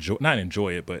like not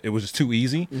enjoy it, but it was just too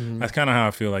easy. That's kind of how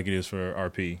I feel like it is for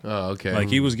RP. Oh, okay. Like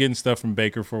he was getting stuff from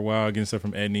Baker for a while, getting stuff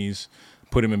from Edney's,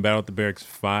 put him in Battle at the Barracks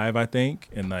 5, I think,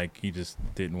 and like he just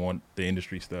didn't want the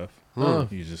industry stuff. Huh.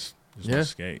 He just Yeah. want to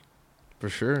skate. for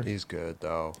sure. He's good,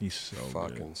 though. He's so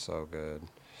fucking good. so good.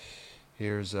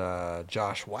 Here's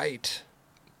Josh White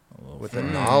with Hmm. a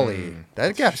nollie.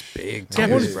 That gap's big, That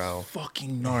too, was bro.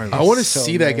 fucking gnarly. I want to so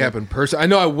see that good. gap in person. I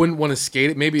know I wouldn't want to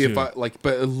skate it. Maybe if Dude. I like,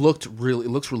 but it looks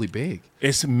really big.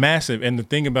 It's massive, and the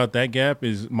thing about that gap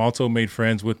is Malto made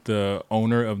friends with the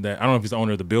owner of that. I don't know if he's the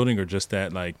owner of the building or just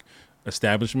that like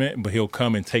establishment, but he'll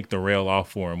come and take the rail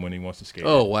off for him when he wants to skate.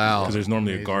 Oh, wow. Because there's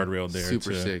normally Amazing. a guardrail there.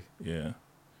 Super sick. Yeah.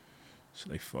 So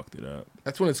they fucked it up.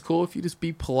 That's when it's cool if you just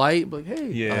be polite, but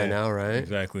hey, Yeah, I know, right?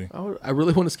 Exactly. I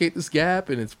really want to skate this gap,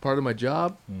 and it's part of my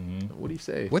job. What do you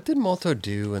say? What did Malto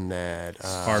do in that?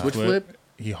 Hard Switch flip?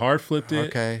 He hard flipped it.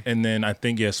 Okay. And then I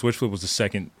think switch flip was the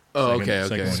second. Oh, second- okay,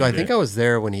 second okay. one So he I think did. I was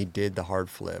there when he did the hard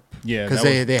flip. Yeah, Because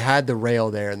that was- they had the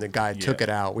rail there and the guy took Yeah. it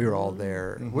out. We were all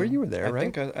there. Where you were there, I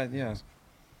right? think, yeah. yeah.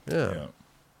 Yeah.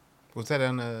 Was that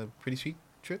on a Pretty Sweet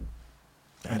trip?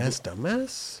 That has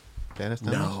dumbass? Dennis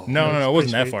No. Thomas? No, it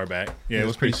wasn't that sweet. far back. Yeah, it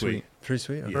was pretty sweet. Pretty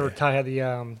sweet. Okay. Remember Ty had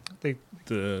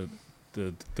The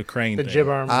crane the thing. jib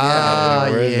arm. Ah,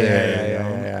 yeah, where is yeah,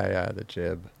 it? yeah, the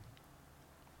jib.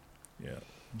 Yeah.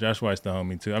 Josh White's the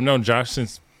homie too. I've known Josh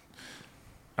since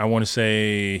I want to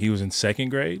say he was in second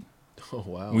grade. Oh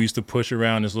wow. We used to push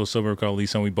around this little suburb called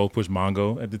Lisa, and we both pushed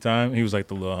Mongo at the time. He was like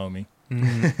the little homie.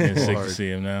 And it's sick to Hard. see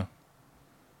him now.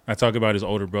 I talk about his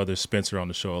older brother Spencer on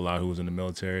the show a lot, who was in the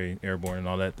military, airborne, and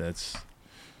all that.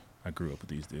 I grew up with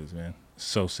these dudes, man.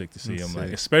 So sick to see That's him, like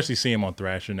sick. especially see him on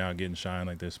Thrasher now getting shine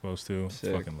like they're supposed to.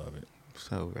 Sick. Fucking love it.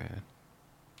 So rad.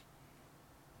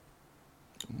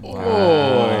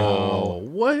 Oh,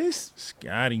 what is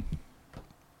Scotty.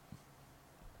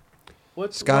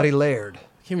 what's Scotty Laird.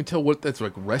 I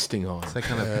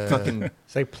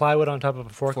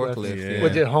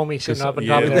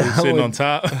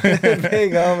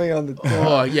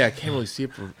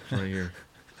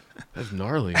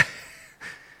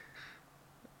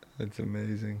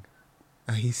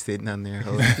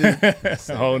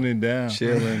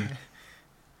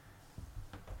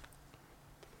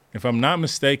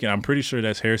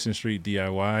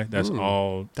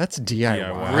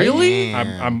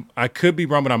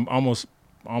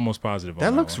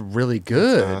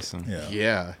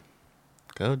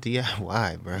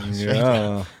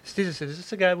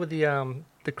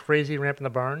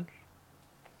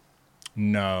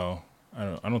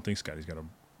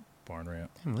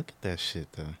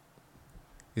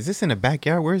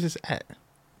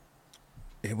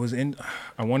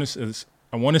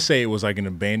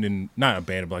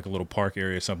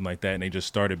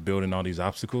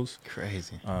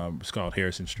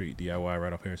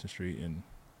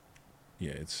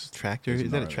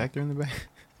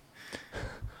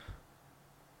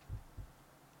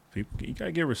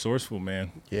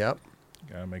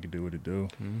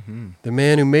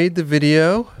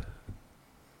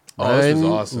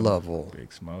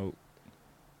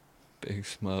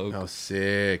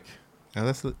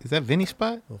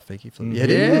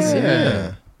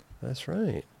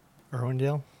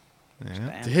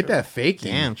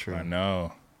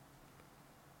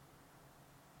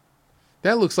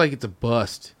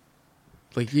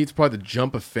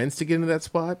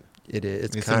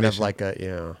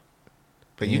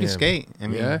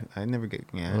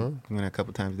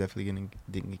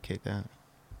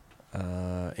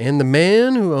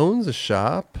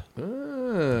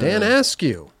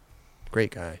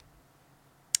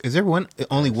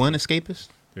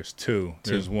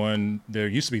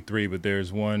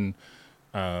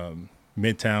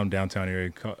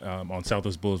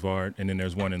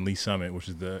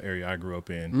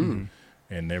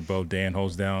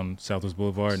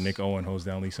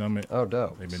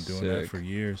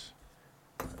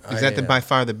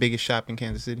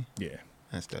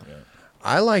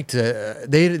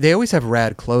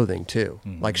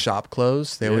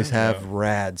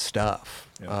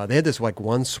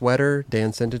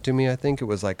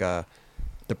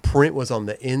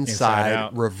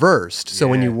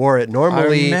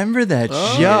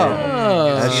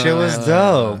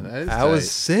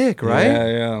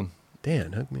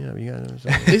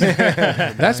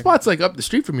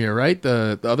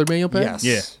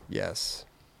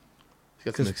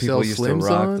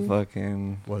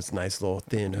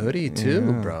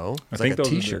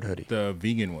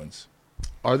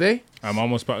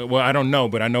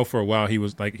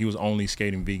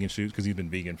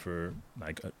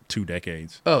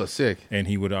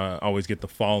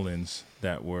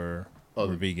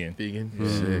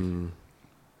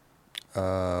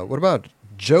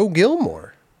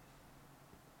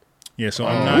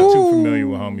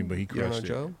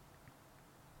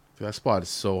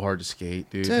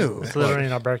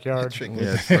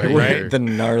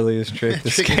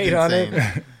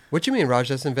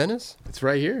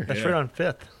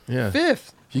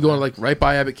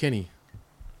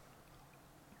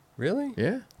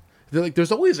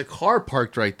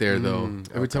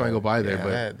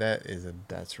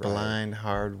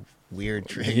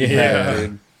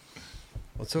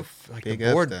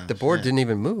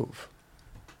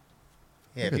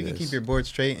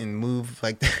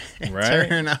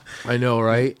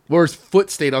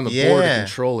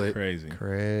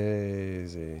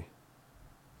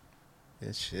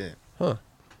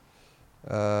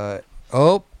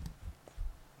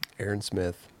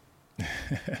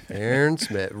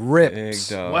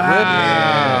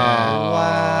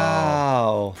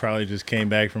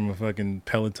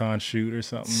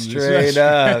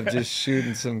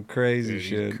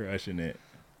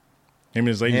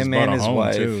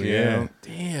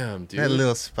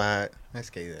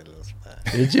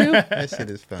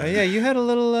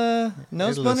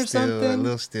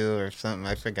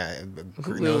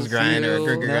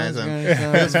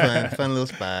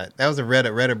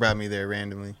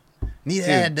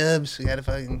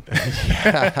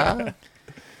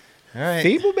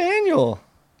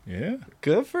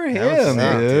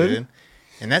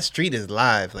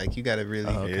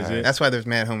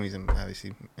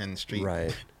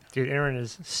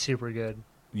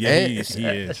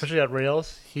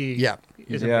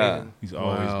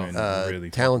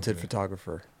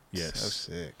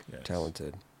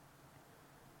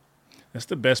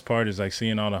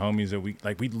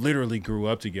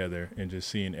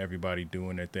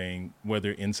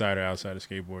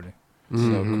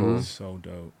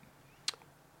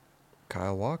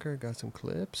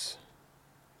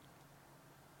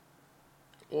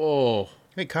Oh,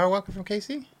 Wait, Kyle Walker from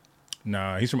KC?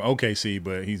 Nah, he's from OKC,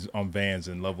 but he's on Vans,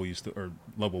 and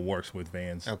Lovell works with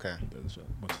Vans. Okay. Does a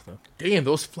bunch of stuff. damn,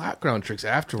 those flat ground tricks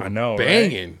after were I know,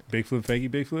 banging. right? Big flip, fakey,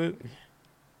 big flip.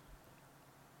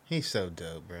 He's so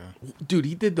dope, bro. Dude,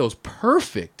 he did those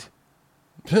perfect.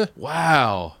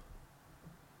 Wow.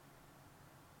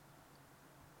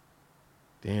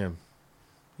 Damn.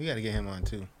 We got to get him on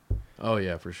too. Oh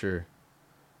yeah, for sure.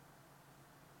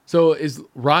 So is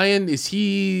Ryan? Is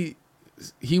he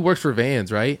works for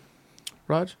Vans, right,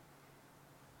 Raj?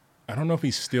 I don't know if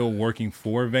he's still working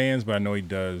for Vans, but I know he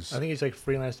does. I think he's like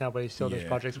freelance now, but he still does Yeah.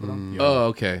 projects with them. Oh,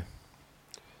 okay.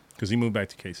 Because he moved back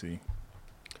to KC.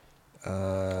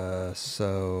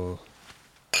 So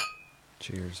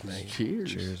cheers, mate.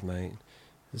 Cheers. Mate.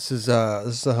 This is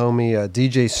the homie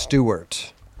DJ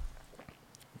Stewart.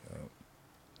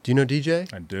 Do you know DJ?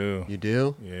 I do. You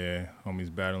do? Yeah,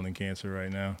 homie's battling cancer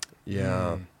right now.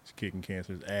 Yeah. He's kicking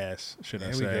cancer's ass, should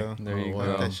I There we say. go. There you Wipe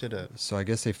go. that shit up. So I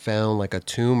guess they found like a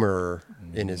tumor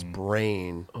in his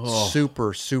brain. Oh.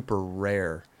 Super, super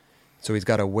rare. So he's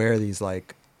got to wear these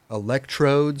like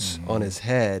electrodes on his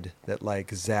head that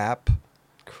like zap.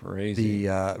 Crazy.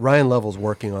 The Ryan Lovell's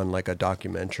working on like a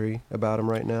documentary about him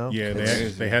right now. Yeah,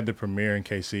 It's- they had the premiere in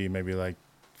KC maybe like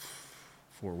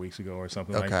 4 weeks ago or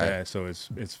something like Okay. that. So it's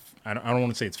I don't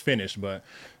want to say it's finished, but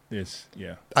it's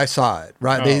I saw it.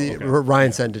 Right, Oh, they, okay. Ryan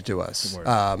Yeah. sent it to us,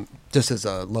 Word. just as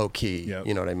a low key. Yep.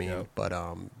 You know what I mean? Yep. But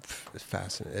it's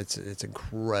fascinating. It's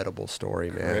incredible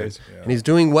story, man. Crazy. Yeah. And he's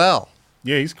doing well.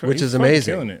 Yeah, he's Which he's is fucking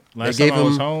amazing. Killing it. They Last gave time I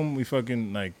was him- home, we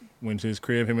fucking like went to his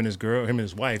crib. Him and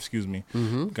his wife, excuse me,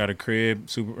 got a crib.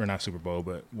 Not Super Bowl,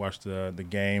 but watched the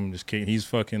game. Just kidding. He's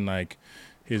fucking like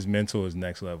his mental is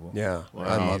next level. Yeah, Like,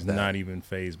 I love he's that. not even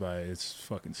phased by it. It's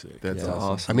fucking sick. That's Yeah.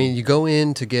 awesome. I mean, you go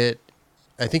in to get.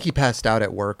 I think he passed out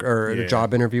at work or at a Yeah.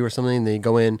 job interview or something. And they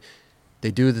go in,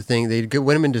 they do the thing. They got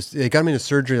him into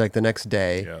surgery like the next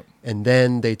day, Yep. and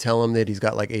then they tell him that he's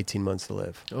got like 18 months to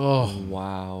live. Oh,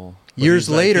 Wow. But Years he's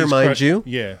like- later, he's mind crushed- you.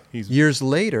 Yeah, he's Years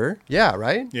later, yeah,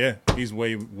 right. he's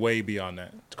way beyond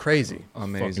that. It's crazy. Fucking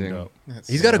Amazing. dope. That's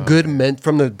He's got a so- good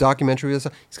from the documentary. He's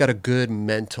got a good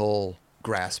mental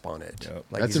grasp on it. Yep.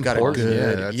 Like That's he's got important. a good,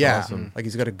 Yeah, that's yeah. awesome. Like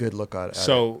he's got a good look at it.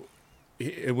 So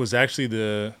it was actually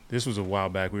this was a while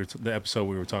back. The episode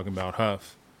we were talking about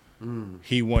Huff.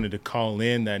 He wanted to call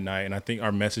in that night, and I think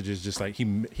our message is just like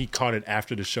he caught it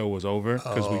after the show was over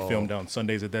because we filmed on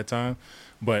Sundays at that time.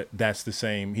 But that's the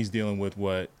same. He's dealing with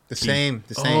what The same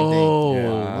thing. oh,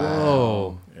 Yeah.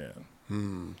 whoa. Yeah,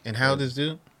 And how old this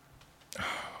dude?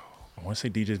 I want to say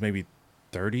DJ's maybe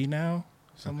 30 now,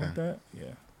 something like Okay. that.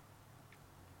 Yeah.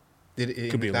 Did it,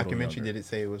 in Could be the a little documentary? younger. Did it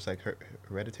say it was like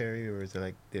hereditary, or is it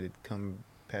like did it come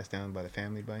passed down by the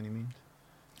family by any means?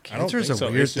 I don't Cancer's think a so.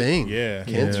 weird It's just- thing. yeah.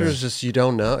 Cancer is just you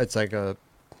don't know. It's like a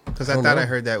Because I I don't thought know. I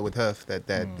heard that with Huff that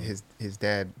his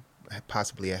dad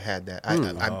possibly had that. I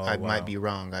Oh, wow. might be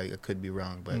wrong. I could be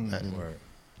wrong, but Word.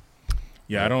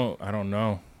 Yeah, I don't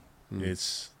know.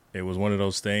 It was one of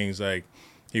those things like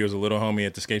he was a little homie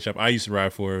at the skate shop I used to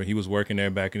ride for. He was working there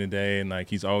back in the day, and like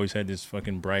he's always had this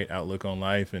fucking bright outlook on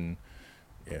life. And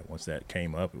yeah, once that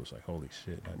came up, it was like holy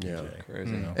shit, not Yeah. DJ.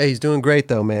 Crazy. You know? hey, he's doing great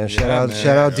though, man. Shout out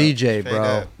DJ, Straight bro.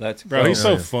 up. Let's Bro, go. he's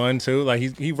so fun too. Like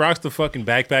he rocks the fucking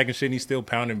backpack and shit. And he's still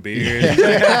pounding beers.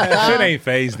 Shit ain't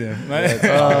phased him. Like,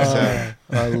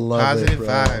 I love Positive it, bro.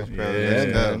 vibes, bro. Yeah,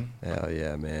 Let's go. man. Hell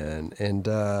yeah, man. And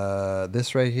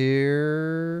this right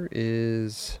here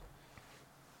is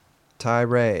Ty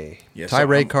Ray. Yeah, Ty so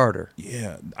Ray I'm- Carter.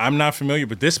 yeah, I'm not familiar,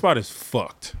 but this spot is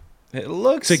fucked. It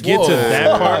looks To get to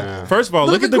that part, first of all,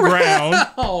 look at the ground.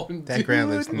 That ground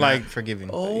looks Like- like forgiving.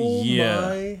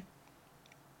 Yeah.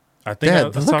 I think Dad, I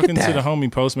was look at talking to that. the homie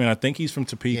Postman. I think he's from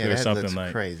Topeka yeah, or that something looks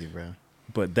like. crazy, bro.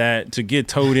 But that to get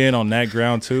towed in on that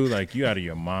ground too, like you out of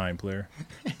your mind, player.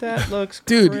 that looks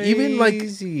Dude, even, like-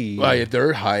 crazy. Well, yeah,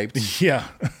 they're hyped. Yeah,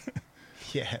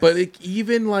 Yeah, But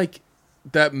even like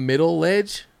that middle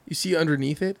ledge, you see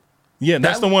underneath it, yeah.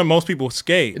 That's That- the one most people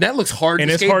skate, and that looks hard. and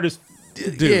to it's skate. hard as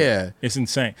dude. Yeah. It's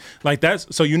insane. Like that's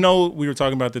so we were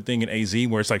talking about the thing in AZ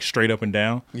where it's like straight up and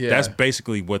down. Yeah. That's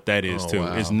basically what that is Oh, too.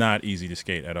 wow. It's not easy to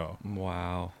skate at all.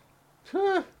 Wow.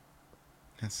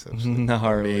 that's so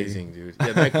Gnarly. Amazing, dude.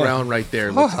 Yeah, that ground right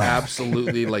there looks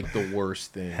absolutely like the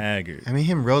worst thing. Haggard. I mean,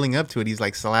 him rolling up to it, he's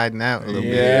like sliding out a little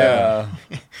bit. Yeah.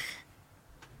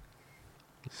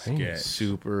 Sketch.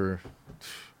 Super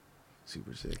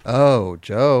sick. Oh,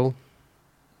 Joe.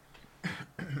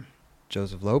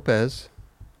 Joseph Lopez.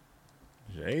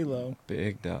 J-Lo.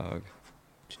 Big dog.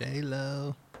 J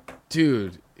Lo.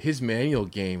 Dude, his manual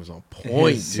game is on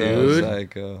point, He's so dude.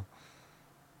 psycho.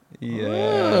 Yes.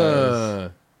 Uh,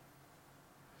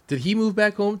 Did he move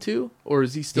back home too, or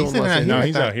is he still He's in living Los out here.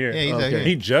 Angeles? No, he's out here. Yeah, he's out Okay. here.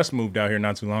 He just moved out here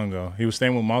not too long ago. He was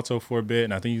staying with Malto for a bit,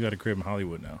 and I think he's got a crib in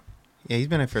Hollywood now. Yeah, he's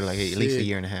been there for like at least a Sick.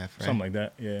 year and a half, right? Something like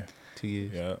that. Yeah. 2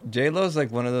 years. Yeah. J-Lo's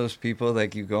like one of those people,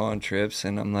 like you go on trips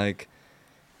and I'm like,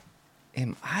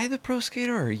 am I the pro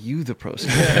skater or are you the pro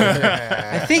skater?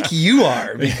 I think you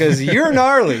are because you're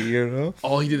gnarly, you know?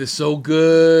 Oh, he did it so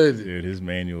good. Dude, his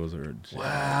manuals are.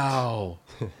 Wow.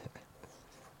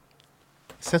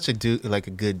 Such a dude, like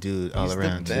a good dude all He's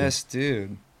around. the best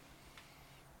dude.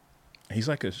 He's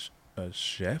like a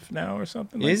chef now or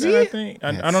something. Is like that, he? I think.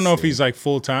 I don't know if he's like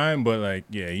full time, but like,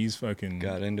 yeah, he's fucking.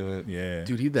 Got into it. Yeah.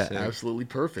 Dude, he did that Sick. absolutely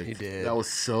perfect. He did. That was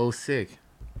so sick.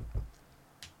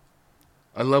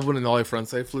 I love when an ollie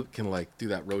frontside flip can like do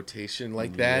that rotation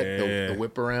like that, Yeah. the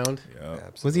whip around. Yeah.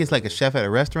 Was he like a chef at a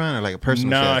restaurant or like a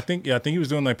personal No, chef? I think he was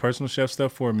doing like personal chef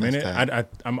stuff for a minute. tight.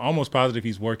 I'm almost positive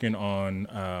he's working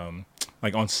on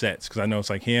like on sets because I know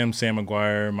it's like him, Sam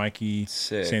McGuire, Mikey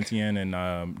Sick. Santian,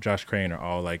 and Josh Crane are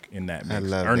all like in that mix.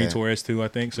 love Ernie that. Torres too, I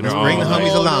think. So Let's they're bring all the like, homies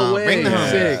Oh, no along. way. Bring the homies.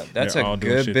 Sick. That's They're a all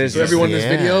doing good shit business. So everyone in this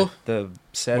Yeah. video, The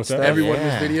set What's that? stuff. everyone in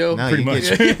this video, No, Pretty you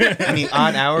much. get- I mean,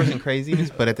 odd hours and craziness,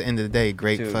 but at the end of the day,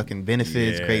 great Dude. fucking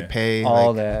benefits, Yeah. great pay, All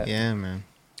like, that. Yeah, man.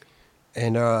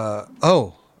 And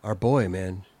our boy,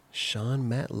 man, Sean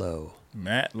Matlow.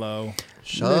 Matt Lowe.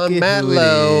 Sean Look at who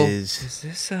Matlow. it is. Is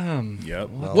this Yep.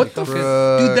 what the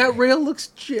Bruh. dude? That rail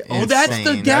looks. Oh, that's the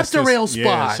Insane. gap That's to just- rail spot.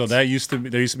 Yeah, so that used to be,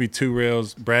 there used to be two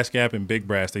rails, brass gap and big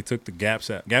brass. They took the gap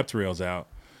to rails out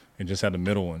and just had the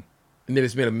middle one. and they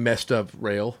just made a messed up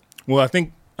rail. Well,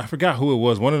 I forgot who it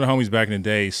was. One of the homies back in the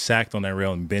day sacked on that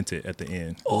rail and bent it at the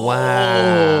end.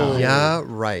 Wow. Yeah,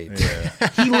 right. Yeah.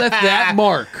 He left that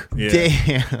mark. Yeah.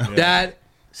 Damn. That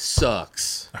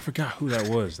sucks. I forgot who that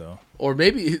was though. Or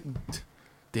maybe,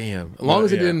 damn. As long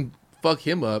as it Yeah. didn't fuck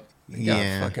him up. He got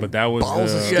Yeah. fucking But that was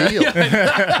balls of the- steel.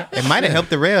 It might have helped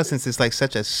the rail since it's like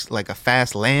such a like a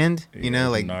fast land. You Yeah,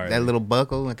 know, like gnarly. that little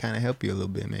buckle would kind of help you a little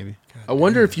bit, maybe. I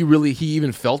wonder if he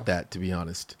even felt that, to be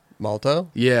honest. Malto?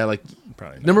 Yeah, like,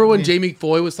 Probably not. remember when Jamie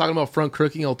Foy was talking about front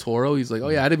crooking El Toro? He's like, oh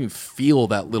yeah, I didn't even feel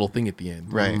that little thing at the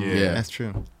end. Right. Yeah. That's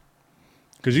true.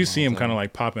 Because you see him kind of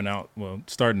like popping out, well,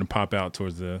 starting to pop out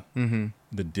towards the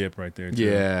dip right there. Too.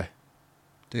 Yeah.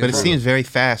 Dude, But it bro. seems very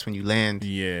fast when you land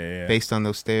Yeah. based on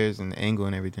those stairs and the angle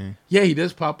and everything. Yeah, he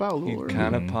does pop out a He little.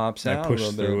 kind of pops Like out a push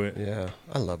little through bit. it. Yeah,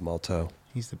 I love Malto.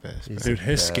 He's the best. He's Dude, the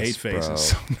his best, skate face bro. is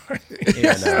so gnarly.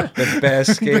 Yeah, no. The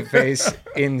best skate face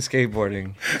in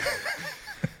skateboarding.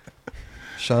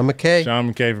 Sean McKay.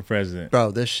 Sean McKay for president.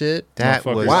 Bro, this shit. That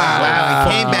Motherfucker. was Wow.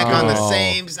 He came back on the Wow.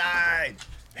 same side.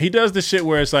 He does the shit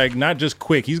where it's like not just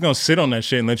quick. He's gonna sit on that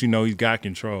shit and let you know he's got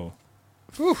control.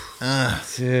 Dude.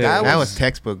 That was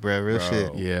textbook, bro. Real Bro.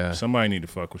 shit. Yeah. Somebody need to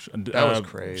fuck with. That was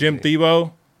crazy. Jim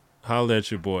Thiebaud, holla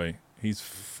at your boy. He's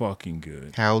fucking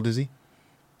good. How old is he?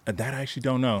 That I actually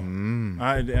don't know.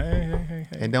 Hey.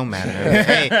 It don't matter.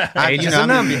 Hey, Age is a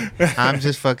number. I'm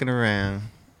just fucking around.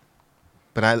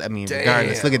 But I mean,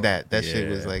 regardless, look at that. That shit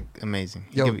was Yeah. like amazing.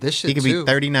 Yo, he could, this shit he could be too.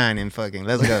 39 and fucking.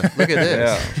 Let's go. Look at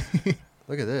this. Yeah.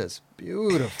 Look at this.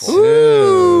 Beautiful.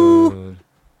 Dude.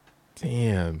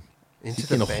 Damn. Into He's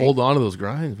the going to bank. hold on to those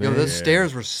grinds, Yo, man. those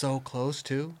stairs were so close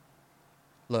too.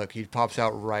 Look, he pops out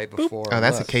right before. Oh,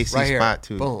 that's a look, KC right here. spot,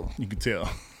 too. Boom. You can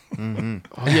tell. Oh,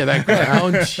 yeah, that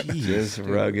ground. Jeez. Just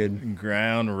rugged.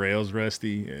 Ground rails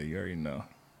rusty. Yeah, you already know.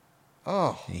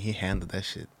 Oh, Yeah, he handled that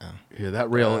shit. Oh. Yeah, that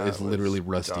rail That is literally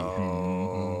was rusty.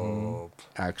 dope.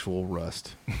 Actual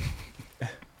rust.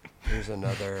 Here's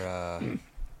another.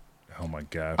 Oh my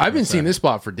god. I've been seeing this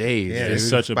spot for days. Yeah, dude. It's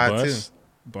such a spot bus.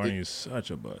 Barney is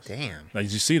such a bus. Damn.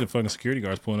 Like you see the fucking security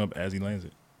guards pulling up as he lands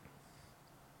it.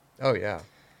 Oh yeah.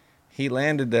 He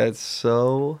landed that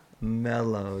so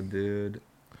mellow, dude.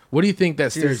 What do you think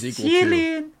that stairs equal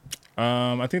to?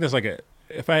 I think that's like a.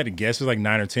 If I had to guess, it's like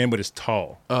 9 or 10, but it's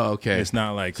tall. Oh, okay. It's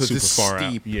not like so super it's far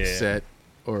steep out. Yeah. set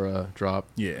or a drop.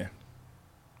 Yeah.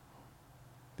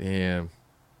 Damn.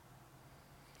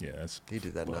 Yeah. That's He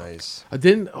did that nice. I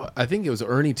think it was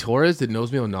Ernie Torres that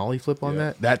knows me on nollie flip on Yeah.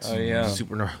 that. That's Oh, yeah.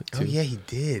 super gnarly too. Oh, yeah, he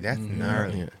did. That's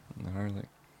gnarly. Yeah. Gnarly.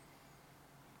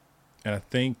 And I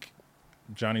think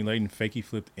Johnny Layden fakey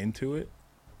flipped into it,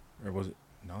 or was it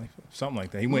nollie flip? Something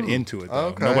like that. He went into it though.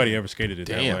 Okay. Nobody ever skated it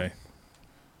Damn. that way.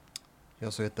 He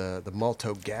also hit the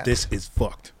Malto gap. This is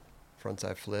fucked.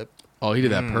 frontside flip. Oh, he did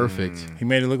that perfect. He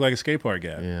made it look like a skate park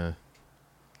gap. Yeah.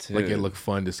 Dude. Like it looked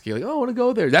fun to skate. Like, oh, I want to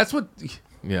go there. That's what.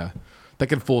 Yeah. That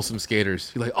can fool some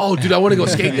skaters. You're like, oh, dude, I want to go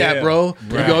skate that, Yeah. bro.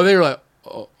 Right. You go there, you're like,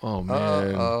 oh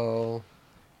man. Oh.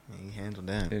 Yeah, he handled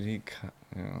that. Did he?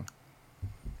 You know.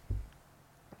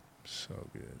 So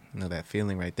good. You know that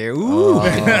feeling right there. Ooh.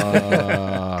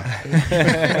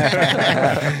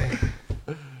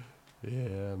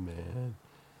 Yeah, man.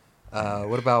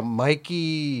 What about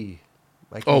Mikey?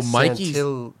 Oh, Mikey's-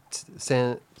 Centillion.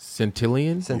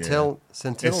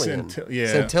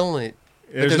 Yeah. Centillion.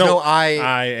 But there's no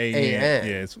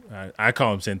I-A-N. Yeah, I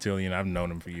call him Centillion. I've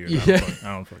known him for years. Yeah.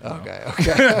 I don't fucking know.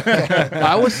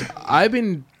 Okay. I've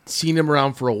been seeing him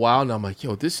around for a while now. I'm like,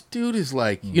 yo, this dude is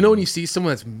like, you know, when you see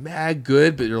someone that's mad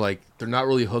good, but you're like, they're not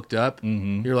really hooked up.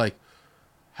 Mhm. You're like,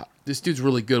 this dude's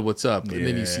really good. What's up? And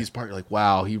then you Yeah. see his part. You're like,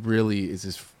 wow, he really is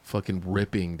just fucking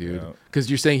ripping, dude. Yeah. Because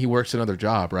you're saying he works another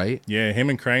job, right? Yeah, him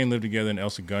and Crane live together in El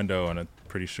Segundo, and I'm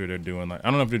pretty sure they're doing like, I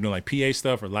don't know if they're doing like PA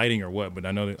stuff or lighting or what, but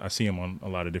I know that I see him on a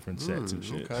lot of different sets and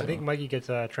shit. okay. I so. think Mikey gets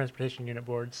transportation unit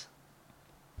boards.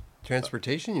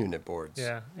 Transportation unit boards.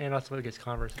 Yeah, and also he gets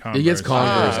Converse. He gets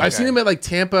Converse. okay. I've seen him at like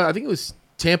Tampa. I think it was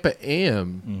Tampa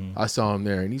Am. I saw him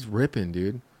there, and he's ripping,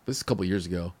 dude. This is a couple years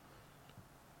ago.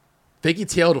 Fakie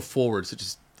tail to forward, such a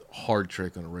hard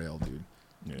trick on a rail, dude.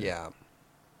 Yeah.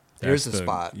 That's Here's the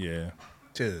spot. Yeah.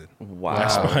 Dude. Wow. That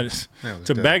spot is, That was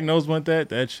to dope. back nose want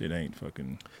that shit ain't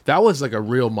fucking. That was like a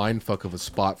real mind fuck of a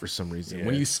spot for some reason. Yeah.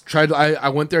 When you tried, I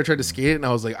went there, tried to skate it, and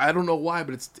I was like, I don't know why,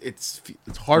 but it's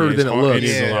harder Yeah, it's than it hard. looks. It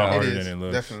is a lot it harder is, than it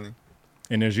looks. Definitely.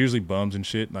 And there's usually bums and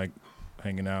shit like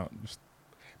hanging out. Just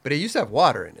But it used to have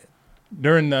water in it.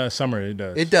 during the summer, it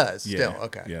does. It does, Yeah. still.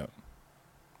 Okay. Yeah.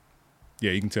 Yeah,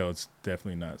 you can tell it's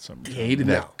definitely not summer. He hated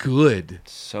No. that good.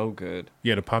 So good.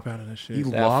 Yeah, to pop out of that shit. He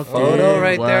That locked photo it.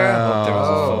 right there. I hope there was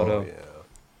a Oh, photo.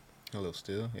 yeah. A little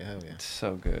still. Yeah, hell yeah. It's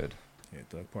so good. Yeah,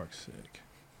 Doug Park's sick.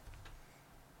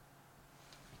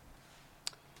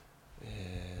 Yeah,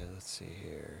 let's see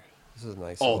here. This is a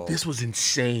nice. Oh, little- this was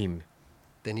insane.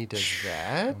 Then he does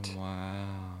that. Wow.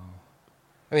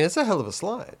 I mean, that's a hell of a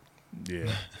slide.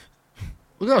 Yeah.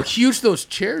 Look how huge those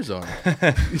chairs are.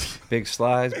 Big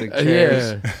slides, big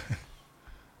chairs. Yeah.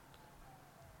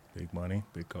 Big money,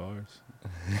 big cars.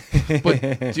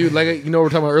 But dude, like you know, we were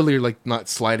talking about earlier, like not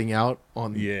sliding out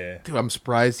on. Yeah. Dude, I'm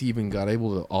surprised he even got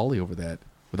able to ollie over that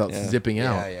without Yeah. zipping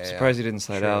Yeah, out. yeah, Surprised he didn't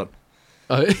slide True. out.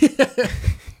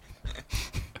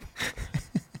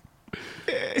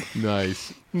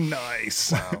 Nice.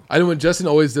 Nice. I know when Justin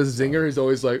always does a zinger, he's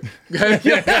always like,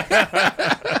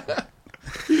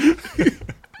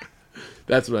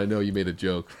 that's when I know you made a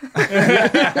joke.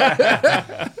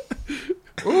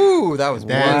 Ooh, that was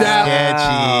That's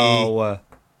sketchy. Wow.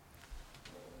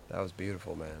 That was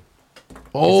beautiful, man.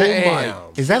 Oh Damn.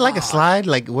 Is that like a slide?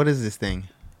 Like, what is this thing?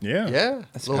 Yeah. Yeah,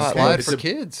 That's little hot. slide It's for a-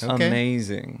 kids, Okay.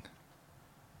 Amazing.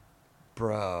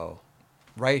 bro.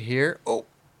 Right here. Oh,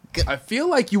 I feel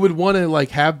like you would want to like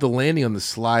have the landing on the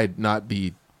slide not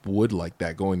be wood like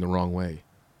that going the wrong way.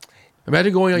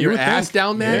 Imagine going on You your would ass think.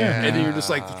 down there, Yeah. and then you're just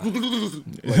like, That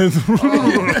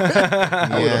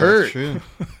would hurt. True.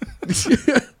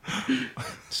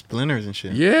 Splinters and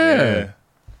shit. yeah.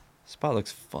 Spot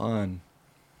looks fun.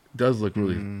 Does look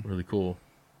really, really cool.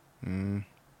 Mm.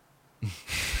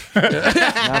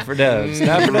 Not for Dubs.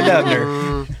 Not for the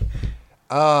Dubner.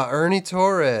 Ernie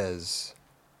Torres.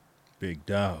 Big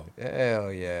dog.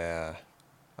 Hell yeah.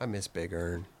 I miss Big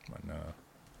Ern. I know.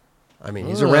 I mean,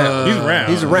 he's around. He's around.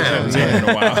 He's around. Yeah. In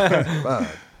a while. But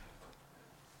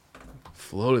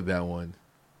Floated that one.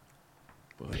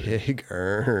 Big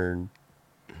Ern.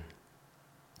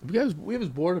 We have his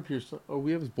board up here.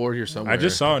 We have his board here somewhere. I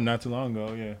just saw it not too long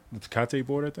ago. Yeah, it's Kate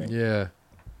board, I think. Yeah.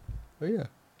 Oh yeah.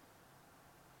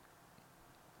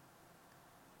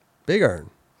 Big Ern.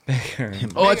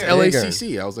 Oh, it's Bigger.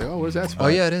 LACC. I was like, oh, where's that spot? Oh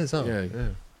yeah, it is. Huh?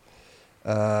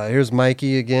 Yeah. Here's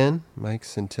Mikey again. Mike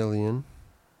Centillion.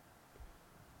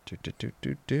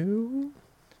 Do.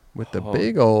 With the Oh.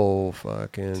 big old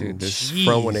fucking Dude, this front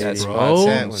That 180. bro. spot's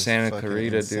That in was Santa fucking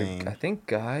Clarita, insane. dude. I think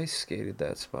Guy skated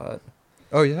that spot.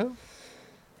 Oh yeah.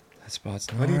 That spot's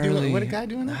What do you do? gnarly. What a guy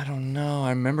doing that? I don't know. I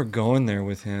remember going there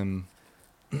with him.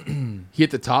 He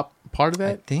hit the top part of I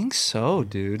that? think so,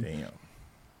 dude. Damn.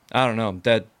 I don't know.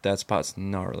 That spot's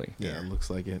gnarly. Yeah, it looks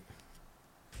like it.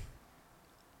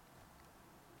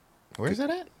 Where's that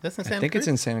at? That's in Santa I think it's Cruz?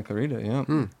 in Santa Clarita.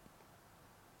 Yeah.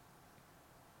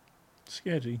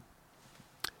 Sketchy.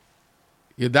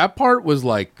 Yeah, that part was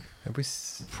like Have we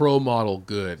s- pro model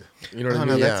good. You know what Oh I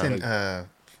no, mean? that's Yeah. in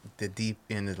the deep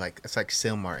end. It's like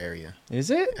Silmar area. Is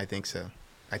it? I think so.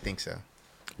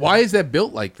 Why is that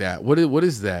built like that? What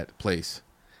is that place?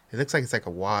 It looks like it's like a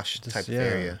wash type yeah.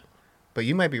 of area. But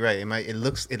you might be right. It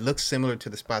looks similar to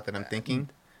the spot that I'm thinking,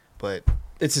 but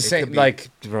It's the It same. could be- Like,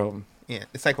 bro. yeah,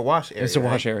 it's like a wash area. It's a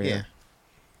wash right? area.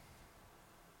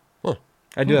 Yeah.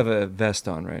 I do have a vest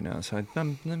on right now, so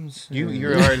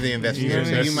You're already the investor, Yeah,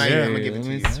 so you might. yeah, I'm gonna give it to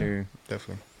let you. me see.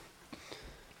 Definitely.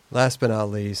 Last but not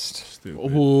least,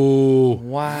 Stupid. Ooh,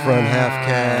 Wow. front half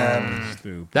cab.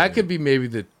 Stupid. that could be maybe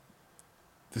the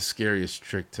scariest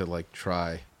trick to like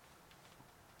try.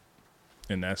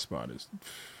 And that spot is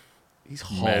He's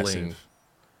hauling. massive.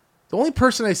 The only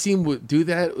person I seen would do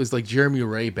that was like Jeremy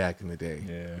Ray back in the day.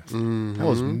 Yeah. That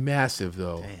was massive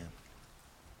though. Damn.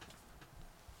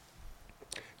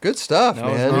 Good stuff, That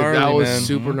was man. gnarly. That was man.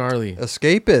 super gnarly.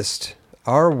 Escapist,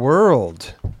 Our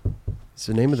World. It's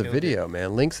the name of the Killed video,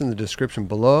 man. Links in the description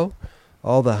below.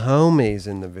 All the homies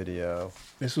in the video.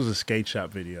 This was a skate shop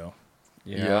video.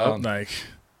 Yeah. Like,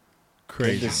 Good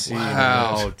crazy. to see.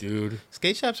 Wow, dude.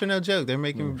 Skate shops are no joke. They're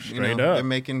making Straight up. they're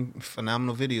making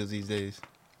phenomenal videos these days.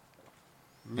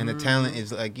 And the talent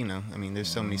is like, I mean, there's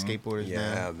so many skateboarders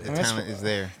Yeah, now. man. The talent is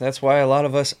there. That's why a lot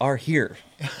of us are here.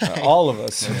 All of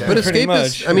us. But pretty Escapist,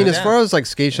 much. I mean, as Yeah. far as like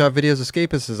skate shop videos,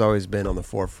 Escapist has always been on the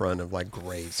forefront of like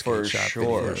great skate For shop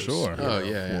sure. videos. For sure. Oh,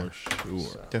 yeah. For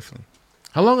sure. Definitely.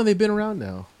 How long have they been around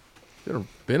now?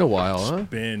 Been a while, huh?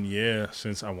 Been,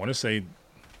 since I want to say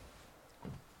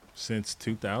since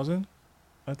 2000,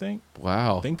 I think.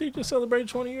 Wow. I think they just celebrated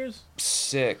 20 years.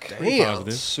 Sick. Damn.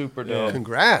 Positive. Super Yeah. dope.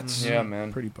 Congrats. Yeah,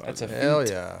 man. Pretty That's a positive. feat. Hell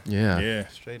yeah. Yeah. Yeah.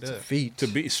 Straight It's a up. feat. To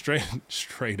be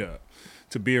straight up,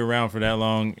 to be around for that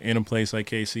long in a place like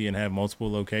KC and have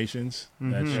multiple locations,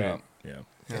 that Yeah. shit, Yeah,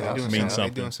 Yeah. they're means doing something.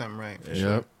 something. They're doing something right. For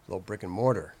Yep. Little brick and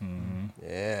mortar. Mm-hmm.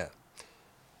 Yeah.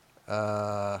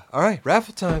 All right,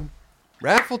 raffle time.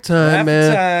 Raffle time,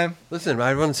 man. Time. Listen,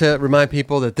 I want to remind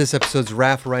people that this episode's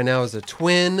raffle right now is the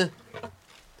twin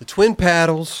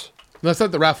paddles. No, it's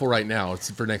not the raffle right now. It's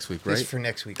for next week, This right? for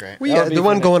next week, right? Well, That'll yeah, be the for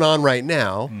one next- going on right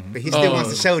now. But he still wants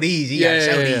to show these. He gotta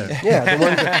show these.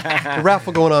 Yeah, the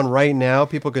raffle going on right now.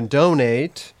 People can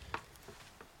donate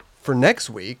for next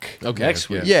week. Okay. Next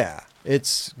week. Yeah,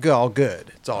 it's all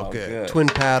good. It's all, All good. good. Twin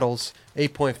paddles,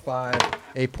 8.5,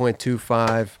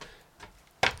 8.25.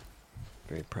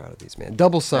 Very proud of these, man.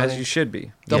 Double signed. As you should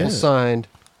be. Double Yeah. signed.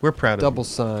 We're proud of Double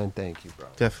signed. Thank you, bro.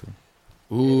 you. Definitely.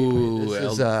 Ooh.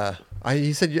 This is,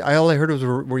 he said, all I heard was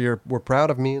we're proud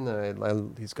of me, and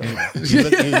then he's gone. You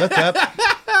look up.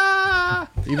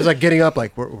 He was like getting up,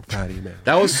 like, we're proud of you, man.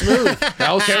 That was smooth.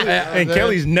 That was smooth. And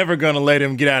Kelly's never gonna let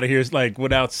him get out of here like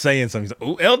without saying something.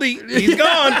 He's like, "Oh, LD, he's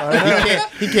gone."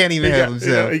 He can't even help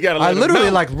himself. You gotta let I him literally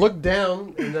know. like looked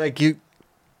down and like you.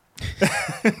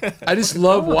 I just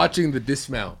love watching the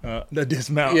dismount. the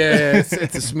dismount. Yeah,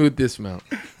 it's a smooth dismount.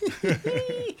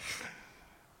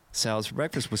 Salads for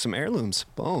breakfast with some heirlooms.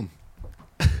 Boom.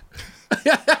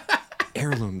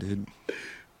 Heirloom, dude.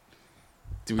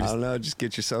 Do we I just, don't know. Just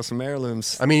get yourself some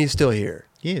heirlooms. I mean, he's still here.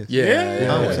 He is. yeah, You know what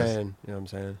I'm always. saying? You know what I'm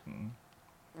saying?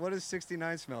 What does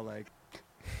 69 smell like?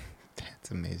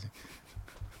 That's amazing.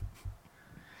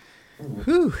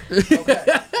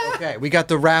 Okay, we got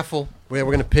the raffle. We're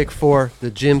gonna pick for the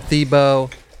Jim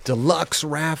Thiebaud Deluxe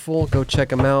raffle. Go check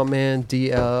them out, man.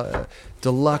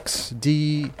 Deluxe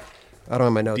D. I don't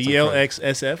have my notes. in front.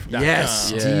 DLXSF.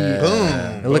 Yes. Yeah. Boom.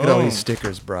 And look at all these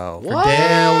stickers, bro. What?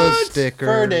 Dallas stickers.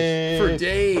 For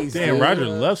days. Damn, dude. Roger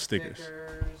loves stickers.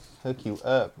 Hook you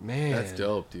up Man, That's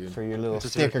dope, dude. for your little It's a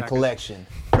sticker package. collection.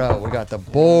 bro. We got the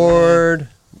board.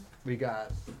 We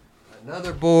got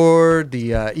another board.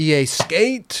 The EA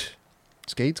Skate.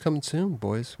 Skate's coming soon,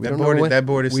 boys. We That don't board know is- when. that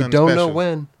board is We something don't know special.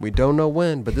 when. We don't know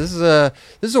when. But this is a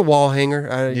wall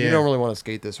hanger. You Yeah. don't really want to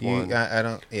skate this one. I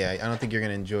don't. Yeah, I don't think you're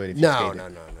gonna enjoy it. If you No, skate no,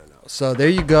 it. no. So there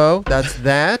you go. That's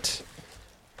that.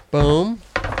 Boom.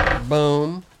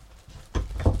 Boom.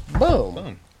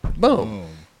 Boom. Boom.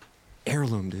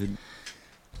 Heirloom, dude.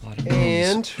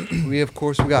 And we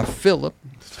got Philip.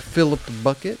 Philip the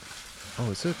bucket.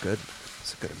 Oh, it's a good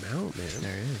amount, man.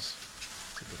 There it is.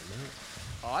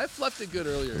 Oh, I fluffed it good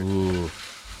earlier.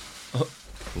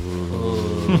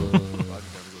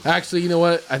 Actually, you know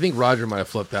what? I think Roger might have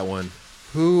flipped that one.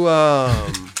 Who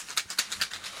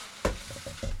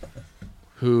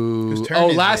Whose turn Oh,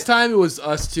 is last it? time it was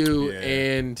us two Yeah.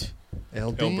 and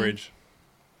LD? Elbridge.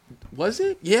 was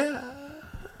it? Yeah.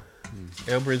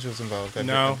 Elbridge was involved.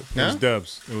 No, it no. was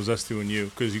Dubs. It was us two and you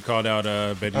because you called out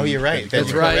Betty. Oh, you're right. Betty That's That's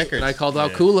Cooper. right. Records. And I called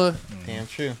out Yeah. Kula. Damn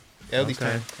true. LD's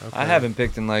turn. I haven't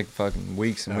picked in like fucking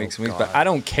weeks and Oh, weeks and weeks, God. but I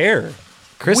don't care.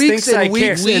 Chris Weeks thinks and I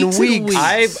weeks care. and Weeks and weeks. weeks.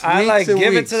 I Weeks like and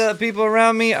give weeks. it to the people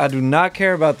around me. I do not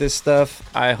care about this stuff.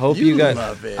 I hope You you, guys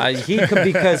love it.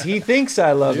 because he thinks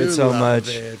I love You it so love much.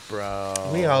 it, bro.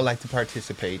 We all like to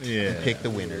participate Yeah. and pick the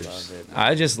winners. Love it.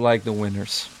 I just like the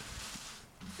winners.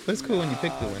 But it's cool when you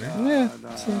pick the winner. Yeah,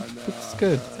 it's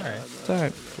good. It's all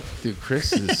right. Dude,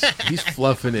 Chris he's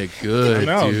fluffing it good. I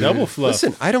know, dude. double fluff.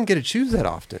 Listen, I don't get to choose that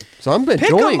often, so I'm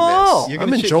enjoying 'em all. this. You're I'm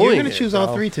gonna enjoying You're gonna it, choose bro.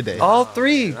 all 3 today. All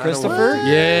 3, Christopher.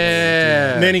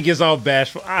 Yeah. And then he gets all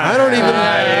bashful. I don't even.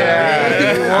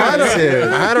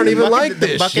 I don't even like The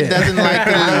this bucket shit. doesn't like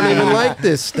the I don't lead. even like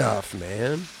this stuff,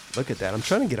 man. Look at that. I'm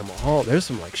trying to get them all. There's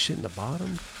some like shit in the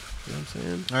bottom. You know what I'm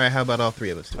saying? All right, how about all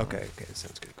 3 of us? Okay,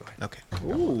 sounds good. Go ahead. Okay.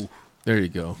 Ooh. There you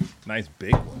go. Nice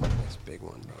big one. That's a big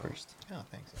one, bro. First. Oh,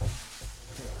 thanks.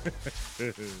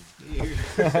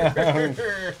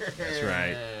 That's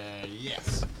right.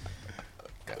 Yes.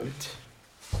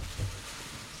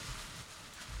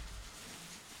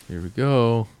 Here we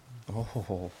go.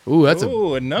 Oh, Ooh, that's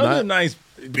Ooh, another nice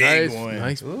big nice, one.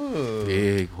 nice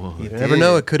big one. you never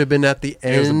know. It could have been at the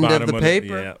There's end of bottom the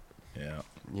paper. Yeah. Yeah.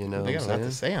 You know They what got a lot I'm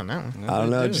to saying? say on that one. I don't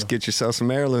know. Just get yourself some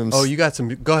heirlooms. Oh, you got some.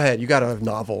 Go ahead. You got a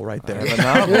novel right there.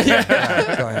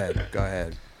 Yeah, go ahead. Go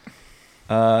ahead.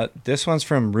 This one's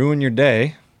from Ruin Your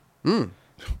Day. Mm.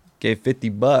 Gave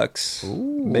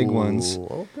 $50. Big ones.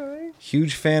 Okay.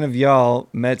 Huge fan of y'all.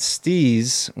 Met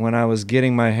Steez when I was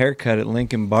getting my haircut at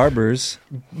Lincoln Barber's.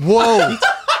 Whoa.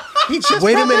 He just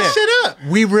Wait a brought minute. that shit up.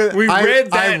 We read that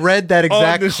I read that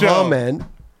exact on the show. comment.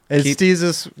 And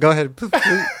Steezus, go ahead.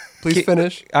 Please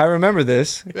finish. I remember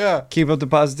this. Yeah. Keep up the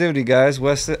positivity, guys.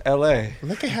 West LA.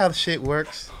 Look at how the shit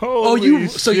works. Oh,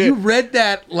 you read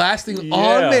that last thing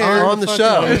on there on the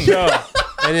show.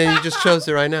 And then you just chose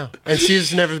it right now. And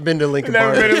she's never been to Lincoln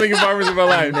Never Park. been to Lincoln Barbers in my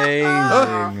life.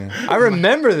 Amazing. I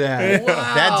remember that.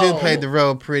 That dude played the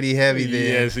role pretty heavy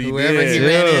there. Yes, he Whoever did. he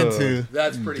ran Yeah. into.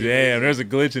 That's pretty. Damn, there's a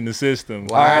glitch in the system.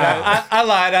 All right, I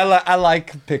lied. I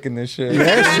like picking this shit.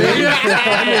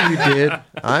 I knew you did.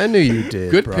 I knew you did.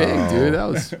 Good bro. pick, dude. That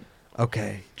was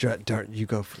Okay, Dart, you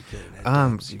go for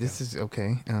it. This is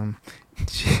okay.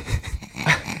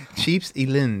 Cheaps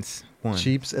Elins one.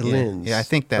 Cheaps Yeah. Elins. Yeah, I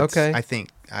think that's Okay.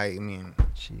 I mean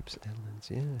Cheaps Ellens,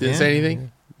 yeah. didn't say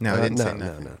anything. no, I didn't no, say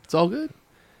nothing. no. It's all good.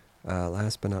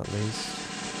 Last but not least.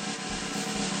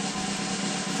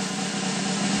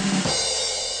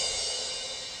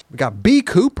 We got B.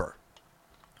 Cooper.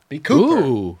 Be Cooper.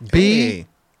 Ooh. B. Hey.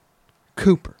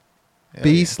 Cooper. Hell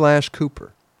B yeah. /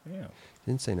 Cooper. Yeah.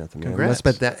 Didn't say nothing, man. Congrats. Must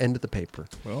have been at that end of the paper.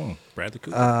 Well, Bradley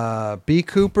Cooper. B.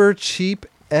 Cooper, Cheps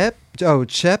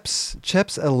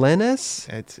Elenis.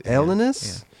 That's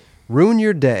Elenis. Ruin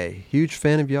Your Day. Huge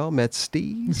fan of y'all. Met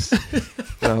Steve's.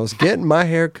 When I was getting my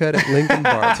hair cut at Lincoln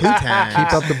Barber. 2 times.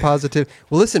 Keep up the positive.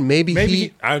 Well, listen,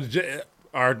 maybe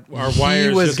our he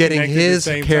wires was just getting connected at the his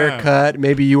same haircut.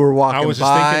 Maybe you were walking I was just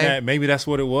by. thinking that maybe that's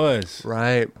what it was.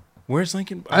 Right. Where's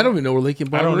Lincoln? I don't even know where Lincoln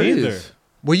I Barber don't either. is.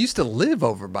 Well, you used to live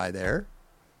over by there.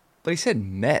 But he said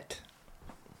met.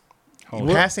 Hold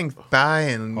on. Passing by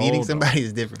and meeting Hold somebody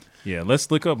is different. Yeah, let's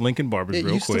look up Lincoln Barbers Yeah, you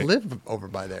real used quick. to live over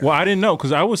by there. Well, I didn't know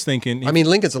because I was thinking. I mean,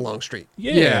 Lincoln's a long street.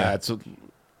 yeah. It's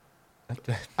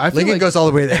I feel Lincoln like goes all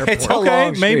the way to the airport. It's a Okay,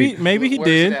 long maybe street. he Where's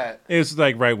did. it at? It was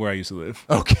like right where I used to live.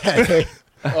 Okay.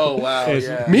 Oh wow.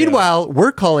 It's- Meanwhile,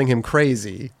 we're calling him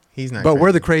crazy, He's not. but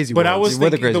we're crazy. the crazy But ones. I was We're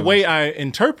the thinking the crazy way I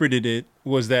interpreted it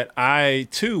was that I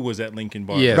too was at Lincoln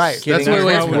Barbers. Yes. Right. That's Kidding. the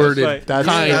way That's it's why I was worded. like- That's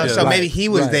kind right. of. So maybe he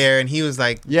was Right. there and he was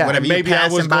like, Yeah, whatever. Maybe you I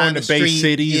passing was by going in to the Bay street.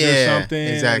 Cities or Yeah, something.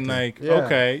 Exactly. And like, Yeah.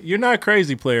 okay, you're not a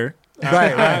crazy player.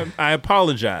 Right. I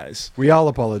apologize. We all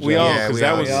apologize. We all- Yeah, 'cause we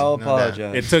that all was- did. We all No doubt.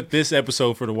 apologize. It took this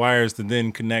episode for the wires to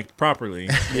then connect properly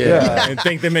Yeah. and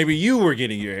think that maybe you were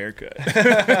getting your haircut.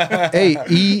 Hey,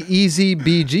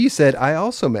 EZBG said, I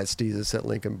also met Steezus at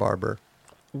Lincoln Barber.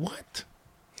 What?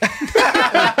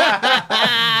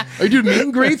 Are you doing meet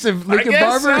and greets of Lincoln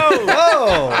Barber?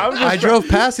 Oh, I drove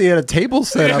past, he had a table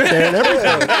set up there and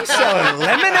everything. you selling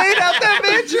lemonade out that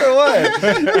bitch or what?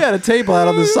 He had a table out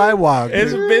on the sidewalk.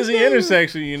 It's a busy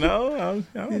intersection, you know. I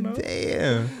don't know.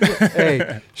 Damn.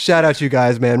 Hey, shout out you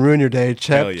guys, man. Ruin your day.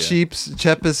 Hell yeah.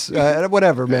 Chepis,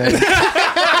 whatever, man.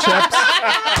 Cheps,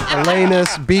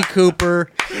 Elanus, B. Cooper.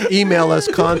 Email us,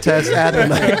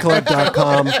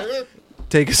 contest@thenightclub.com.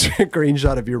 Take a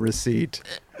screenshot of your receipt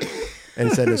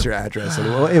and send us your address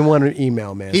in one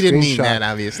email, man. He didn't mean Screenshot. that,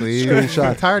 obviously.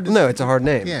 Screenshot. It's hard to No, it's a hard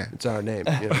name. Yeah. It's a hard name.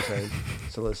 You know what I'm saying?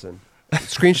 So listen.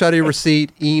 Screenshot of your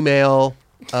receipt, email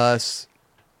us,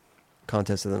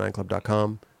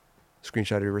 contest@thenightclub.com.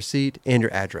 Screenshot of your receipt and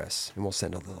your address, and we'll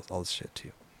send all this shit to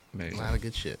you. A lot of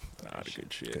good shit. Not a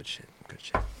good shit. Good shit. Good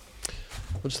shit.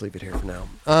 We'll just leave it here for now.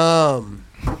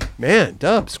 Man,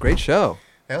 Dubs, great show.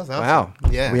 That was awesome. Wow.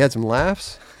 Yeah. We had some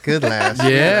laughs. Good laughs.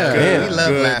 Yeah. Man. We love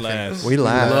Good laughing. laughs. We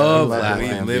laugh. love We laughing,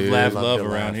 We live, dude. laugh, Love love to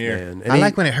around laugh, here. man. I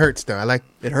like when it hurts though. I like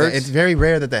It hurts? It's very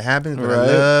rare that happens, but I Right.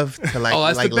 love to like Oh,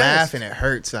 that's like the laugh best. and it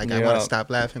hurts. Like I Yeah. want to stop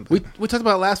laughing. But We talked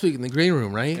about it last week in the green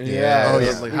room, right? Yeah. Oh,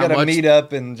 yeah. Like we how gotta much- meet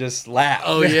up and just laugh.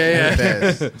 Oh yeah, it's the yeah.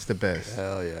 best. It's the best.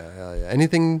 Hell yeah.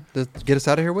 Anything to get us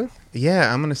out of here with?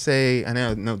 Yeah, I'm gonna say. I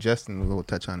know Justin will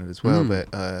touch on it as well,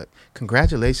 but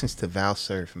congratulations to Val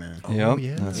Surf, man. Yep.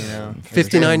 yeah. That's- You know,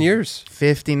 59 years.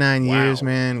 59 years, Wow.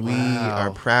 man. We Wow. are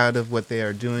proud of what they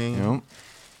are doing Yep.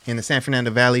 in the San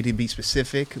Fernando Valley, to be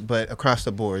specific, but across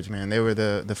the boards, man. They were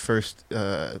the first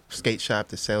skate shop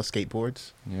to sell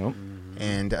skateboards, Yep.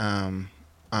 and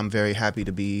I'm very happy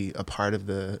to be a part of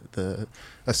the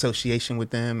association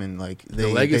with them and like The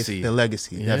legacy. the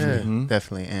legacy, Yeah. definitely, Mhm.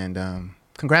 definitely, and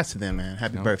congrats to them, man.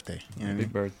 Happy Yep. birthday. You know what I Happy mean?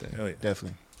 birthday. Hell yeah.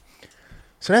 Definitely.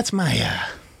 So that's my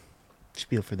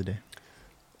spiel for the day.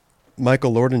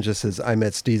 Michael Lorden just says, I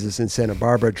met Steezus in Santa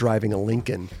Barbara driving a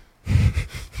Lincoln.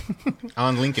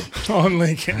 On Lincoln. On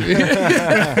Lincoln.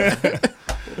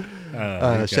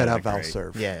 Shout out Val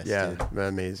Surf. Yes, Yeah,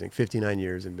 amazing. 59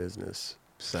 years in business.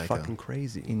 Psycho. Fucking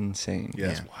crazy. Insane. Yeah,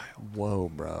 that's Yeah. wild.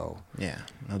 Whoa, bro. Yeah,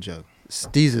 no joke.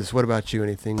 Steezus, what about you?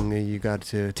 Anything that you got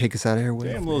to take us out of here with?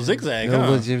 Damn, a little zigzag, A little,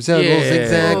 huh? little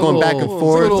zigzag, going back and Little-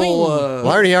 forth. little, Well,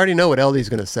 I already know what LD's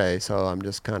going to say, so I'm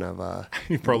just kind of,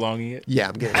 You prolonging it? yeah,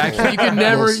 I'm getting Actually,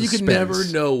 you can never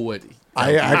know what.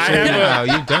 I actually, No,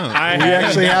 you don't. we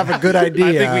actually have a good idea.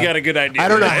 I think we got a good idea. I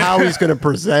don't know how he's going to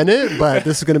present it, but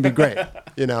this is going to be great.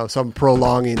 You know, so I'm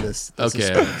prolonging this Okay,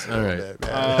 suspense a all little right. bit,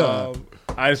 man.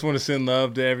 I just want to send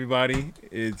love to everybody.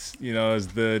 It's, as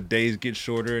the days get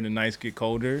shorter and the nights get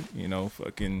colder,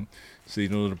 fucking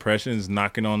seasonal depression is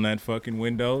knocking on that fucking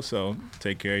window. So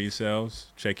take care of yourselves.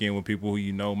 Check in with people who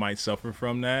you know might suffer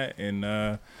from that.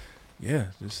 And,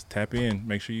 just tap in.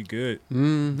 Make sure you're good.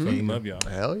 Fucking love y'all.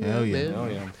 Hell yeah, Hell yeah. man. Oh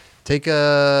yeah. Take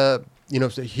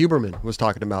so Huberman was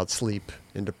talking about sleep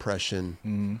and depression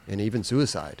and even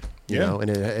suicide. You Yeah. know, and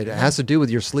it has to do with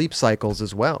your sleep cycles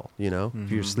as well. Your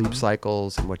sleep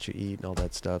cycles and what you eat and all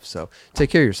that stuff. So take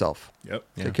care of yourself. Yep.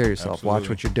 Take care of yourself. Watch absolutely.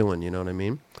 what you're doing. You know what I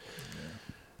mean?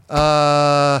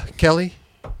 Kelly.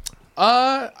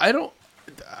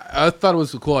 I thought it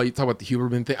was cool. You talk about the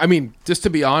Huberman thing. I mean, just to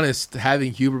be honest,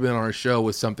 having Huberman on our show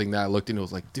was something that I looked into. I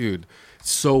was like, dude, it's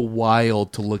so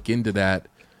wild to look into that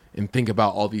and think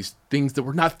about all these things that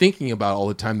we're not thinking about all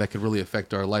the time that could really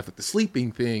affect our life, like the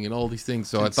sleeping thing and all these things.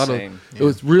 So It's I thought insane. it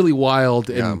was really wild,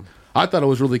 and Yeah. I thought it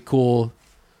was really cool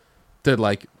that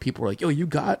like people were like, "Yo, you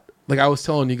got." Like I was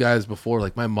telling you guys before,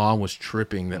 like my mom was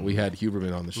tripping that we had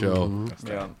Huberman on the show.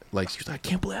 Yeah. Like she was like, I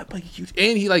can't believe I'm like huge.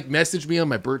 And he like messaged me on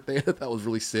my birthday. I thought that was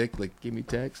really sick. Like gave me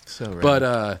text. So rad.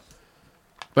 But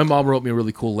my mom wrote me a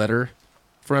really cool letter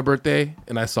for my birthday,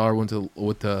 and I saw her went to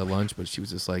lunch, but she was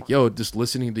just like, yo, just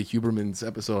listening to Huberman's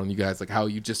episode on you guys, like how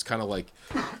you just kind of like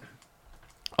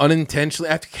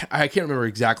unintentionally, I can't remember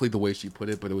exactly the way she put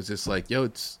it, but it was just like, yo,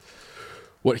 it's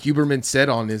what Huberman said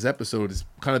on his episode is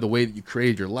kind of the way that you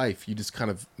created your life. You just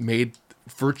kind of made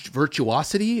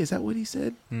virtuosity. Is that what he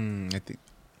said? I think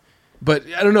But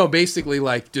I don't know, basically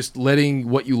like just letting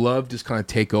what you love just kind of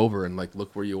take over and like,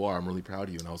 look where you are. I'm really proud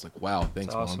of you. And I was like, wow,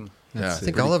 thanks, That's awesome. Mom. Yeah, I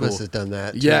think all of us has done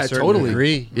that. To Yeah, a certain totally.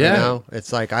 degree, Yeah. You know?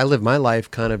 It's like I live my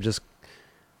life kind of just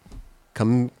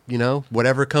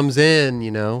whatever comes in,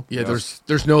 Yeah,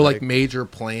 there's no like Like- major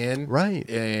plan. Right.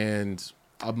 And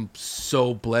I'm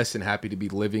so blessed and happy to be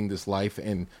living this life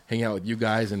and hang out with you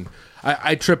guys. And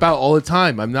I trip out all the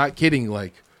time. I'm not kidding.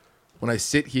 Like when I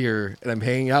sit here and I'm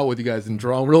hanging out with you guys and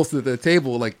drawing reels at the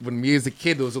table, like when me as a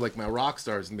kid, those are like my rock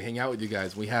stars, and we hang out with you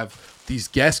guys. We have these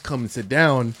guests come and sit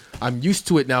down. I'm used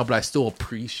to it now, but I still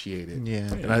appreciate it.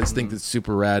 Yeah. And I just think that's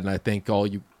super rad. And I thank all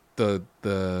you,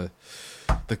 the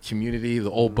community,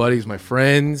 the old buddies, my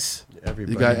friends,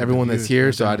 Everybody. you guys, everyone that's here.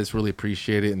 no So I doubt. just really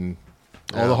appreciate it, and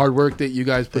all Yeah. the hard work that you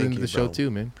guys put Thank into you, the show bro.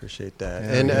 too, man. Appreciate that.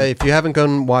 Yeah, And man. if you haven't gone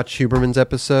and watched Huberman's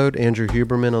episode, Andrew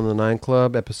Huberman on the 9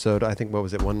 Club episode, I think, what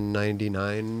was it,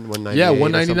 199, 198? Yeah, or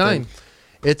 199. something?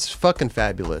 It's fucking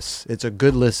fabulous. It's a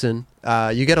good listen.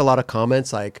 You get a lot of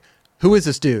comments like, who is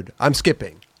this dude? I'm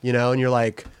skipping, and you're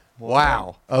like,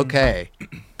 wow, okay,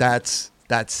 that's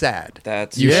sad.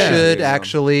 That's You Yeah. should Yeah.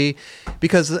 actually,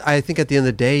 because I think at the end of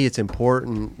the day, it's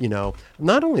important,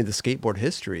 not only the skateboard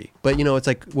history, but, it's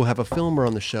like we'll have a filmer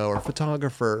on the show or a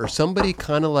photographer or somebody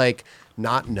kind of like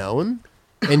not known.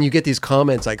 And you get these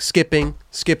comments like skipping,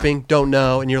 don't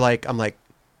know. And you're like, I'm like,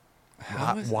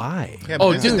 Why? Yeah,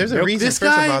 Oh, but dude, there's a reason. this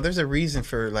First guy- of all, there's a reason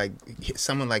for like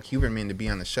someone like Huberman to be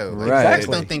on the show. Like, Right. I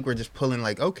just don't think we're just pulling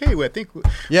like, okay, well, I think we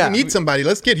need somebody.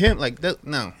 Let's get him. Like,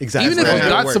 no, Exactly. Even if That's you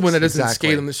not how it got someone that works. doesn't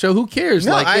skate on the show, who cares?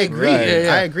 No, like, I agree. Yeah,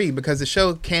 yeah. I agree because the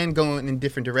show can go in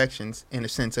different directions in a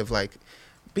sense of like,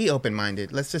 be open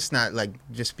minded. Let's just not like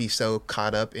just be so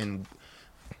caught up in.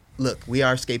 Look, we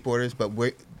are skateboarders, but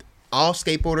all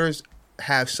skateboarders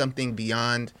have something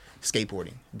beyond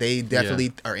skateboarding. They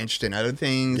definitely are interested in other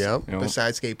things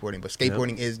besides skateboarding, but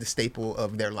skateboarding is the staple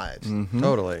of their lives.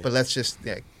 Totally. But let's just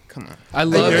come on. I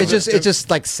love It's just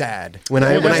like sad when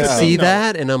I see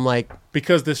that, and I'm like,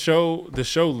 because the show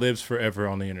lives forever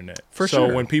on the internet. For so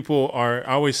sure. when people I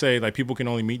always say, like, people can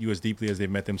only meet you as deeply as they've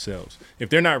met themselves. If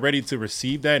they're not ready to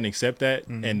receive that and accept that,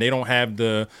 and they don't have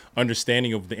the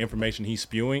understanding of the information he's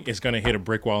spewing, it's going to hit a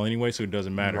brick wall anyway, so it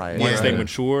doesn't matter. Right. Once Yeah. they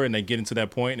mature and they get into that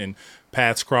point and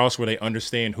paths cross where they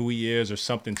understand who he is, or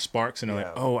something sparks and they're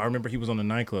like, oh, I remember he was on the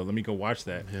nightclub, let me go watch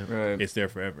that. Right. It's there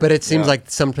forever. but it seems like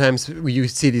sometimes you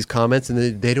see these comments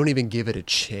and they don't even give it a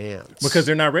chance because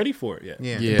they're not ready for it yet.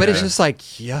 Yeah. But it's just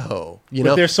like, yo, you But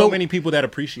know, there's so many people that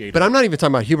appreciate But it. I'm not even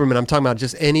talking about Huberman. I'm talking about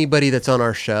just anybody that's on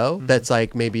our show that's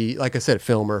like maybe, like I said,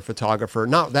 filmer, photographer,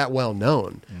 not that well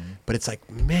known. But it's like,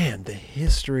 man, the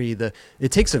history,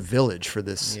 it takes a village for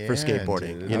this for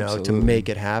skateboarding, dude, you know, absolutely. to make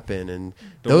it happen. And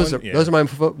The those one- are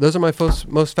those are my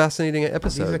most fascinating These are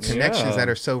episodes. connections that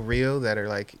are so real that are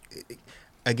like,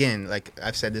 again, like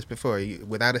I've said this before,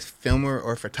 without a filmer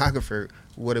or photographer,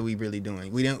 what are we really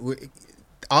doing?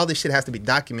 All this shit has to be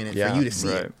documented for you to see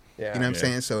it. Yeah. You know what I'm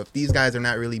saying? So if these guys are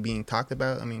not really being talked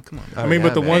about, I mean, come on. I mean, yeah,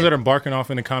 but the man. ones that are barking off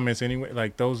in the comments anyway,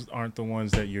 like, those aren't the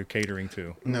ones that you're catering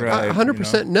to. No, Right.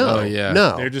 100% no. Oh, yeah.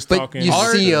 No. They're just but talking- you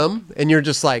Our- see them and you're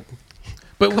just like,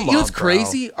 But Come you know what's on, bro.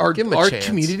 crazy? Our Give 'em a our chance.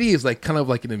 community is like kind of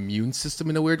like an immune system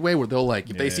in a weird way, where they'll like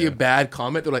if they see a Yeah. bad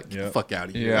comment, they're like, "Get the Yep. fuck out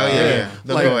of here." Yeah. Oh yeah.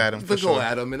 They'll Like, go at them. They'll go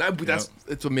at them, and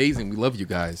it's amazing. We love you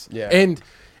guys. Yeah. And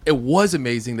it was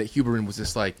amazing that Huberman was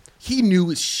just like he knew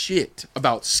his shit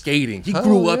about skating. He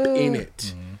grew up in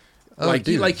it. Oh,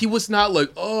 dude. He was not like,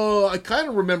 oh, I kind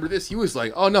of remember this. He was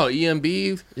like, oh no,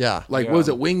 EMB. Yeah. Like, Yeah. what was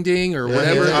it, Wingding or Yeah,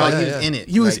 whatever? he Like, was in it.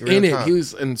 He was like, real in it. talk. He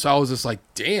was, and so I was just like,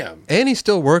 damn. And he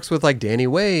still works with like Danny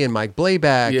Way and Mike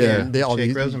Blayback Yeah. and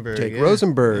Jake Rosenberg, Jake yeah.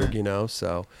 Rosenberg, you know,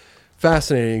 so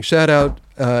fascinating. Shout out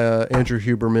Andrew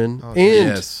Huberman. Oh, and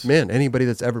yes. man, anybody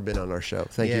that's ever been on our show.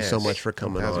 Thank you so Yes. much for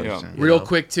coming on. 1000%. you Real know.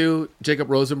 quick too, Jacob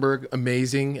Rosenberg,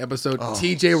 amazing episode. Oh,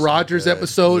 TJ so Rogers good.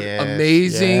 episode, Yes.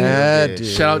 amazing. Yeah, Dude. dude.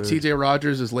 Shout out TJ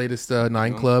Rogers, his latest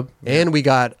 9 Club. And we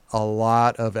got a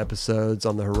lot of episodes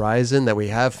on the horizon that we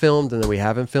have filmed and that we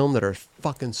haven't filmed that are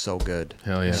fucking so good.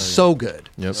 Hell yeah. So good.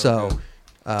 Yep. So,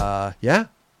 yeah,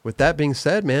 with that being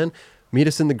said, man, meet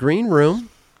us in the green room.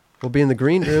 We'll be in the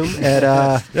green room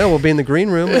we'll be in the green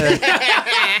room.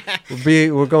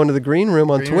 We're going to the green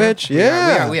room on Green Twitch. room?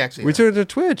 Yeah. We actually we are. took it to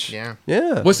Twitch. Yeah.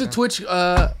 Yeah. What's the Twitch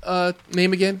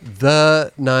name again?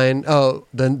 the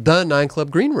 9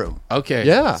 Club Green Room. Okay.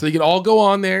 Yeah. So you can all go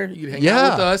on there. You can hang Yeah.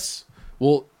 out with us.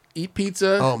 We'll eat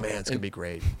pizza. Oh man, it's gonna be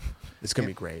great. It's gonna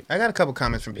be great. I got a couple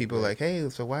comments from people like, "Hey,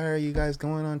 so why are you guys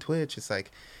going on Twitch?" It's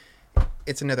like,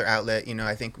 it's another outlet. You know,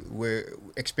 I think we're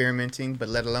experimenting, but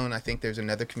let alone, I think there's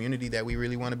another community that we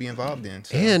really want to be involved in.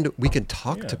 So. And we can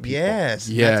talk to people. yes,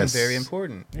 Yes. that's very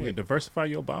important. Yeah, diversify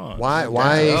your bonds. Why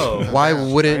Oh,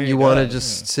 wouldn't you straight want to up.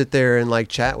 just sit there and like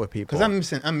chat with people?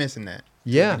 Because I'm missing that.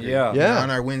 yeah. Yeah. You know, Yeah.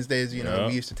 on our Wednesdays, you know, Yeah.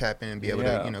 we used to tap in and be able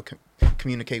Yeah. to, you know,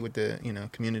 communicate with the, you know,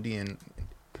 community, and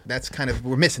that's kind of,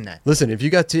 we're missing that. Listen, if you're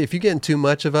getting too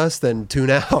much of us, then tune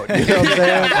out. You know what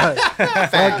I'm saying?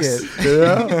 Fuck it. You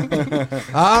know?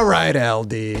 All right,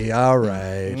 LD. All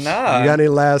right. Nah. You got any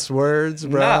last words,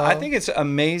 bro? Nah, I think it's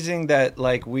amazing that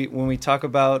like when we talk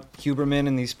about Huberman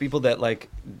and these people that like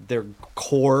their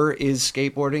core is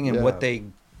skateboarding and Yeah. what they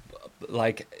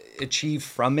like achieve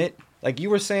from it. Like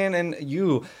you were saying, and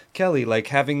you, Kelly, like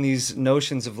having these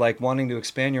notions of like wanting to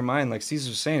expand your mind. Like Caesar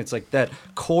was saying, it's like that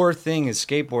core thing is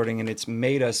skateboarding, and it's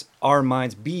made our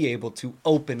minds be able to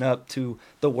open up to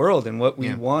the world and what we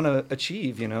Yeah. want to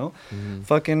achieve. You know,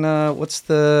 fucking what's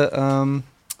the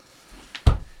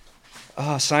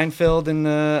Seinfeld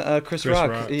and Chris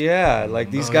Rock. Rock. Yeah,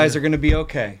 like these guys are gonna be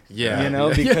okay. Yeah. You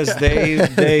know, because they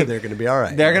they're going to be all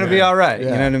right. they're gonna be all right. You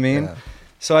Yeah. know what I mean? Yeah.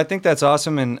 So I think that's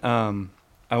awesome, and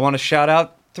I want to shout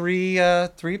out three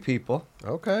people.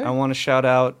 Okay. I want to shout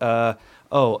out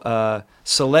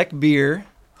Select Beer,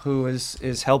 who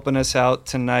is helping us out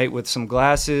tonight with some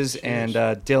glasses, and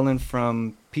Dylan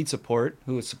from Pizza Port,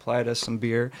 who has supplied us some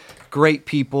beer. Great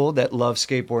people that love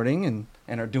skateboarding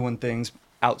and are doing things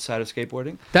outside of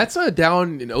skateboarding. That's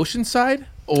down in Oceanside,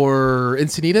 or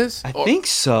Encinitas. I think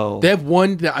so. They have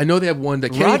one. I know they have one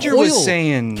that Roger was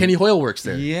saying Kenny Hoyle works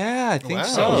there. Yeah, I think Wow.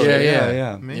 so.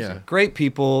 Yeah. Yeah. Great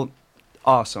people,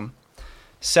 awesome.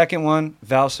 Second one,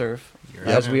 Valsurf,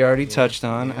 as we already touched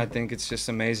on. I think it's just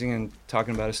amazing. And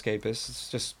talking about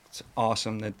Escapist, it's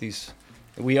awesome that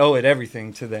we owe it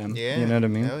everything to them. Yeah. You know what I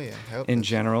mean? Hell yeah. Help In us.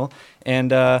 general,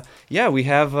 and we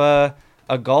have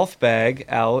a golf bag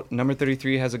out. Number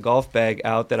 33 has a golf bag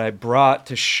out that I brought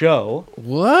to show.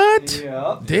 What?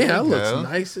 Yeah. Damn, that looks go.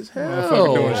 nice as Motherfucker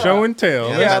hell. doing show and tell.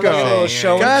 Yeah, Let's I was go. about to say,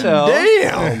 Show God and tell.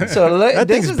 damn. So That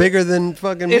this thing's is bigger than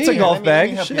fucking It's me. a golf Let me bag.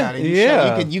 help you out.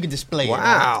 Yeah. You can display it.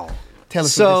 Wow. Tell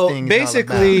us So what this thing is all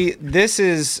basically, about. this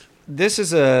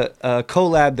is a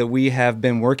collab that we have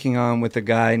been working on with a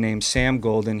guy named Sam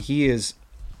Golden. He is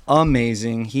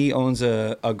amazing. He owns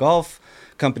a golf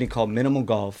company called Minimal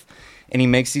Golf, and he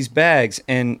makes these bags.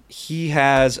 And he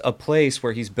has a place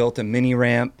where he's built a mini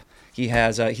ramp.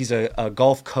 He's a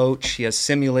golf coach. He has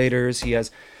simulators.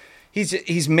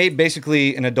 He's made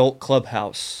basically an adult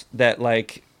clubhouse that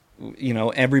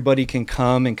everybody can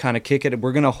come and kind of kick it.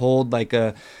 We're gonna hold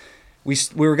we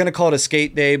were gonna call it a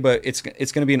skate day, but it's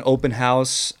gonna be an open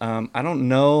house. I don't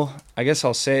know. I guess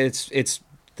I'll say it's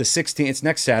the 16th. It's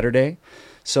next Saturday.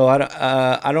 So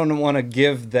I don't want to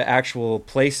give the actual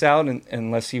place out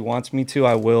unless he wants me to.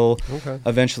 I will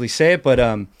eventually say it, but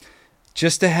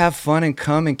just to have fun and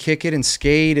come and kick it and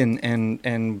skate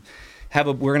and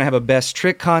we're gonna have a best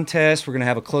trick contest. We're gonna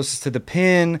have a closest to the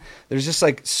pin. There's just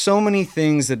so many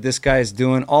things that this guy is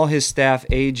doing. All his staff,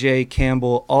 AJ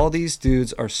Campbell, all these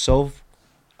dudes are so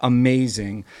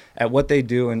amazing at what they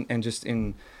do and just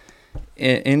in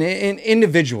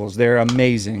individuals, they're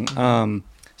amazing.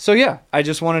 So yeah, I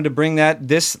just wanted to bring that.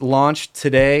 This launched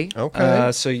today.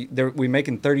 Okay. We're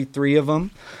making 33 of them.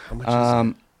 How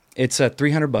much is It's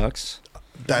 $300.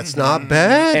 That's not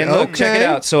bad. And look, check it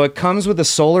out. So it comes with a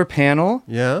solar panel.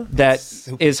 Yeah. That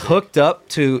Super is sick. hooked up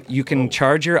to. You can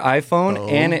charge your iPhone,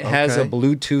 and it has a okay.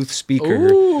 Bluetooth speaker.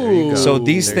 There you go. So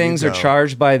these There you things are go.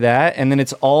 charged by that, and then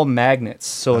it's all magnets.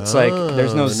 So it's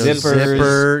there's no zippers.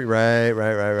 Zipper. Right.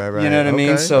 You know what I mean?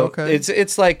 Okay, So okay.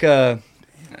 it's like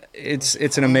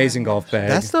it's an amazing golf bag.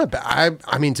 That's not bad.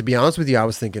 I mean, to be honest with you, I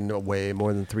was thinking way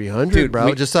more than 300, Dude,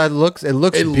 bro. Just how it looks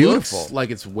beautiful. Looks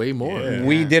like it's way more. Yeah.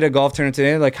 We did a golf tournament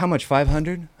today. Like, how much?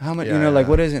 500? How much? Yeah.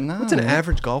 What is it? No. What's an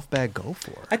average golf bag go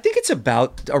for? I think it's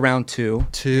about around 2.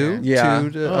 Two? Yeah. Two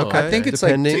to, Oh, okay. I think it's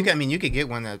like Depending. You could get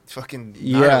one that fucking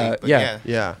Yeah, gnarly, but yeah.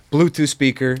 Yeah. Bluetooth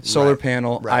speaker, solar Right,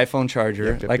 panel, right. iPhone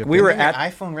charger. Yep, like yep, we yep. were Bring your at.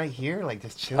 iPhone right here, like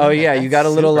just chill. Oh yeah, you got a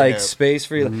little space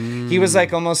for you. Mm. He was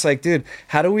almost like, dude,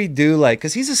 how do we do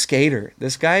because he's a skater.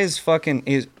 This guy is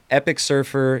he's epic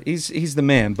surfer. He's the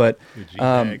man. But The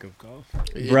G-bag of golf.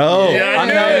 bro, Yeah, I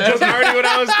know. That's already what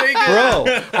I was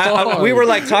thinking. bro, we were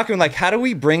talking how do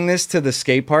we bring this to the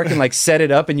skate park and set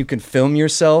it up and you can film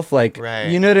yourself Right.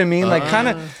 you know what I mean, kind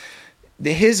of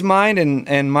his mind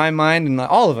and my mind and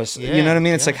all of us, you know what I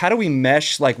mean? It's how do we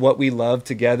mesh what we love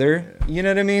together? You know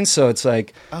what I mean? So it's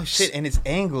Oh shit, and it's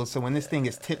angled, so when this thing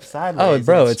is tipped sideways, oh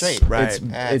bro, it's straight. Right.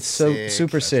 it's so sick.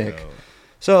 super sick.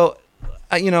 So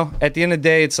at the end of the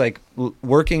day, it's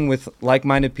working with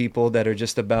like-minded people that are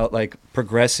just about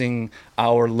progressing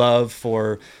our love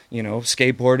for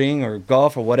skateboarding or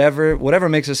golf or whatever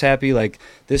makes us happy.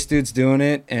 This dude's doing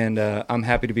it, and I'm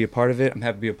happy to be a part of it. I'm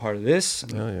happy to be a part of this.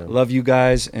 Oh, yeah. Love you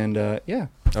guys, and yeah.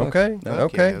 fuck. Okay. No,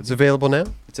 Okay. yeah. It's available now.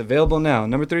 It's available now.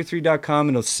 Number33.com,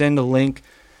 and it'll send a link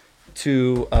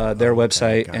to their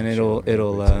website, gotcha. and it'll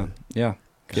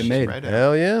get made. Right up.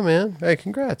 Hell yeah, man. Hey,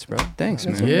 congrats, bro. Thanks,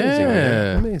 That's man. amazing, Yeah.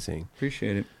 man. Amazing.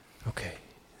 Appreciate it. Okay.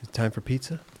 It's time for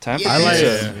pizza. Time for Yeah. I like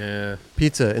pizza. it. Yeah.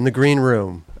 Pizza in the green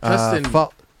room. Justin-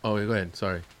 Fo- Oh, wait, go ahead.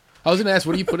 Sorry. I was gonna ask,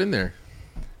 what do you put in there?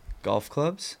 Golf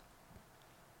clubs.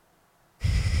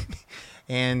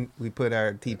 And we put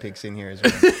our T-picks in here as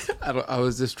well. I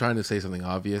was just trying to say something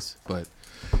obvious, but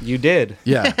You did.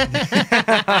 yeah.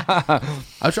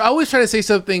 I always try to say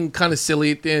something kind of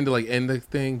silly at the end to end the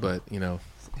thing, but it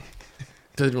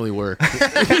doesn't really work.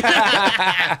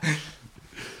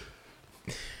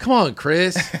 Come on,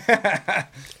 Chris.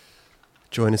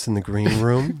 Join us in the green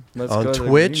room Let's on go to the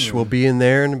Twitch. green We'll room. be in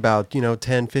there in about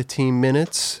 10, 15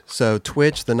 minutes. So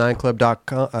Twitch,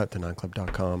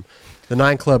 the9club.com, the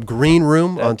 9 Club Green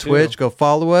Room That on too. Twitch. Go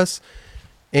follow us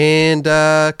and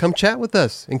come chat with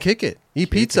us and kick it.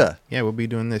 Eat pizza. Yeah, we'll be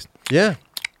doing this. Yeah,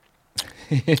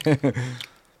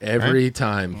 Every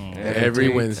time. Every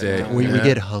Wednesday. we Yeah.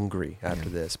 get hungry after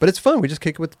this, but it's fun. We just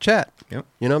kick it with the chat. Yep.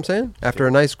 You know what I'm saying? After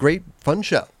a nice, great, fun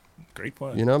show. Great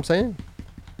fun. You know what I'm saying?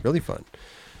 Really fun.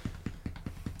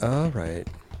 All right.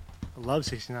 I love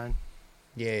 69.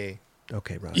 Yay.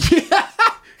 Okay, Rob.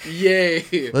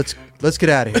 Yay. Let's get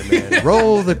out of here, man.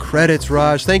 Roll the credits,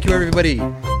 Raj. Thank you, everybody.